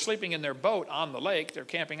family were sleeping in their boat on the lake. They're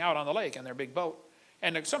camping out on the lake in their big boat.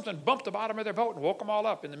 And something bumped the bottom of their boat and woke them all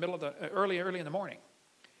up in the middle of the early in the morning.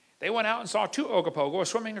 They went out and saw 2 Ogopogo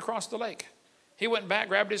swimming across the lake. He went back,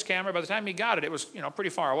 grabbed his camera. By the time he got it, it was pretty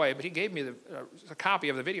far away. But he gave me a copy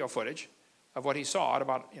of the video footage of what he saw at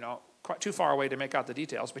about quite too far away to make out the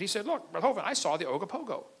details. But he said, "Look, Brother Hovind, I saw the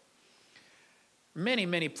Ogopogo." Many,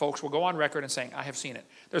 many folks will go on record and saying, "I have seen it."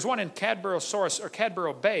 There's one in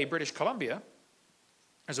Cadborough Bay, British Columbia.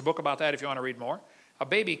 There's a book about that if you want to read more. A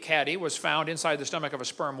baby caddy was found inside the stomach of a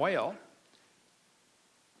sperm whale.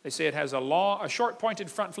 They say it has a short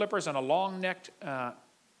pointed front flippers and a long-necked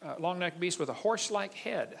beast with a horse-like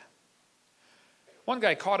head. One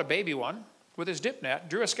guy caught a baby one with his dip net,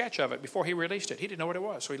 drew a sketch of it before he released it. He didn't know what it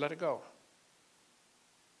was, so he let it go.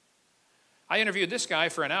 I interviewed this guy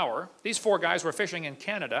for an hour. These 4 guys were fishing in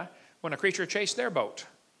Canada when a creature chased their boat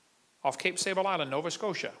off Cape Sable Island, Nova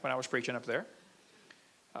Scotia, when I was preaching up there.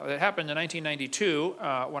 It happened in 1992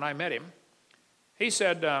 when I met him. He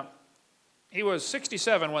said he was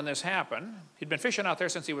 67 when this happened. He'd been fishing out there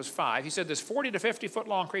since he was 5. He said this 40 to 50 foot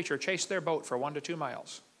long creature chased their boat for 1 to 2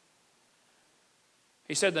 miles.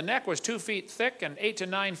 He said the neck was 2 feet thick and 8 to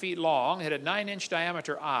 9 feet long. It had 9-inch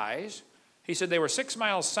diameter eyes. He said they were 6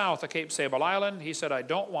 miles south of Cape Sable Island. He said, "I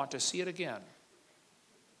don't want to see it again."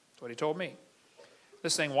 That's what he told me.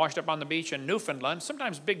 This thing washed up on the beach in Newfoundland.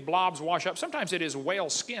 Sometimes big blobs wash up. Sometimes it is whale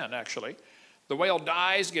skin, actually. The whale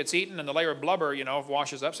dies, gets eaten, and the layer of blubber,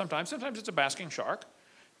 washes up. Sometimes it's a basking shark.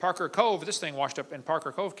 Parker Cove, this thing washed up in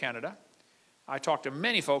Parker Cove, Canada. I talked to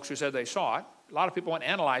many folks who said they saw it. A lot of people went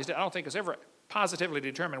and analyzed it. I don't think it's ever positively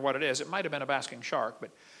determined what it is. It might have been a basking shark, but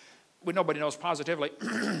nobody knows positively.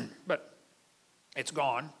 But it's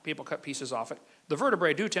gone. People cut pieces off it. The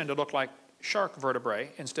vertebrae do tend to look like shark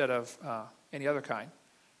vertebrae instead of any other kind.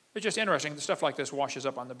 It's just interesting. Stuff like this washes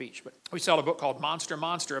up on the beach. But we sell a book called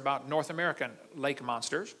Monster about North American lake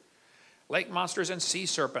monsters and sea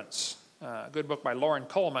serpents. A good book by Lauren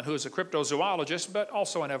Coleman, who is a cryptozoologist, but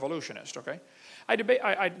also an evolutionist, okay?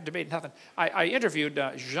 I interviewed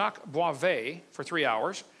Jacques Boivet for 3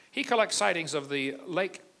 hours. He collects sightings of the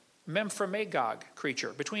Lake Memphremagog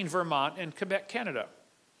creature between Vermont and Quebec, Canada.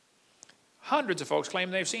 Hundreds of folks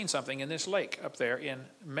claim they've seen something in this lake up there in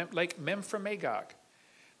Lake Memphremagog.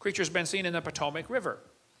 Creature's been seen in the Potomac River.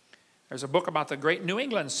 There's a book about the great New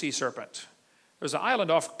England sea serpent. There's an island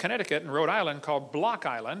off Connecticut and Rhode Island called Block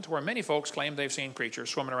Island, where many folks claim they've seen creatures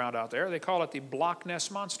swimming around out there. They call it the Block Ness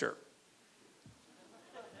Monster.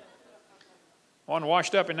 One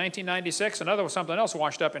washed up in 1996, another was something else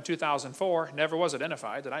washed up in 2004, never was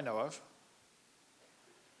identified that I know of.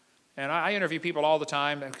 And I interview people all the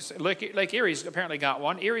time. Lake Erie's apparently got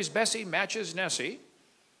one. Erie's Bessie matches Nessie.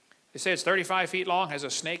 They say it's 35 feet long, has a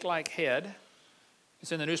snake-like head.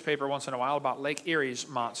 It's in the newspaper once in a while about Lake Erie's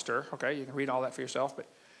monster. Okay, you can read all that for yourself. But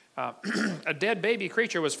a dead baby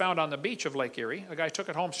creature was found on the beach of Lake Erie. A guy took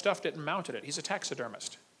it home, stuffed it, and mounted it. He's a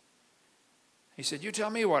taxidermist. He said, "You tell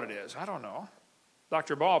me what it is." I don't know.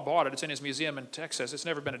 Dr. Ball bought it. It's in his museum in Texas. It's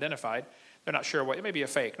never been identified. They're not sure what. It may be a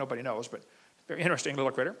fake. Nobody knows, but very interesting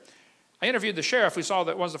little critter. I interviewed the sheriff who saw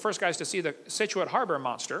that was the first guys to see the Scituate Harbor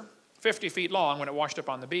monster, 50 feet long when it washed up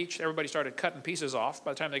on the beach. Everybody started cutting pieces off.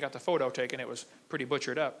 By the time they got the photo taken, it was pretty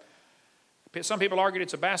butchered up. Some people argued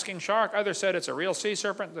it's a basking shark. Others said it's a real sea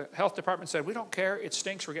serpent. The health department said, "We don't care. It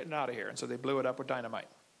stinks. We're getting out of here." And so they blew it up with dynamite.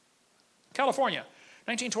 California,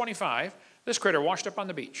 1925, this critter washed up on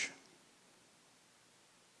the beach.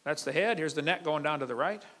 That's the head. Here's the neck going down to the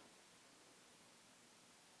right.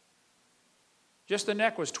 Just the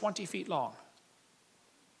neck was 20 feet long.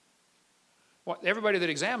 Everybody that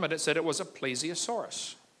examined it said it was a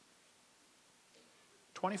plesiosaurus.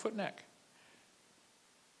 20-foot neck.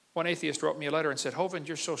 One atheist wrote me a letter and said, "Hovind,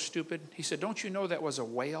 you're so stupid." He said, "Don't you know that was a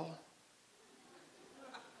whale?"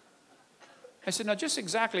 I said, "Now just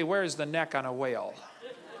exactly where is the neck on a whale?"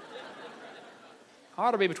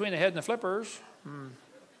 "Ought to be between the head and the flippers."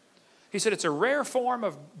 He said, "It's a rare form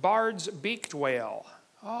of Bard's beaked whale."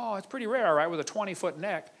 Oh, it's pretty rare, all right, with a 20-foot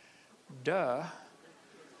neck. Duh.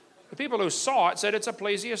 The people who saw it said it's a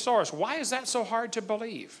plesiosaurus. Why is that so hard to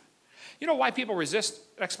believe? You know why people resist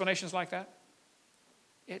explanations like that?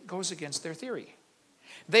 It goes against their theory.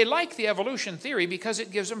 They like the evolution theory because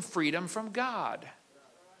it gives them freedom from God.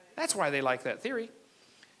 That's why they like that theory.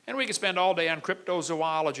 And we could spend all day on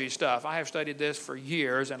cryptozoology stuff. I have studied this for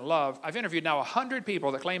years and love. I've interviewed now 100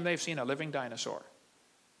 people that claim they've seen a living dinosaur.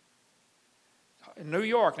 In New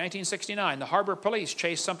York, 1969, the harbor police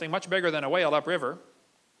chased something much bigger than a whale upriver.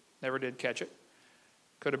 Never did catch it.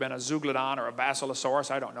 Could have been a zeuglodon or a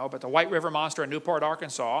basilosaurus, I don't know. But the White River monster in Newport,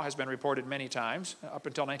 Arkansas has been reported many times. Up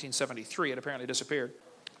until 1973, it apparently disappeared.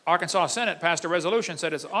 Arkansas Senate passed a resolution that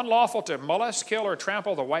said it's unlawful to molest, kill, or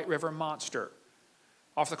trample the White River monster.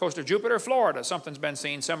 Off the coast of Jupiter, Florida, something's been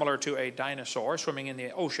seen similar to a dinosaur swimming in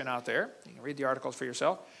the ocean out there. You can read the articles for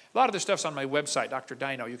yourself. A lot of this stuff's on my website, Dr.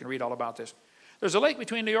 Dino. You can read all about this. There's a lake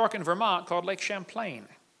between New York and Vermont called Lake Champlain,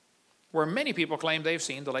 where many people claim they've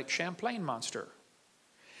seen the Lake Champlain monster.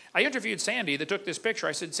 I interviewed Sandy that took this picture.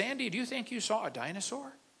 I said, "Sandy, do you think you saw a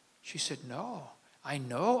dinosaur?" She said, "No, I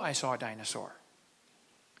know I saw a dinosaur."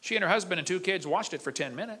 She and her husband and 2 kids watched it for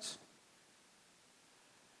 10 minutes.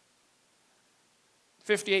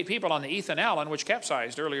 58 people on the Ethan Allen, which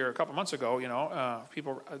capsized earlier a couple months ago,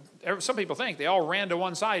 some people think they all ran to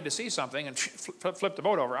one side to see something and flipped the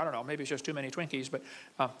boat over. I don't know, maybe it's just too many Twinkies, but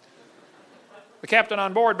the captain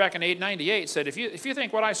on board back in 1898 said, if you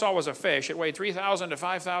think what I saw was a fish, it weighed 3,000 to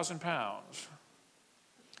 5,000 pounds.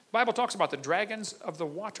 The Bible talks about the dragons of the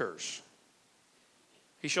waters.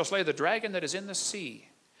 He shall slay the dragon that is in the sea.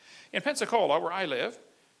 In Pensacola, where I live,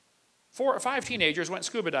 4 or 5 teenagers went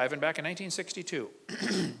scuba diving back in 1962.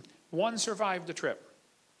 One survived the trip.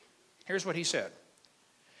 Here's what he said.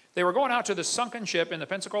 They were going out to the sunken ship in the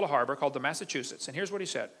Pensacola harbor called the Massachusetts, and here's what he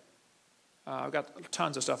said. I've got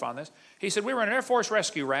tons of stuff on this. He said, "We were in an Air Force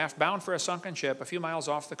rescue raft bound for a sunken ship a few miles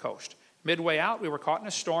off the coast. Midway out, we were caught in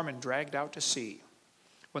a storm and dragged out to sea.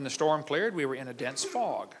 When the storm cleared, we were in a dense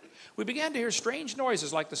fog. We began to hear strange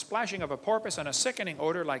noises like the splashing of a porpoise and a sickening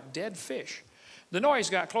odor like dead fish. The noise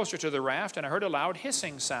got closer to the raft, and I heard a loud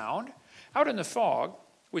hissing sound. Out in the fog,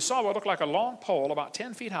 we saw what looked like a long pole about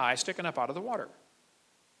 10 feet high sticking up out of the water.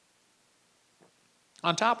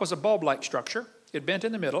 On top was a bulb-like structure. It bent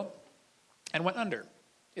in the middle and went under.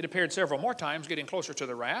 It appeared several more times, getting closer to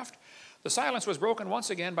the raft. The silence was broken once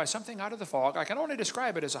again by something out of the fog. I can only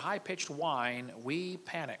describe it as a high-pitched whine. We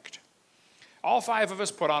panicked. All 5 of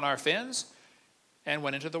us put on our fins and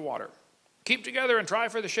went into the water. "Keep together and try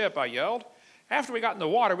for the ship," I yelled. After we got in the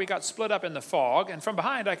water, we got split up in the fog, and from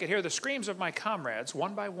behind I could hear the screams of my comrades,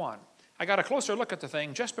 one by one. I got a closer look at the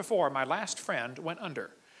thing just before my last friend went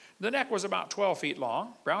under. The neck was about 12 feet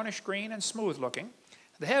long, brownish green and smooth looking.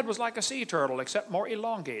 The head was like a sea turtle, except more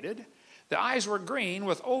elongated. The eyes were green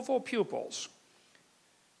with oval pupils.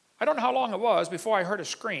 I don't know how long it was before I heard a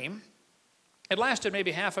scream. It lasted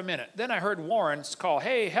maybe half a minute. Then I heard Warren's call,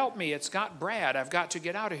 "Hey, help me, it's got Brad. I've got to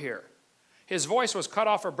get out of here." His voice was cut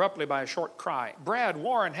off abruptly by a short cry. "Brad,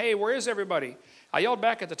 Warren, hey, where is everybody?" I yelled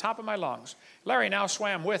back at the top of my lungs. Larry now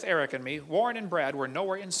swam with Eric and me. Warren and Brad were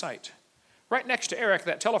nowhere in sight. Right next to Eric,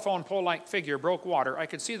 that telephone pole-like figure broke water. I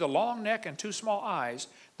could see the long neck and 2 small eyes.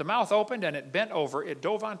 The mouth opened and it bent over. It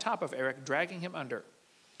dove on top of Eric, dragging him under.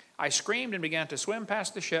 I screamed and began to swim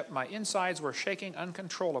past the ship. My insides were shaking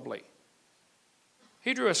uncontrollably.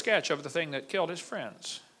 He drew a sketch of the thing that killed his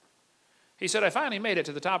friends. He said, "I finally made it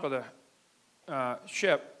to the top of the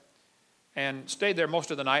ship and stayed there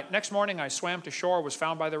most of the night. Next morning, I swam to shore, was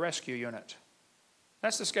found by the rescue unit."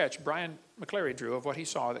 That's the sketch Brian McCleary drew of what he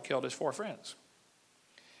saw that killed his 4 friends.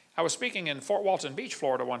 I was speaking in Fort Walton Beach,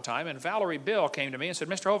 Florida one time, and Valerie Bill came to me and said,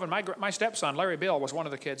 "Mr. Hovind, my stepson, Larry Bill, was one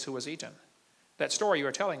of the kids who was eaten. That story you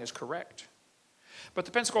are telling is correct." But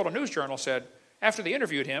the Pensacola News Journal said, after they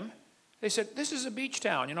interviewed him, they said, "This is a beach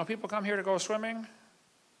town. You know, people come here to go swimming.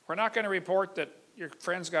 We're not going to report that your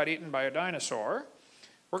friends got eaten by a dinosaur.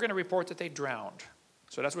 We're going to report that they drowned."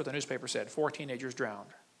 So that's what the newspaper said. 4 teenagers drowned.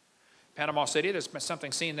 Panama City, there's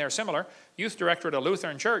something seen there similar. Youth director at a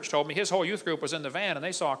Lutheran church told me his whole youth group was in the van and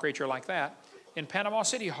they saw a creature like that in Panama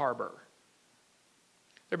City Harbor.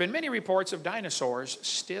 There have been many reports of dinosaurs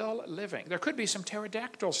still living. There could be some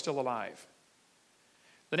pterodactyls still alive.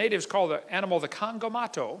 The natives call the animal the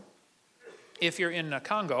Congomato. If you're in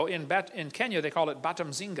Congo, in Kenya they call it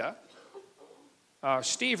Batamzinga.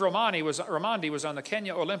 Steve Romandi was on the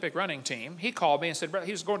Kenya Olympic running team. He called me and said,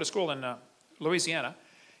 he was going to school in Louisiana.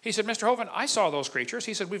 He said, "Mr. Hovind, I saw those creatures."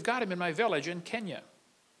 He said, "We've got them in my village in Kenya."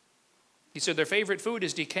 He said, "Their favorite food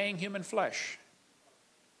is decaying human flesh.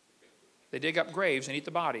 They dig up graves and eat the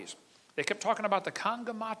bodies." They kept talking about the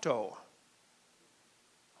Congomato.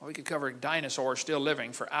 Well, we could cover dinosaurs still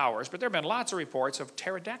living for hours, but there have been lots of reports of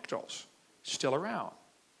pterodactyls still around.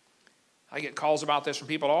 I get calls about this from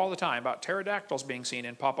people all the time, about pterodactyls being seen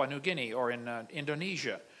in Papua New Guinea or in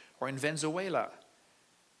Indonesia or in Venezuela.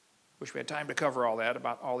 Wish we had time to cover all that,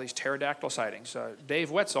 about all these pterodactyl sightings. Dave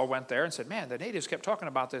Wetzel went there and said, "Man, the natives kept talking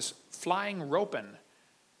about this flying ropin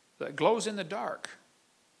that glows in the dark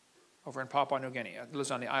over in Papua New Guinea." It lives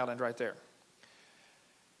on the island right there.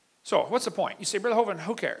 So what's the point? You say, "Brother Hovind,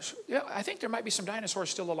 who cares?" Yeah, I think there might be some dinosaurs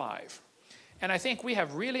still alive. And I think we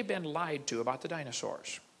have really been lied to about the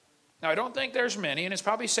dinosaurs. Now, I don't think there's many, and it's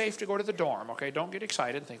probably safe to go to the dorm, okay? Don't get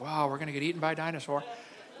excited and think, "Wow, we're going to get eaten by a dinosaur."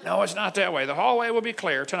 No, it's not that way. The hallway will be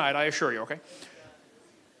clear tonight, I assure you, okay?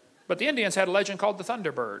 But the Indians had a legend called the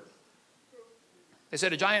Thunderbird. They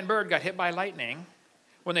said a giant bird got hit by lightning.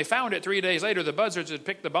 When they found it 3 days later, the buzzards had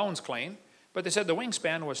picked the bones clean, but they said the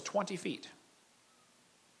wingspan was 20 feet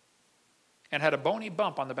and had a bony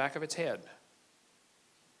bump on the back of its head.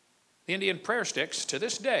 The Indian prayer sticks, to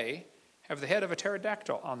this day, have the head of a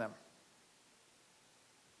pterodactyl on them.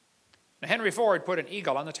 Now, Henry Ford put an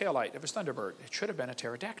eagle on the taillight of his Thunderbird. It should have been a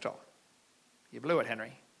pterodactyl. You blew it,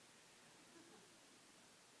 Henry.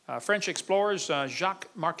 French explorers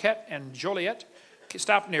Jacques Marquette and Joliet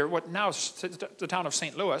stopped near what now is the town of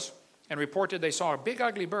St. Louis and reported they saw a big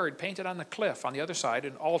ugly bird painted on the cliff on the other side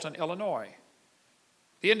in Alton, Illinois.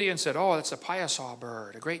 The Indians said, "Oh, that's a Piasaw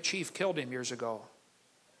bird. A great chief killed him years ago."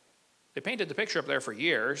 They painted the picture up there for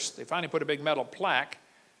years. They finally put a big metal plaque.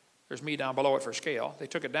 There's me down below it for scale. They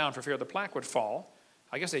took it down for fear the plaque would fall.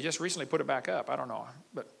 I guess they just recently put it back up. I don't know.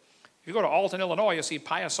 But if you go to Alton, Illinois, you'll see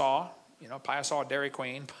Piasaw, Piasaw Dairy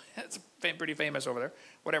Queen. It's pretty famous over there,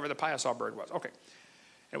 whatever the Piasaw bird was. Okay.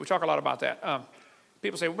 And we talk a lot about that.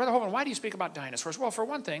 People say, "Brother Hovind, why do you speak about dinosaurs?" Well, for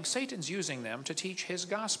one thing, Satan's using them to teach his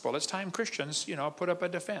gospel. It's time Christians, put up a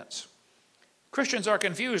defense. Christians are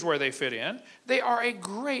confused where they fit in. They are a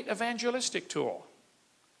great evangelistic tool.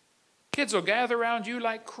 Kids will gather around you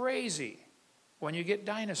like crazy when you get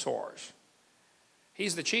dinosaurs.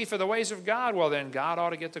 He's the chief of the ways of God. Well, then God ought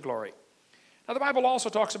to get the glory. Now, the Bible also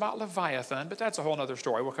talks about Leviathan, but that's a whole other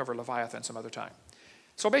story. We'll cover Leviathan some other time.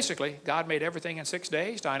 So basically, God made everything in 6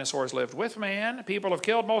 days. Dinosaurs lived with man. People have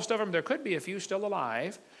killed most of them. There could be a few still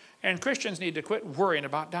alive. And Christians need to quit worrying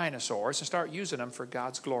about dinosaurs and start using them for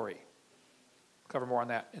God's glory. We'll cover more on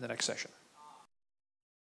that in the next session.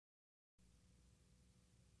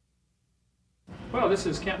 Well, this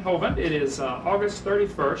is Kent Hovind. It is August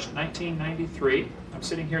 31st, 1993. I'm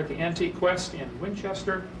sitting here at the Antique Quest in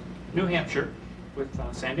Winchester, New Hampshire, with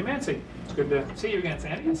Sandy Mancy. It's good to see you again,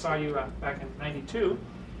 Sandy. I saw you back in '92.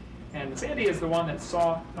 And Sandy is the one that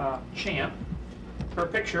saw Champ. Her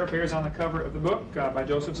picture appears on the cover of the book by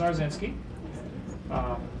Joseph Zarzinski.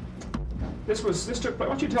 This took place. Why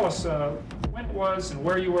don't you tell us when it was and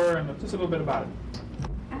where you were and just a little bit about it?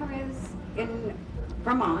 I was in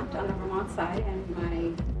Vermont, on the Vermont side, and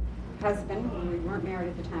my husband, we weren't married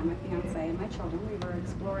at the time, my fiance and my children, we were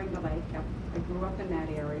exploring the lake. I grew up in that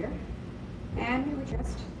area. And we were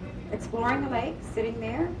just exploring the lake, sitting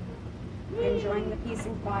there, enjoying the peace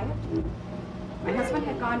and quiet. And my husband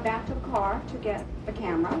had gone back to the car to get the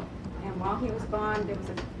camera, and while he was gone, there was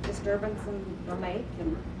a disturbance in the lake,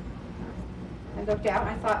 and I looked out, and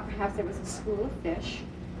I thought perhaps there was a school of fish,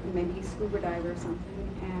 maybe a scuba diver or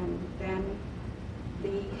something, and then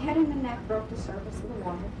the head and the neck broke the surface of the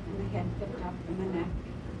water, and the head picked up, and the neck,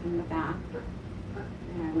 and the back,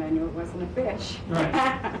 and I knew it wasn't a fish.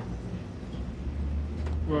 Right.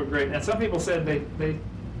 Well, great. And some people said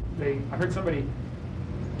I heard somebody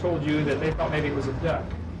told you that they thought maybe it was a duck.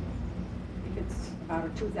 It's about a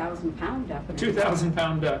 2,000-pound duck. A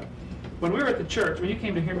 2,000-pound duck. When we were at the church, when you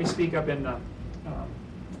came to hear me speak up in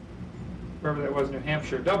wherever that was, New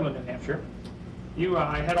Hampshire, Dublin, New Hampshire,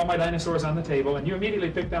 I had all my dinosaurs on the table, and you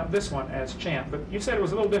immediately picked out this one as Champ. But you said it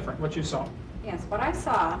was a little different, what you saw. Yes, what I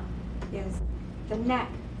saw is the neck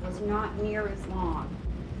was not near as long,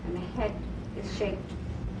 and the head is shaped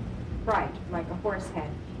right, like a horse head,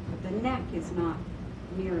 but the neck is not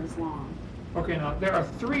near as long. Okay, now there are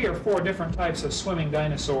 3 or 4 different types of swimming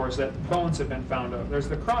dinosaurs that bones have been found of. There's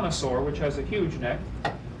the chronosaur, which has a huge neck,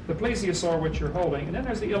 the plesiosaur, which you're holding, and then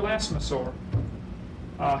there's the elasmosaur.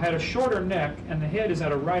 Had a shorter neck, and the head is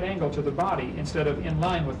at a right angle to the body instead of in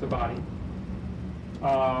line with the body.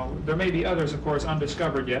 There may be others, of course,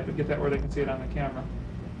 undiscovered yet, but get that where they can see it on the camera.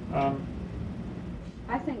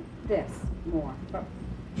 I think this more. But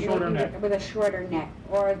shorter neck. With a shorter neck.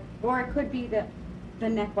 Or it could be that the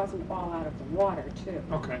neck wasn't all out of the water, too.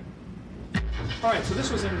 Okay. All right, so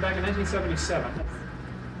this was back in 1977.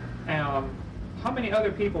 How many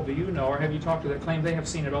other people do you know, or have you talked to that claim they have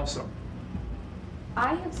seen it also?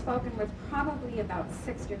 I have spoken with probably about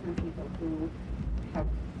 6 different people who have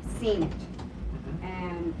seen it. Mm-hmm.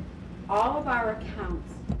 And all of our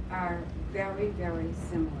accounts are very, very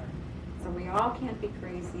similar. So we all can't be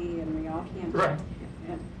crazy, and we all can't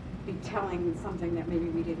be telling something that maybe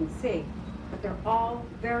we didn't see. But they're all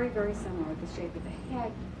very, very similar. The shape of the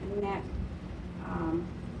head and neck,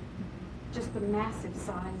 just the massive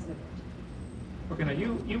size of it. Okay, now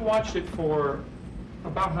you watched it for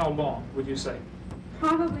about how long, would you say?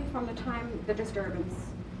 Probably from the time the disturbance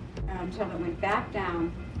until it went back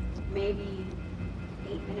down, maybe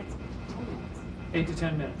 8 minutes, 10 minutes. 8 to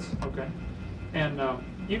 10 minutes, okay. And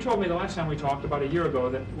you told me the last time we talked, about a year ago,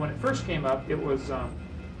 that when it first came up, it was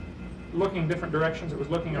looking different directions, it was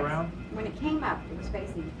looking around? When it came up, it was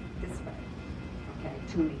facing this way, okay,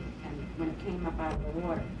 to me, and when it came up out of the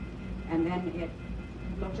water. And then it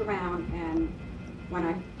looked around, and when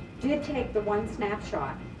I did take the one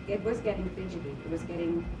snapshot, it was getting fidgety. It was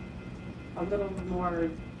getting a little more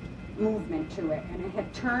movement to it, and it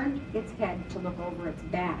had turned its head to look over its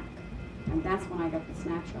back, and that's when I got the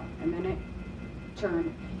snapshot. And then it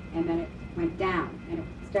turned, and then it went down, and it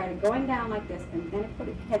started going down like this, and then it put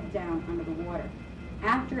its head down under the water.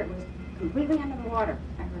 After it was completely under the water,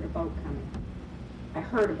 I heard a boat coming. I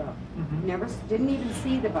heard a boat. Mm-hmm. Didn't even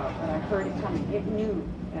see the boat, but I heard it coming. It knew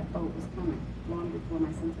that boat was coming long before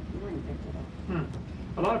my sense of hearing picked it up.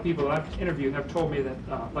 A lot of people that I've interviewed have told me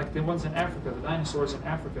that, like the ones in Africa, the dinosaurs in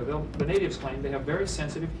Africa, the natives claim they have very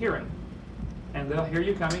sensitive hearing, and they'll hear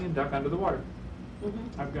you coming and duck under the water.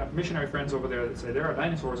 Mm-hmm. I've got missionary friends over there that say there are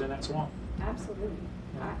dinosaurs in that swamp. Absolutely.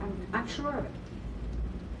 I'm sure of it.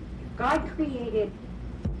 God created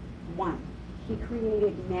one. He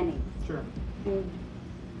created many. Sure. And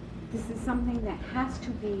this is something that has to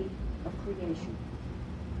be of creation.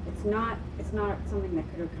 It's not something that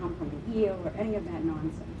could have come from an eel or any of that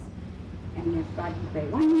nonsense. And if God can create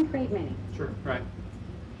one, he can create many. Sure, right.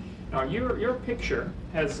 Now your picture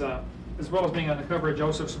has, as well as being on the cover of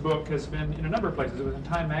Joseph's book, has been in a number of places. It was in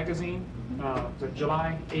Time magazine, it was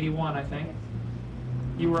July '81, I think.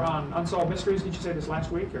 You were on Unsolved Mysteries, did you say this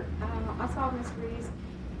last week? Or? Unsolved Mysteries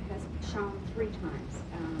has shown 3 times.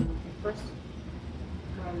 It first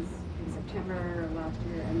was in September of last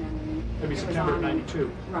year, and then That'd be it was September of on-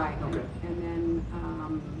 '92. Right. Okay. And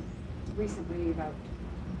then recently, about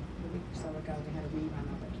a week or so ago, they had a rerun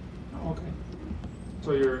of it. Oh, okay.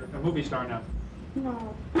 So you're a movie star now.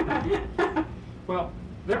 No. Well,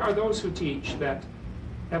 there are those who teach that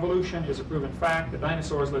evolution is a proven fact, that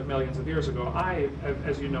dinosaurs lived millions of years ago. I,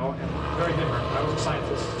 as you know, am very different. I was a science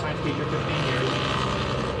teacher 15 years.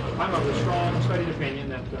 I'm of the strong, studied opinion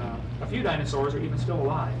that a few dinosaurs are even still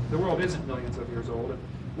alive. The world isn't millions of years old.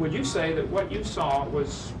 Would you say that what you saw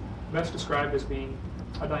was best described as being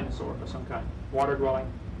a dinosaur of some kind, water-dwelling?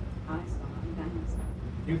 I saw a dinosaur.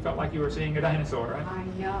 You felt like you were seeing a dinosaur, right? I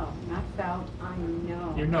know. Not felt, I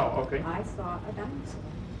know. You know, okay. I saw a dinosaur.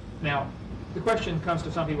 Now, the question comes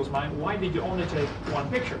to some people's mind, why did you only take 1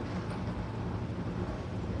 picture?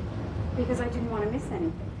 Because I didn't want to miss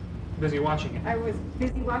anything. Busy watching it. I was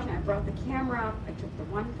busy watching. I brought the camera up, I took the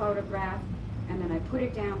 1 photograph, and then I put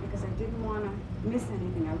it down because I didn't want to miss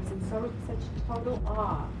anything. I was in such total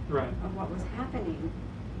awe Right. of what was happening.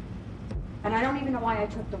 And I don't even know why I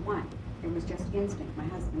took the 1. It was just instinct. My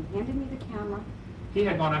husband handed me the camera. He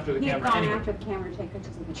had gone after the He had camera gone anyway. after the camera to take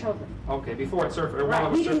pictures of the children. Okay, before it surfaced, or while Right. it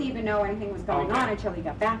was He didn't surfacing. even know anything was going Okay. on until he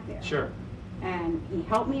got back there. Sure. And he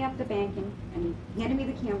helped me up the banking, and he handed me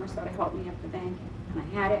the camera so to help me up the banking. And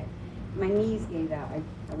I had it. My knees gave out.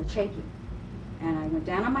 I was shaking. And I went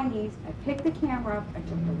down on my knees. I picked the camera up. I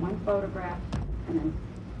took the 1 photograph and then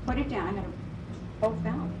put it down. I had it both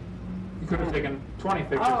down. You could have taken 20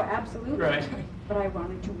 pictures. Oh, absolutely. Right. But I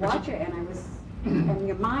wanted to watch it, and I was, and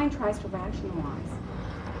your mind tries to rationalize.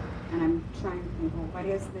 And I'm trying to think, well, what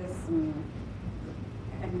is this? And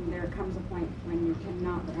there comes a point when you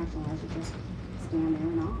cannot rationalize. You just stand there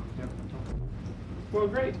and awe. Yep. Well,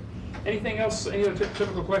 great. Anything else, any other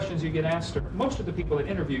typical questions you get asked? Most of the people that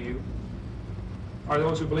interview you are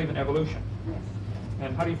those who believe in evolution. Yes.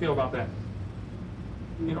 And how do you feel about that?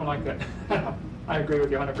 You don't like that? I agree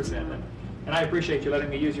with you 100%. And I appreciate you letting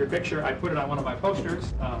me use your picture. I put it on one of my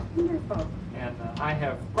posters. Wonderful. And I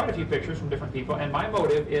have quite a few pictures from different people. And my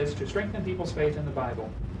motive is to strengthen people's faith in the Bible.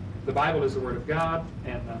 The Bible is the Word of God.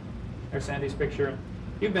 And there's Sandy's picture.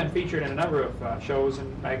 You've been featured in a number of shows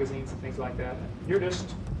and magazines and things like that.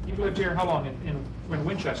 You've lived here how long in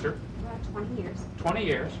Winchester? About 20 years. 20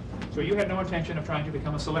 years. So you had no intention of trying to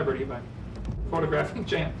become a celebrity by photographing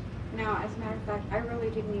Jan. No, as a matter of fact, I really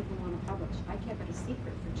didn't even want to publish. I kept it a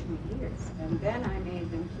secret for 2 years. And then I made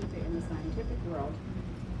them keep it in the scientific world.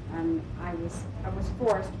 And I was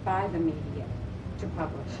forced by the media to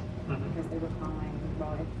publish. Because they were calling,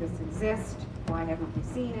 well, if this exists, why haven't we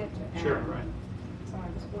seen it? And Sure, right. so I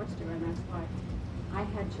was forced to, and that's why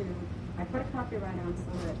I put a copyright on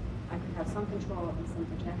so that I could have some control and some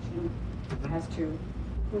protection as to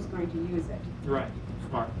who's going to use it. Right.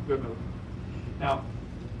 Smart. Good move. Now,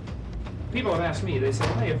 people have asked me, they say,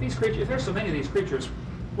 hey, if there's so many of these creatures,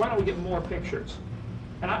 why don't we get more pictures?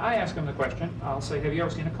 And I ask them the question, I'll say, have you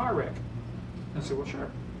ever seen a car wreck? And they say, well, sure.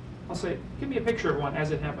 I'll say, give me a picture of one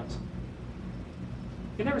as it happens.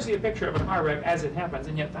 You never see a picture of a car wreck as it happens,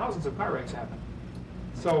 and yet thousands of car wrecks happen.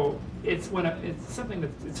 So it's something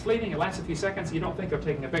that's fleeting, it lasts a few seconds, you don't think of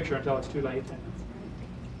taking a picture until it's too late.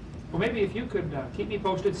 Well, maybe if you could keep me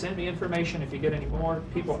posted, send me information if you get any more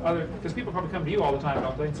people, because people probably come to you all the time,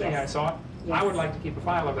 don't they, and say, Yes. hey, I saw it. Yes. I would like to keep a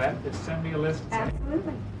file of that. Just send me a list.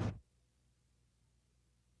 Absolutely.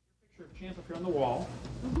 Picture of Champ up here on the wall,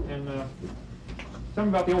 and tell me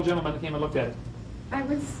about the old gentleman that came and looked at it. I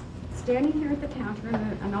was standing here at the counter,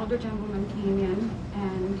 and an older gentleman came in,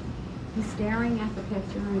 and he's staring at the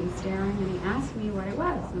picture, and he's staring, and he asked me what it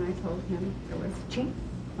was, and I told him it was Champ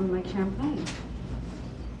from Lake Champlain.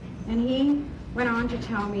 And he went on to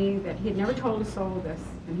tell me that he had never told a soul this,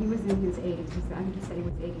 and he was in his 80s. I think he said he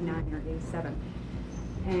was 89 or 87.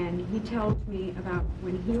 And he told me about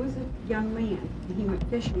when he was a young man, and he went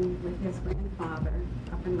fishing with his grandfather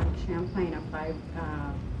up in Lake Champlain, up by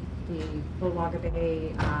the Bullaga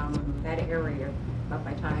Bay, that area, up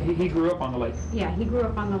by Ty. He grew up on the lake. Yeah, he grew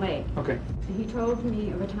up on the lake. Okay. And he told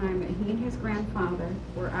me of a time that he and his grandfather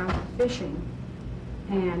were out fishing,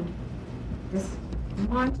 and this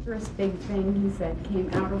monstrous big thing, he said, came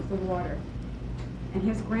out of the water. And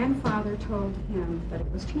his grandfather told him that it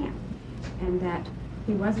was Champ, and that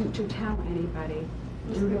he wasn't to tell anybody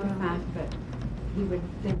due to the fact that they would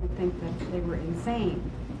think that they were insane.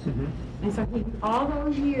 And so all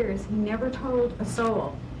those years, he never told a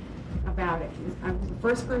soul about it. I was the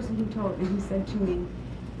first person he told, and he said to me,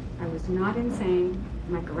 I was not insane,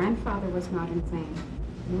 my grandfather was not insane,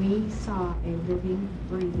 we saw a living,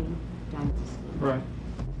 breathing dinosaur. Right.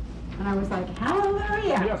 And I was like,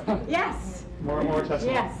 hallelujah! Yeah. Yes! More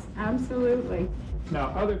testimony. Yes, absolutely. Now,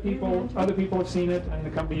 other people have seen it and they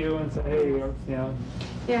come to you and say, hey, you know.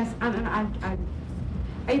 Yes, and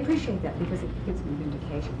I appreciate that because it gives me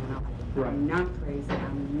vindication. You know? Right. I'm not crazy.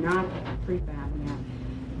 I'm not prefabbing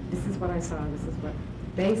it. This is what I saw. This is what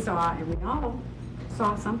they saw, and we all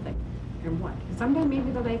saw something. And what? Someday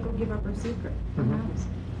maybe the lake will give up her secret. Who knows?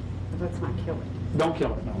 But let's not kill it. Don't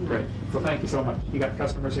kill it. No. Great. Well, thank you so much. You got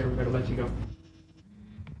customers here. We better let you go.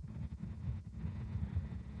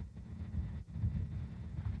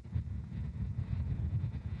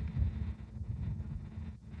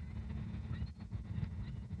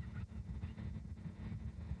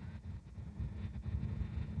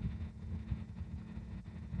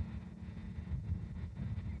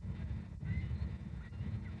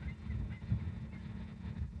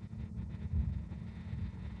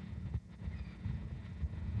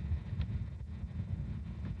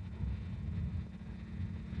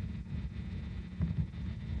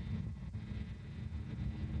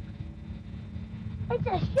 It's a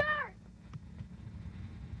shark!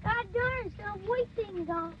 God darn, some white things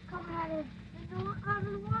all come out of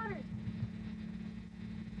the water.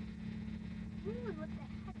 What the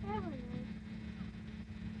heck ever it is.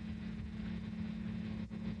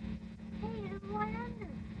 Hey, there's one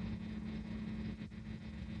under.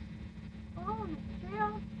 Oh, the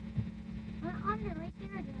trail went under right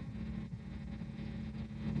there, Dad.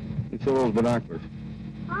 You see those binoculars?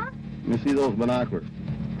 Huh? You see those binoculars?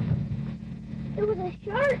 It was a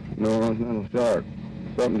shark. No, it's not a shark.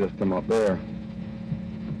 Something just come up there.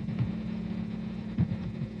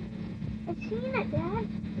 I've seen it, Dad.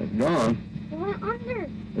 It's gone. It went under.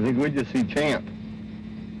 I think we just see Champ.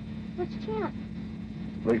 What's Champ?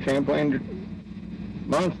 Lake Champlain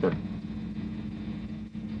monster.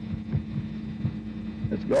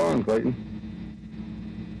 It's gone, Clayton.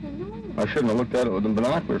 I know. I shouldn't have looked at it with the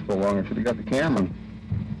binoculars so long. I should have got the camera.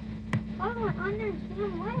 Oh, it went under the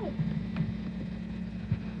same way.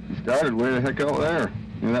 It started way the heck out there.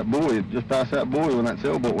 And that buoy, just past that buoy when that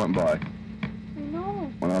sailboat went by. I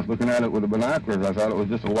know. When I was looking at it with the binoculars, I thought it was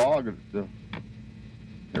just a log. It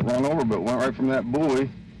ran over, but it went right from that buoy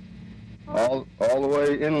all the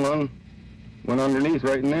way inland, went underneath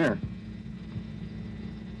right in there.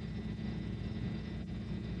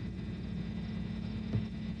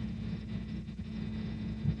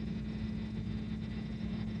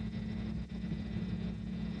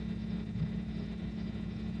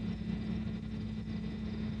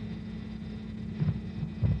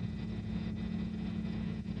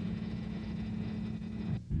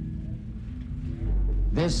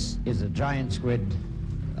 This is a giant squid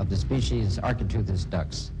of the species Architeuthis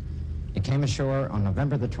dux. It came ashore on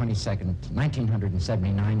November the 22nd,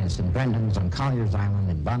 1979 at St. Brendan's on Collier's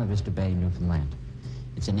Island in Bonavista Bay, Newfoundland.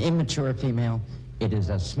 It's an immature female. It is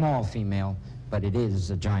a small female, but it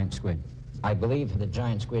is a giant squid. I believe the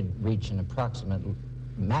giant squid reach an approximate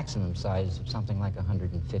maximum size of something like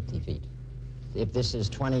 150 feet. If this is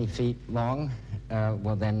 20 feet long,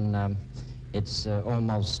 well then it's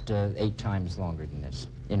almost 8 times longer than this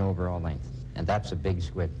in overall length, and that's a big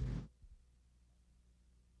squid.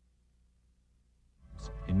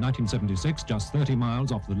 In 1976, just 30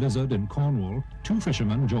 miles off the Lizard in Cornwall, 2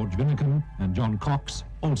 fishermen, George Vinnican and John Cox,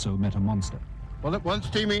 also met a monster. Well, it was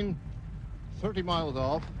steaming 30 miles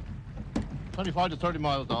off, 25 to 30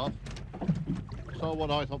 miles off. Saw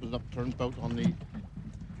what I thought was an upturned boat on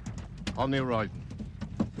the horizon.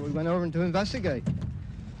 So we went over to investigate.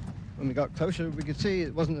 When we got closer, we could see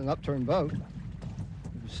it wasn't an upturned boat. It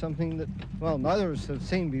was something that, well, neither of us have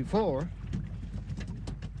seen before.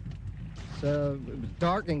 So it was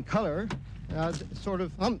dark in color, and had sort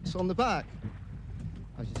of humps on the back.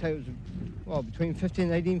 I should say it was, well, between 15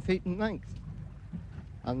 and 18 feet in length,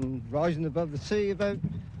 and rising above the sea about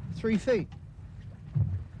 3 feet.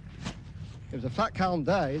 It was a flat, calm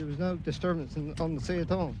day. There was no disturbance on the sea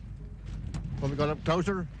at all. When we got up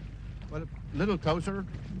closer, went a little closer,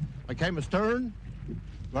 I came astern,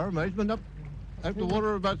 to our amazement, up out the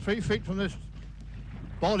water about 3 feet from this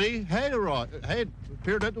body, head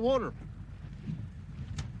appeared out the water.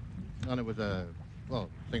 And it was a, well,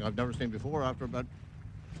 thing I've never seen before after about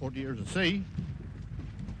 40 years of sea.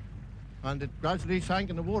 And it gradually sank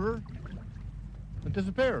in the water and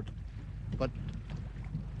disappeared. But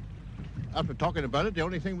after talking about it, the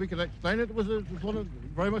only thing we could explain it was one of,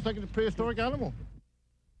 very much like a prehistoric animal.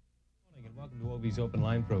 Good morning and welcome to Ovie's Open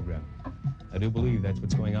Line program. I do believe that's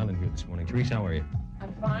what's going on in here this morning. Therese, how are you?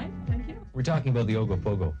 I'm fine, thank you. We're talking about the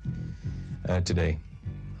Ogopogo today.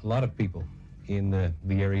 A lot of people in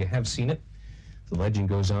the area have seen it. The legend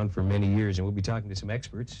goes on for many years, and we'll be talking to some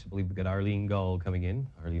experts. I believe we've got Arlene Gall coming in.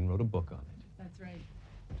 Arlene wrote a book on it. That's right.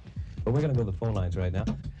 But we're going to go to the phone lines right now.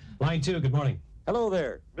 Line 2, good morning. Hello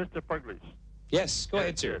there. Mr. Puglish. Yes, go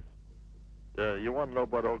ahead, sir. You want to know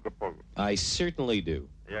about Ogopogo? I certainly do.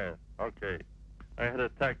 Yeah, okay. I had a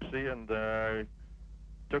taxi and I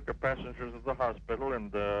took a passenger to the hospital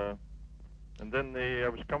and then I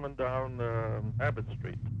was coming down Abbott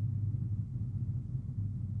Street.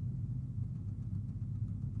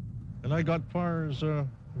 And I got far as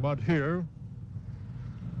about here.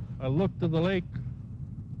 I looked at the lake.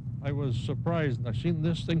 I was surprised, and I seen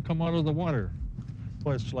this thing come out of the water.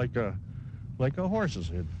 Well, it's like a horse's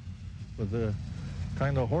head with the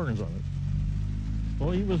kind of horns on it.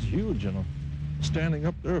 Well, he was huge, you know, standing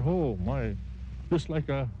up there. Oh my, just like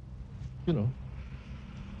a, you know,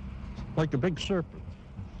 like a big serpent.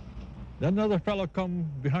 Then another fellow come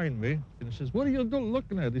behind me and he says, "What are you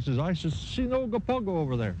looking at?" He says, "I see no Ogopogo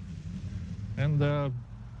over there." And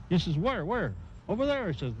he says, Where? Over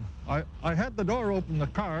there. He says, I had the door open in the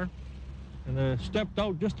car and stepped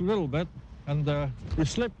out just a little bit and he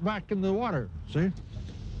slipped back in the water, see?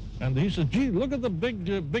 And he said, "Gee, look at the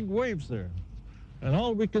big waves there." And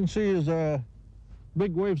all we can see is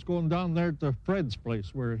big waves going down there to Fred's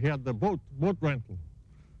place where he had the boat rental.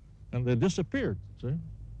 And they disappeared, see?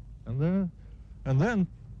 And then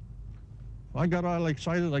I got all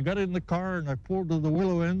excited. I got in the car and I pulled to the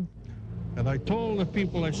willow end. And I told the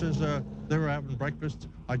people, I says, they were having breakfast,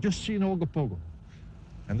 "I just seen Ogopogo."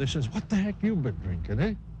 And they says, "What the heck you been drinking,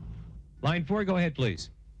 eh?" Line 4, go ahead, please.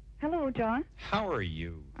 Hello, John. How are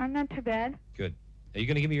you? I'm not too bad. Good. Are you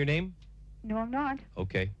going to give me your name? No, I'm not.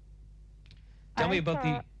 Okay. Tell me about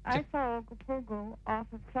I saw Ogopogo off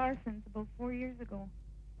of Sarson's about 4 years ago.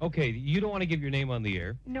 Okay, you don't want to give your name on the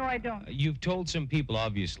air. No, I don't. You've told some people,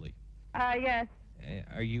 obviously. Yes.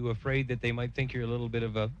 Are you afraid that they might think you're a little bit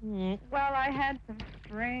of a... Well, I had some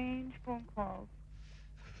strange phone calls.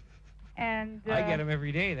 And I get them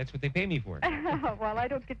every day. That's what they pay me for. Well, I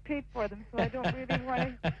don't get paid for them, so I don't really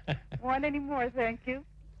want any more, thank you.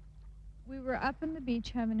 We were up on the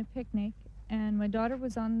beach having a picnic, and my daughter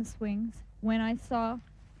was on the swings when I saw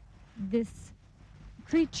this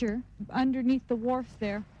creature underneath the wharf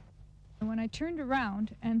there. And when I turned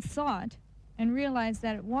around and saw it and realized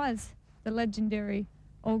that it was the legendary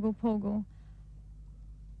Ogopogo,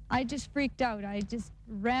 I just freaked out. I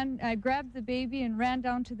grabbed the baby and ran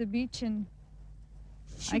down to the beach, and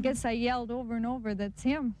I guess I yelled over and over, "That's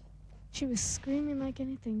him." She was screaming like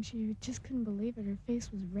anything. She just couldn't believe it. Her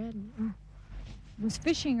face was red. And, It was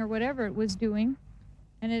fishing or whatever it was doing,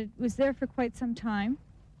 and it was there for quite some time.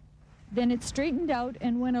 Then it straightened out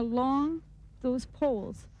and went along those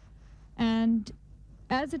poles, and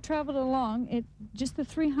as it traveled along, just the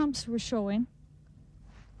 3 humps were showing,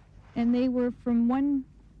 and they were from one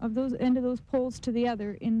of those end of those poles to the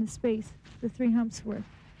other in the space the 3 humps were.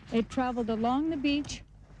 It traveled along the beach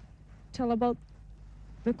till about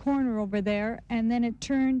the corner over there, and then it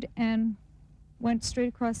turned and went straight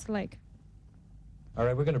across the lake. All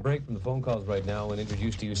right, we're going to break from the phone calls right now and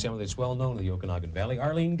introduce to you someone that's well known in the Okanagan Valley,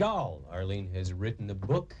 Arlene Gall. Arlene has written a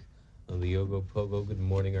book on the Ogopogo. Good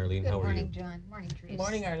morning, Arlene. How are you? Good morning, John. Morning, Teresa. Good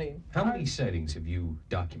morning, Arlene. How many sightings have you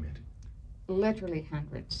documented? Literally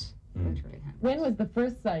hundreds. Literally hundreds. When was the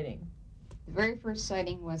first sighting? The very first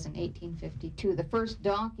sighting was in 1852. The first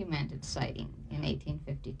documented sighting in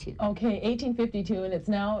 1852. Okay, 1852, and it's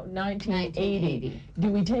now 1980. Do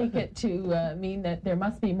we take it to mean that there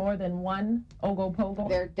must be more than one Ogopogo?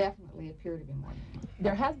 There definitely appear to be more than one.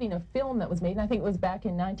 There has been a film that was made, and I think it was back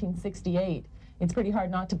in 1968. It's pretty hard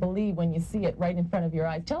not to believe when you see it right in front of your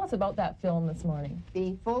eyes. Tell us about that film this morning.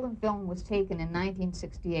 The Folden film was taken in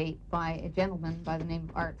 1968 by a gentleman by the name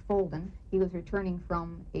of Art Folden. He was returning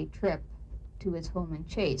from a trip to his home in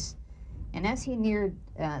Chase. And as he neared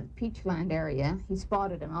Peachland area, he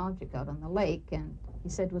spotted an object out on the lake, and he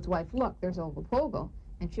said to his wife, "Look, there's Ogopogo."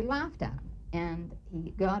 And she laughed at him. And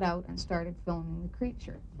he got out and started filming the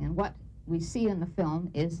creature. And what we see in the film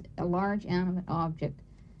is a large animate object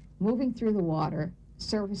moving through the water,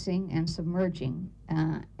 surfacing and submerging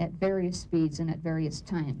at various speeds and at various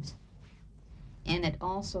times. And it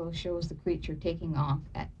also shows the creature taking off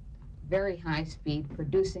at very high speed,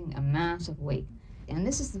 producing a massive wake. And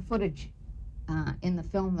this is the footage in the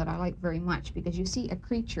film that I like very much, because you see a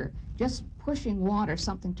creature just pushing water,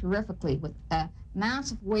 something terrifically, with a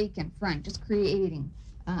massive wake in front, just creating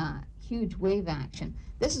huge wave action.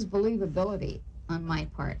 This is believability on my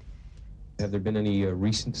part. Have there been any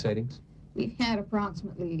recent sightings? We've had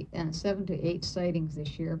approximately 7 to 8 sightings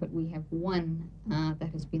this year, but we have one that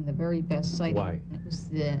has been the very best sighting. Why? It was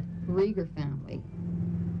the Rieger family.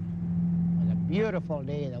 beautiful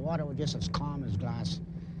day. The water was just as calm as glass.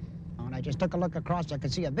 When I just took a look across, I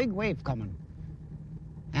could see a big wave coming.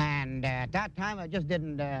 And at that time, I just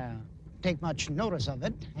didn't take much notice of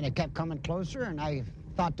it, and it kept coming closer, and I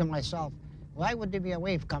thought to myself, why would there be a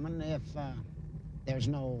wave coming if there's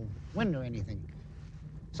no wind or anything?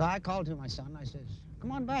 So I called to my son. I says,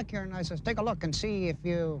 come on back here, and I says, take a look and see if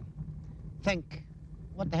you think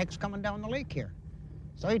what the heck's coming down the lake here.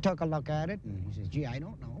 So he took a look at it, and he says, gee, I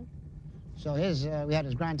don't know. So we had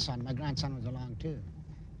his grandson. My grandson was along, too.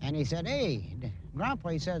 And he said, hey, Grandpa,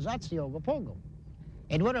 he says, that's the Ogopogo.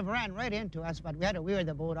 It would have ran right into us, but we had to weir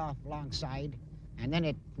the boat off alongside, and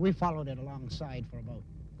then we followed it alongside for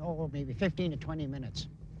about, maybe 15 to 20 minutes.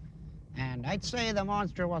 And I'd say the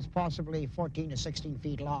monster was possibly 14 to 16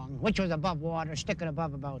 feet long, which was above water, sticking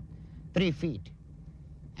above about 3 feet.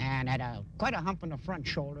 And had quite a hump on the front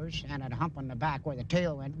shoulders and had a hump on the back where the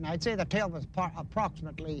tail went. And I'd say the tail was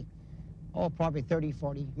approximately, probably 30,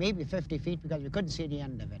 40, maybe 50 feet because we couldn't see the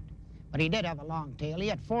end of it. But he did have a long tail. He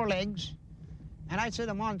had 4 legs, and I'd say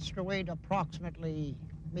the monster weighed approximately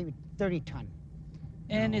maybe 30 ton.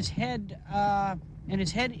 And his head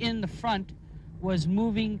in the front was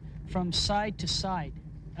moving from side to side.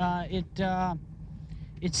 It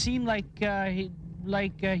seemed like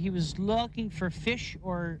he was looking for fish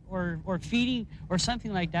or feeding or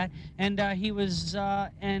something like that, and he was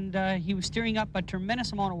stirring up a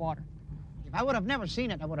tremendous amount of water. If I would have never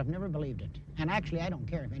seen it, I would have never believed it. And actually, I don't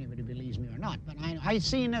care if anybody believes me or not, but I've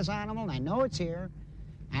seen this animal, and I know it's here,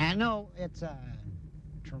 and I know it's a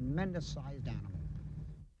tremendous-sized animal.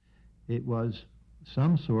 It was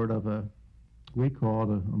some sort of we call it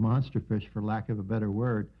a monster fish, for lack of a better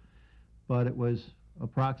word, but it was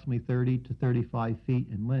approximately 30 to 35 feet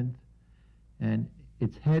in length, and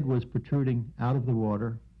its head was protruding out of the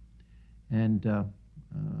water, and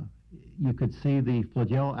you could see the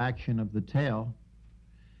flagell action of the tail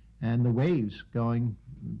and the waves going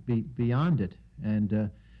beyond it. And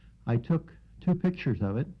I took 2 pictures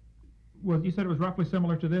of it. Well, you said it was roughly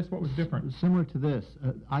similar to this. What was different? Similar to this.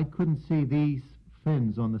 I couldn't see these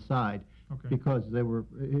fins on the side, okay, because they were,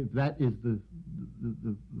 if that is the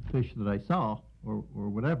fish that I saw, or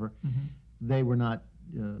whatever, they were not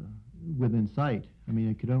within sight. I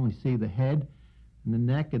mean, I could only see the head and the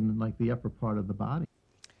neck and like the upper part of the body.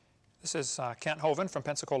 This is Kent Hovind from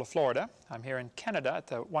Pensacola, Florida. I'm here in Canada at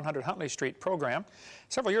the 100 Huntley Street program.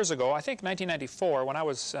 Several years ago, I think 1994, when I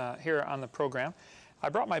was here on the program, I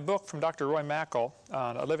brought my book from Dr. Roy Mackal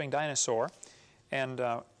on A Living Dinosaur, and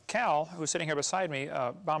Cal, who's sitting here beside me,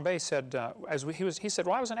 Bombay, said, he said,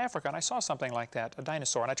 well, I was in Africa and I saw something like that, a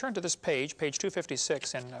dinosaur. And I turned to this page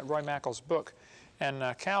 256 in Roy Mackal's book. And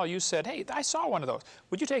Cal, you said, hey, I saw one of those.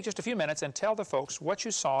 Would you take just a few minutes and tell the folks what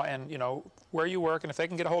you saw and, you know, where you work, and if they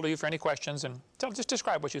can get a hold of you for any questions, and just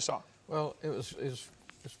describe what you saw. Well, it was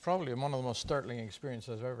probably one of the most startling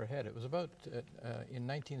experiences I've ever had. It was about in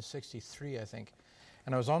 1963, I think.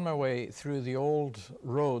 And I was on my way through the old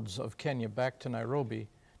roads of Kenya back to Nairobi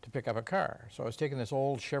to pick up a car. So I was taking this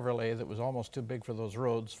old Chevrolet that was almost too big for those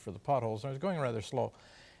roads, for the potholes, and I was going rather slow.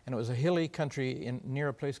 And it was a hilly country near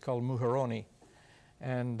a place called Muhoroni,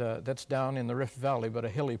 and that's down in the Rift Valley, but a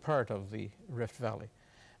hilly part of the Rift Valley.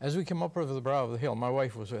 As we came up over the brow of the hill, my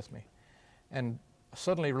wife was with me, and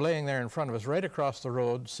suddenly laying there in front of us, right across the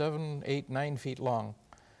road, 7, 8, 9 feet long,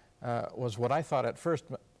 was what I thought at first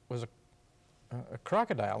was a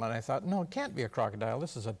crocodile. And I thought, no, it can't be a crocodile.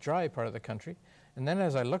 This is a dry part of the country. And then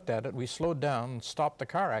as I looked at it, we slowed down and stopped the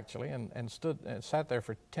car, actually, and sat there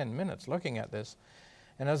for 10 minutes looking at this.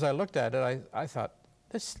 And as I looked at it, I thought,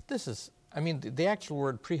 this is, I mean, the actual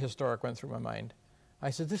word prehistoric went through my mind. I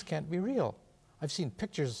said, this can't be real. I've seen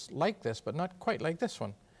pictures like this, but not quite like this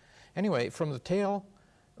one. Anyway, from the tail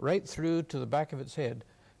right through to the back of its head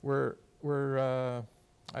were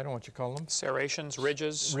I don't know what you call them. Serrations,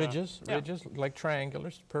 ridges. Ridges, like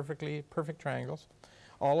triangulars, perfect triangles,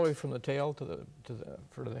 all the way from the tail to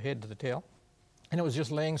the head to the tail. And it was just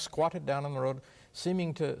laying squatted down on the road,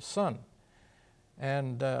 seeming to sun.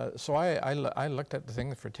 And so I looked at the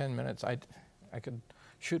thing for 10 minutes. I could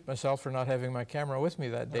shoot myself for not having my camera with me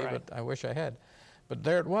that day, right, but I wish I had. But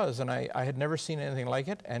there it was, and I had never seen anything like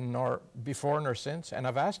it, and nor before nor since. And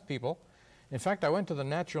I've asked people. In fact, I went to the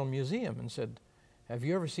Natural Museum and said, have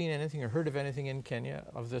you ever seen anything or heard of anything in Kenya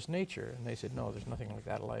of this nature? And they said, no, there's nothing like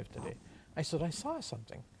that alive today. I said, I saw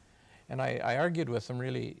something. And I argued with them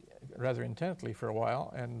really rather intently for a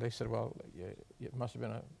while, and they said, well, it must have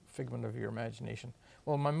been a figment of your imagination.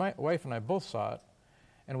 Well, my wife and I both saw it,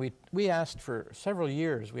 and we asked for several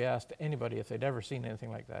years, we asked anybody if they'd ever seen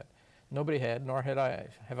anything like that. Nobody had, nor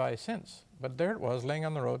have I since. But there it was, laying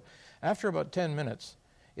on the road. After about 10 minutes,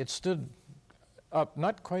 it stood up,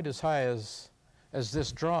 not quite as high as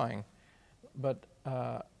this drawing, but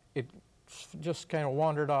it just kind of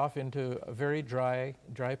wandered off into a very dry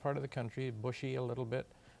part of the country, bushy a little bit,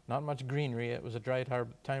 not much greenery. It was a dry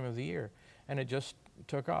time of the year, and it just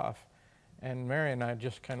took off. And Mary and I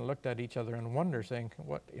just kind of looked at each other in wonder, saying,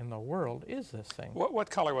 what in the world is this thing? What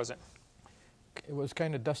color was it? It was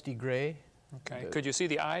kind of dusty gray. Okay. Could you see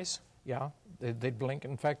the eyes? Yeah, they'd blink.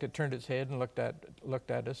 In fact, it turned its head and looked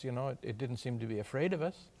at us. You know, it didn't seem to be afraid of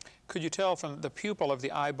us. Could you tell from the pupil of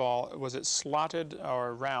the eyeball, was it slotted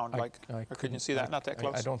or round? Or couldn't you see that? Not that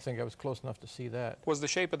close? I don't think I was close enough to see that. Was the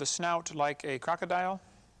shape of the snout like a crocodile?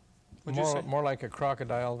 Would you say? More like a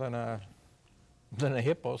crocodile than a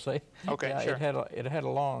hippo, say. Okay, yeah, sure. It had a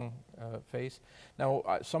long face. Now,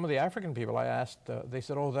 some of the African people I asked, they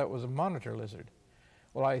said, oh, that was a monitor lizard.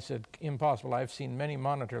 Well, I said, impossible. I've seen many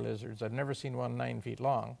monitor lizards. I've never seen one 9 feet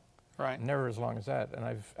long. Right. Never as long as that. And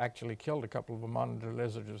I've actually killed a couple of monitor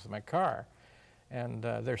lizards with my car. And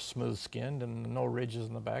they're smooth-skinned and no ridges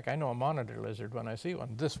in the back. I know a monitor lizard when I see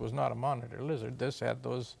one. This was not a monitor lizard. This had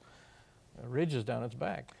those ridges down its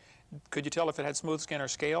back. Could you tell if it had smooth skin or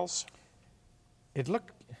scales? It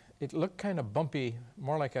looked kind of bumpy,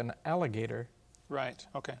 more like an alligator. Right,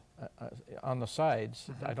 okay. On the sides.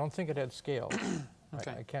 Mm-hmm. I don't think it had scales.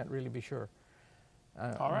 Okay. I can't really be sure.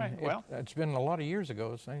 All right, well. It's been a lot of years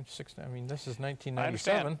ago. This is 1997. I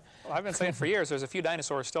understand. Well, I've been saying for years there's a few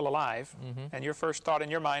dinosaurs still alive, and your first thought in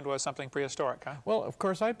your mind was something prehistoric, huh? Well, of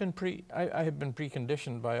course, I had been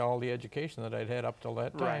preconditioned by all the education that I'd had up till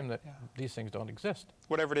that time that these things don't exist.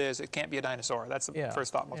 Whatever it is, it can't be a dinosaur. That's the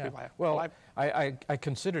first thought most people have. Well, I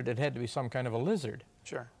considered it had to be some kind of a lizard.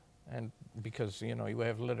 Sure. And because, you know, you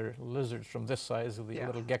have lizards from this size of the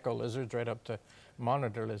little gecko lizards right up to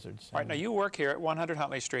monitor lizards. All right, now you work here at 100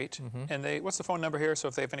 Huntley Street, and what's the phone number here? So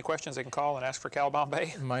if they have any questions, they can call and ask for Cal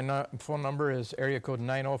Bombay. My phone number is area code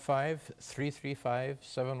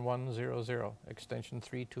 905-335-7100, extension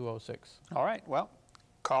 3206. All right, well,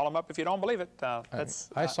 call them up if you don't believe it. I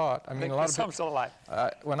saw it. I mean, a lot of some still alive.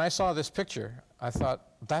 When I saw this picture, I thought,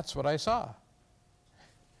 that's what I saw.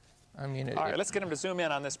 I mean, all right, let's get them to zoom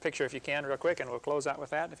in on this picture if you can real quick, and we'll close out with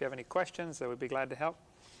that. If you have any questions, we'd be glad to help.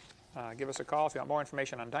 Give us a call. If you want more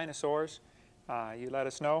information on dinosaurs, you let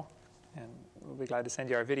us know, and we'll be glad to send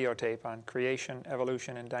you our videotape on creation,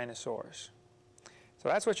 evolution, and dinosaurs. So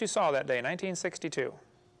that's what you saw that day, 1962.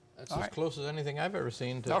 That's as close as anything I've ever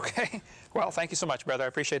seen. Okay. Well, thank you so much, brother. I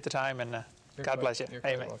appreciate the time, and God bless you. You're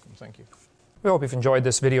quite welcome. Thank you. We hope you've enjoyed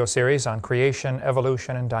this video series on creation,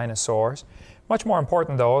 evolution, and dinosaurs. Much more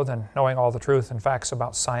important, though, than knowing all the truth and facts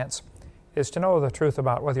about science is to know the truth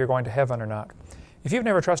about whether you're going to heaven or not. If you've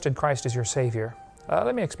never trusted Christ as your Savior,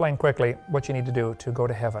 let me explain quickly what you need to do to go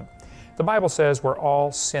to heaven. The Bible says we're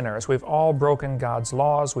all sinners. We've all broken God's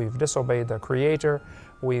laws. We've disobeyed the Creator.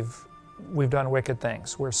 We've done wicked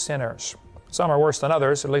things. We're sinners. Some are worse than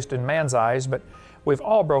others, at least in man's eyes, but we've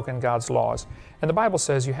all broken God's laws. And the Bible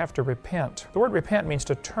says you have to repent. The word repent means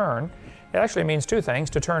to turn. It actually means two things,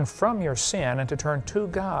 to turn from your sin and to turn to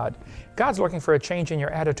God. God's looking for a change in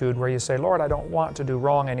your attitude where you say, Lord, I don't want to do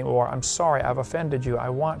wrong anymore. I'm sorry, I've offended you. I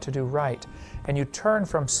want to do right. And you turn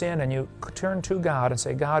from sin and you turn to God and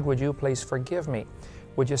say, God, would you please forgive me?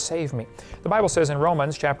 Would you save me? The Bible says in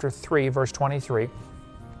Romans chapter 3, verse 23,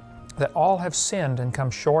 that all have sinned and come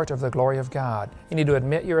short of the glory of God. You need to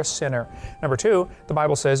admit you're a sinner. Number two, the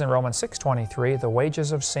Bible says in Romans 6:23, the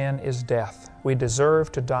wages of sin is death. We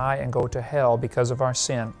deserve to die and go to hell because of our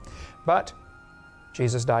sin. But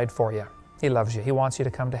Jesus died for you. He loves you. He wants you to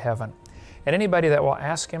come to heaven. And anybody that will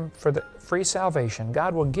ask Him for the free salvation,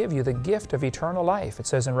 God will give you the gift of eternal life. It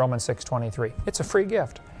says in Romans 6:23. It's a free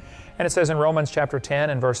gift. And it says in Romans chapter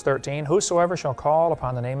 10 and verse 13, whosoever shall call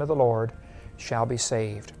upon the name of the Lord shall be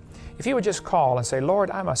saved. If you would just call and say, Lord,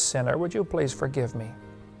 I'm a sinner, would you please forgive me?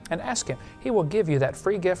 And ask Him. He will give you that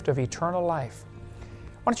free gift of eternal life.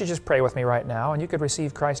 Why don't you just pray with me right now, and you could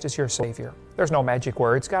receive Christ as your Savior. There's no magic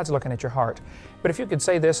words. God's looking at your heart. But if you could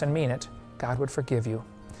say this and mean it, God would forgive you.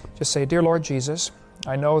 Just say, Dear Lord Jesus,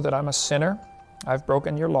 I know that I'm a sinner. I've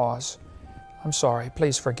broken your laws. I'm sorry.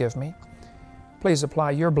 Please forgive me. Please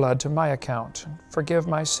apply your blood to my account and forgive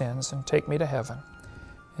my sins and take me to heaven.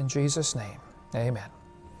 In Jesus' name, amen.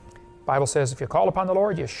 The Bible says if you call upon the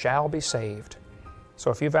Lord, you shall be saved. So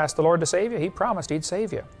if you've asked the Lord to save you, He promised He'd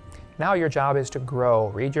save you. Now your job is to grow.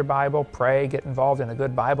 Read your Bible, pray, get involved in a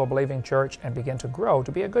good Bible-believing church, and begin to grow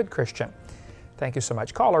to be a good Christian. Thank you so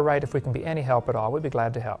much. Call or write if we can be any help at all. We'd be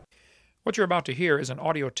glad to help. What you're about to hear is an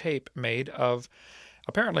audio tape made of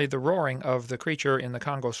apparently the roaring of the creature in the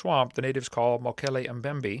Congo swamp the natives call Mokele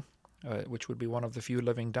Mbembe, which would be one of the few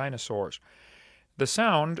living dinosaurs. The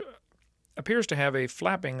sound appears to have a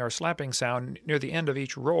flapping or slapping sound near the end of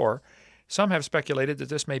each roar. Some have speculated that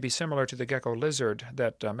this may be similar to the gecko lizard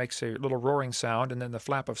that makes a little roaring sound, and then the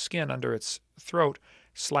flap of skin under its throat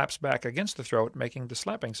slaps back against the throat, making the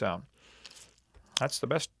slapping sound. That's the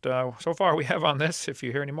best so far we have on this. If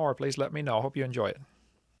you hear any more, please let me know. Hope you enjoy it.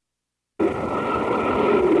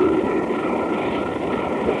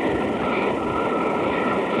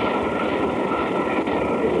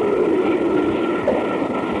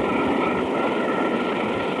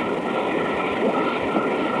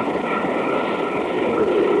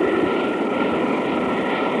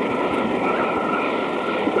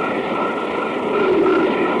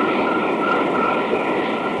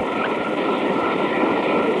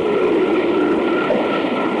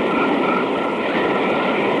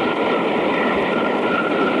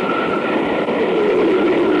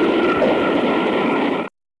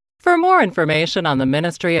 For more information on the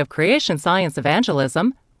Ministry of Creation Science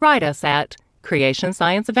Evangelism, write us at Creation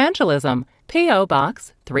Science Evangelism, P.O.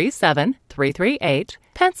 Box 37338,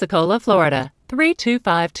 Pensacola, Florida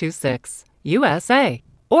 32526, USA,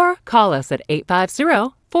 or call us at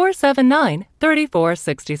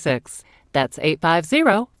 850-479-3466. That's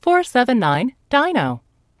 850-479-DINO.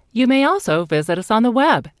 You may also visit us on the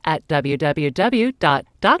web at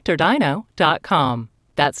www.drdino.com.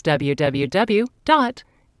 That's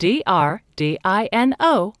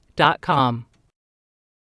www.drdino.com.